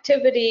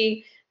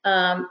connectivity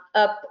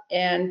up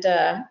and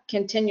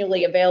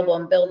continually available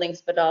in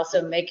buildings, but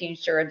also making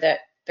sure that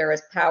there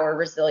is power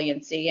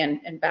resiliency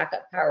and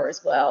backup power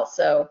as well.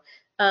 So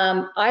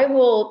I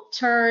will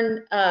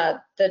turn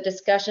the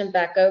discussion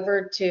back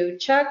over to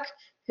Chuck,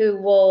 who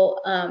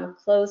will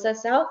close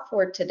us out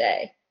for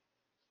today.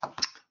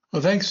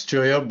 Well, thanks,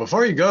 Julia.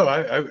 Before you go,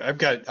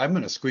 I'm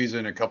going to squeeze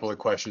in a couple of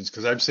questions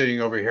because I'm sitting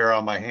over here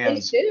on my Please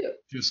hands, do.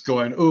 just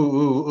going, ooh,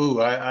 ooh,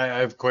 ooh. I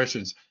have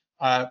questions.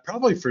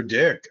 Probably for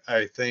Dick.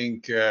 I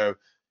think,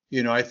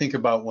 I think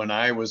about when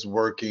I was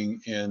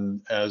working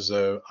as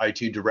a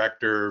IT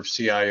director,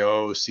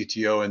 CIO,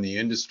 CTO in the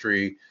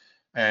industry,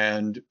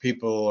 and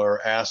people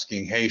are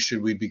asking, hey,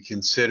 should we be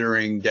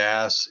considering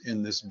DAS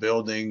in this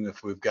building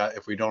if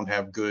we don't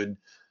have good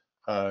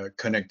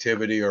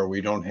connectivity, or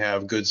we don't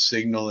have good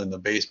signal in the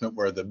basement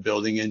where the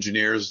building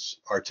engineers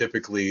are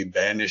typically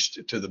banished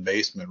to the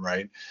basement,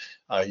 right?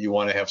 You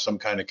want to have some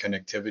kind of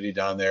connectivity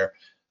down there.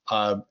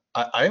 I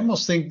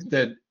almost think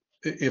that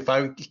if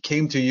I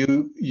came to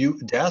you,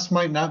 DAS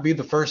might not be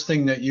the first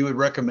thing that you would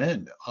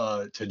recommend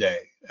today,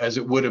 as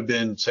it would have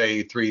been,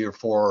 say, 3 or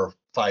 4 or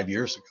 5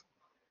 years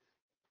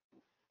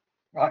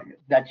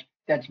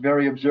That's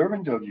very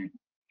observant of you,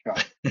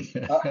 Chuck.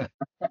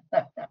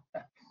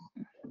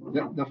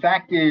 ago. The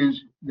fact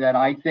is that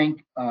I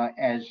think,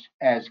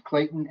 as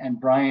Clayton and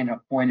Brian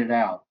have pointed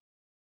out,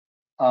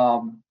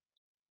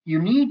 you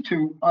need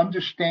to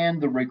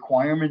understand the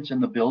requirements in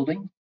the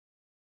building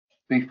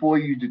before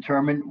you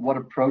determine what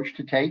approach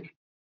to take.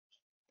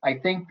 I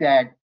think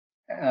that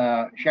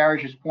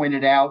Sharish has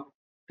pointed out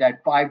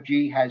that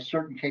 5G has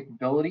certain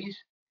capabilities,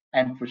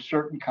 and for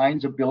certain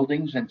kinds of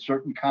buildings and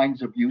certain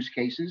kinds of use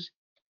cases,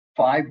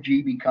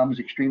 5G becomes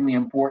extremely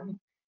important,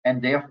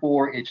 and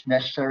therefore it's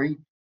necessary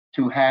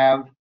to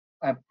have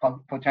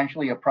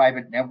potentially a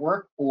private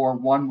network or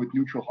one with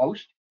neutral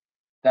host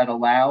that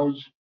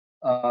allows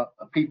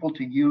people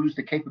to use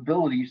the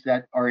capabilities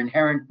that are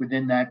inherent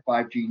within that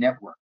 5G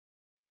network.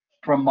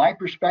 From my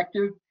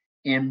perspective,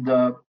 in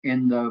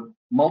the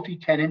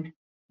multi-tenant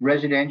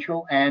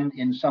residential and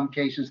in some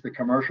cases the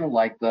commercial,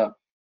 like the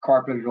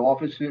carpeted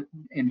office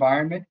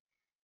environment,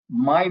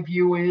 my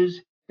view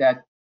is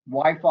that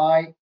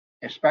Wi-Fi,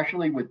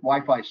 especially with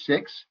Wi-Fi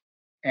 6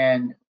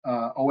 and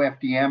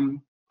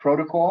OFDM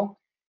protocol,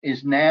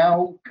 is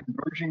now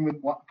converging with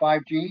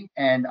 5G,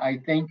 and I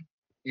think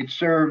it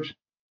serves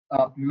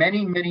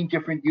many, many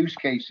different use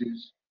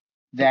cases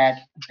that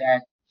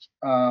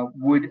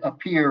would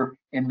appear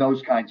in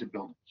those kinds of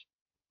buildings.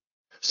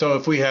 So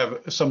if we have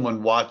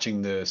someone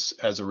watching this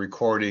as a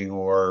recording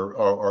or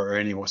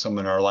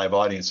someone in our live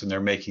audience and they're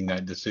making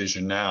that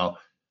decision now,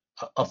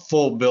 a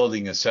full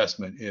building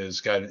assessment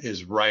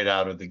is right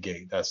out of the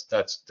gate. That's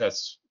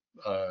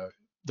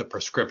the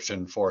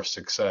prescription for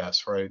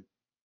success, right?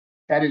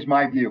 That is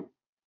my view.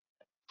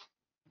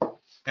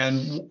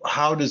 And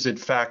how does it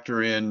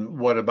factor in?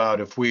 What about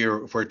if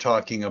we're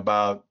talking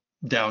about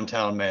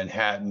downtown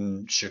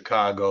Manhattan,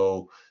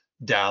 Chicago,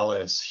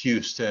 Dallas,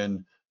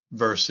 Houston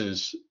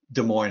versus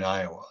Des Moines,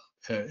 Iowa?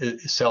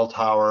 Cell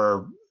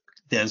tower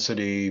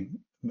density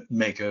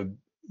make a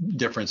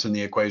difference in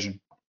the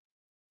equation?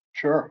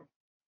 Sure.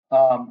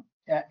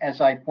 As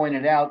I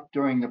pointed out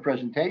during the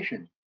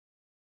presentation,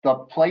 the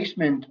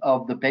placement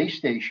of the base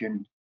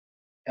station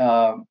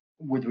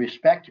with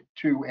respect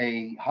to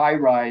a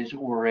high-rise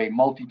or a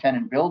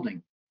multi-tenant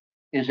building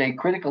is a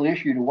critical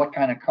issue to what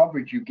kind of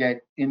coverage you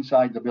get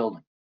inside the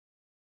building.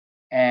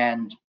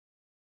 And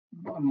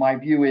my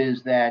view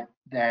is that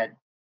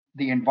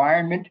the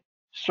environment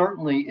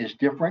certainly is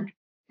different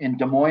in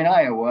Des Moines,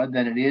 Iowa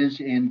than it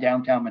is in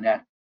downtown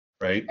Manhattan.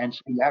 Right. And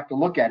so you have to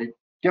look at it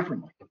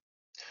differently.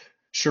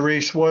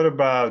 Sharish, what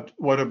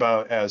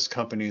about as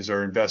companies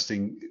are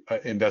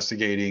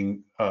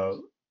investigating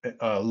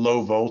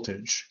low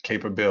voltage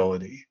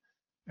capability,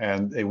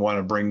 and they want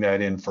to bring that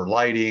in for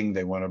lighting,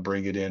 they want to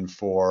bring it in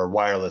for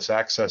wireless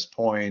access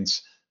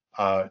points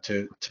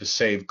to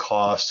save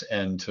costs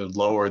and to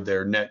lower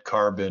their net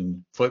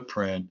carbon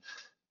footprint.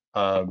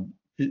 How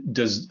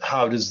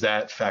does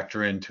that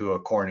factor into a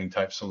Corning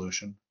type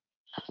solution?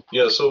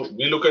 Yeah, so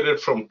we look at it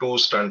from two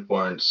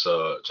standpoints,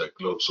 Jack.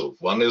 So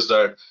one is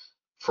that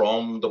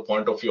from the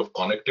point of view of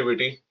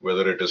connectivity,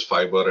 whether it is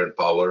fiber and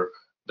power,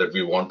 that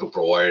we want to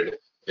provide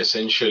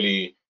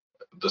essentially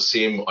the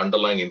same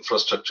underlying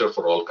infrastructure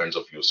for all kinds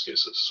of use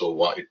cases.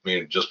 So it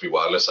may just be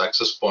wireless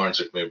access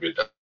points, it may be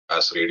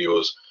DAS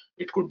radios,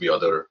 it could be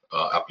other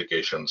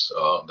applications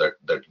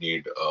that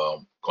need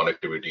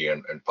connectivity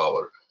and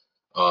power.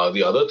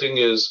 The other thing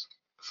is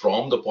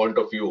from the point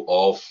of view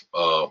of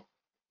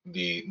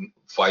the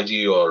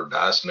 5G or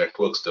DAS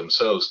networks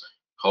themselves,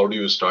 how do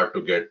you start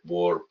to get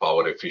more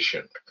power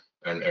efficient?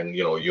 And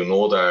you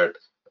know that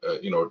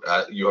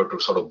you have to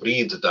sort of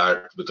breathe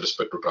that with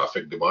respect to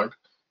traffic demand.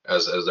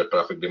 As the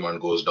traffic demand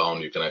goes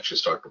down, you can actually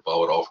start to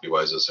power off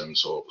devices and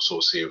so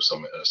save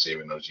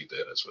energy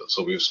there as well.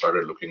 So we've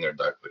started looking at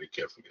that very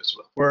carefully as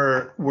well.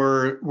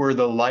 Were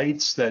the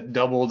lights that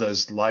doubled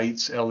as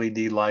lights,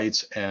 LED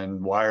lights and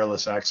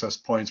wireless access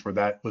points, was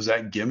that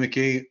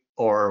gimmicky,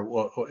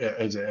 or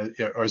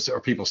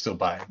are people still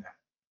buying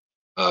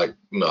that?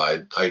 No,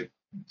 I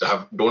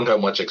don't have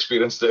much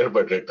experience there,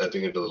 but I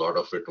think a lot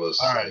of it was.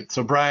 All right.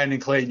 So Brian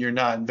and Clayton, you're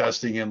not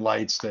investing in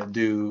lights that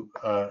do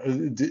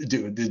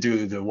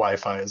the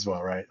Wi-Fi as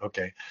well, right?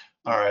 Okay.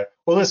 All right.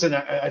 Well, listen,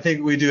 I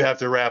think we do have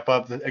to wrap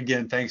up.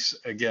 Again, thanks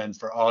again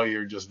for all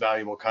your just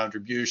valuable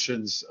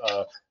contributions.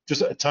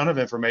 Just a ton of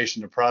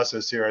information to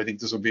process here. I think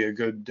this will be a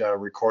good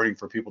recording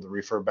for people to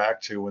refer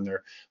back to when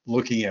they're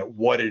looking at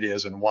what it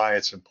is and why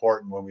it's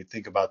important when we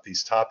think about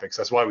these topics.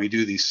 That's why we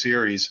do these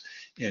series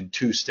in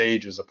 2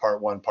 stages, a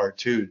part 1, part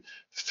 2,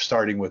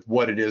 starting with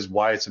what it is,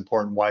 why it's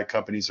important, why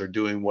companies are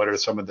doing, what are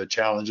some of the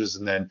challenges,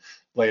 and then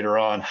later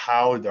on,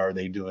 how are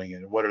they doing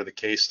it, what are the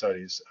case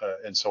studies,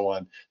 and so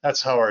on.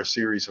 That's how our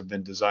series have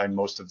been designed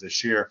most of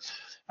this year.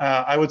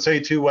 I would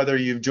say too, whether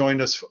you've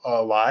joined us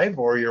live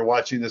or you're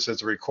watching this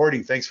as a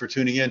recording, thanks for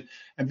tuning in.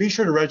 And be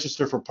sure to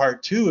register for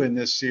part 2 in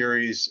this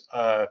series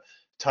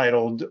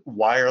titled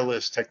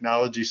Wireless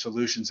Technology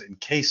Solutions and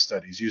Case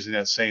Studies, using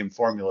that same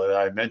formula that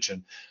I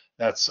mentioned.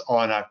 That's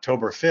on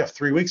October 5th,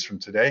 3 weeks from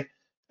today.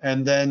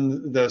 And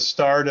then the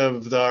start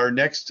of our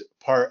next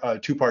part,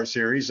 2-part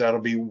series, that'll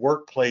be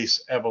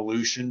workplace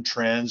evolution,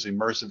 trends,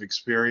 immersive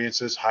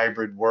experiences,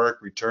 hybrid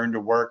work, return to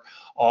work,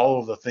 all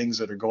of the things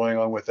that are going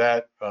on with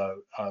that,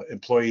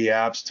 employee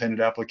apps, tenant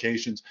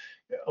applications,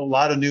 a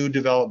lot of new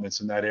developments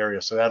in that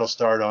area. So that'll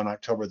start on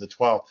October the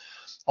 12th.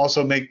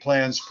 Also make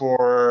plans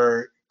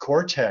for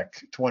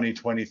CoreTech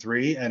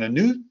 2023 and a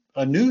new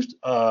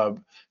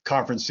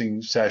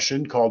conferencing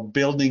session called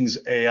Buildings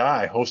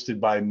AI, hosted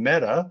by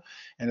Meta,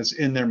 and it's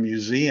in their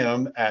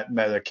museum at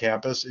Meta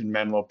campus in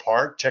Menlo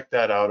Park. Check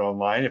that out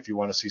online if you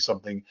want to see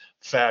something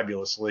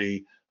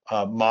fabulously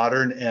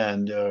modern,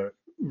 and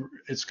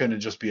it's going to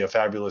just be a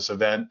fabulous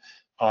event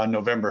on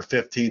November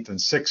 15th and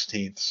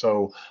 16th.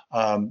 So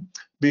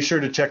be sure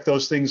to check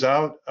those things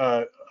out.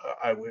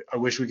 I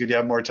wish we could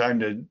have more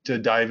time to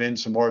dive in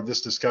some more of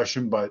this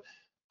discussion, but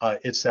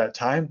it's that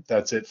time.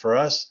 That's it for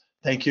us.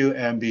 Thank you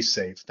and be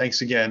safe.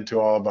 Thanks again to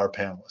all of our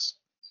panelists.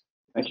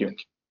 Thank you.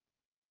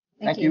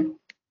 Thank you.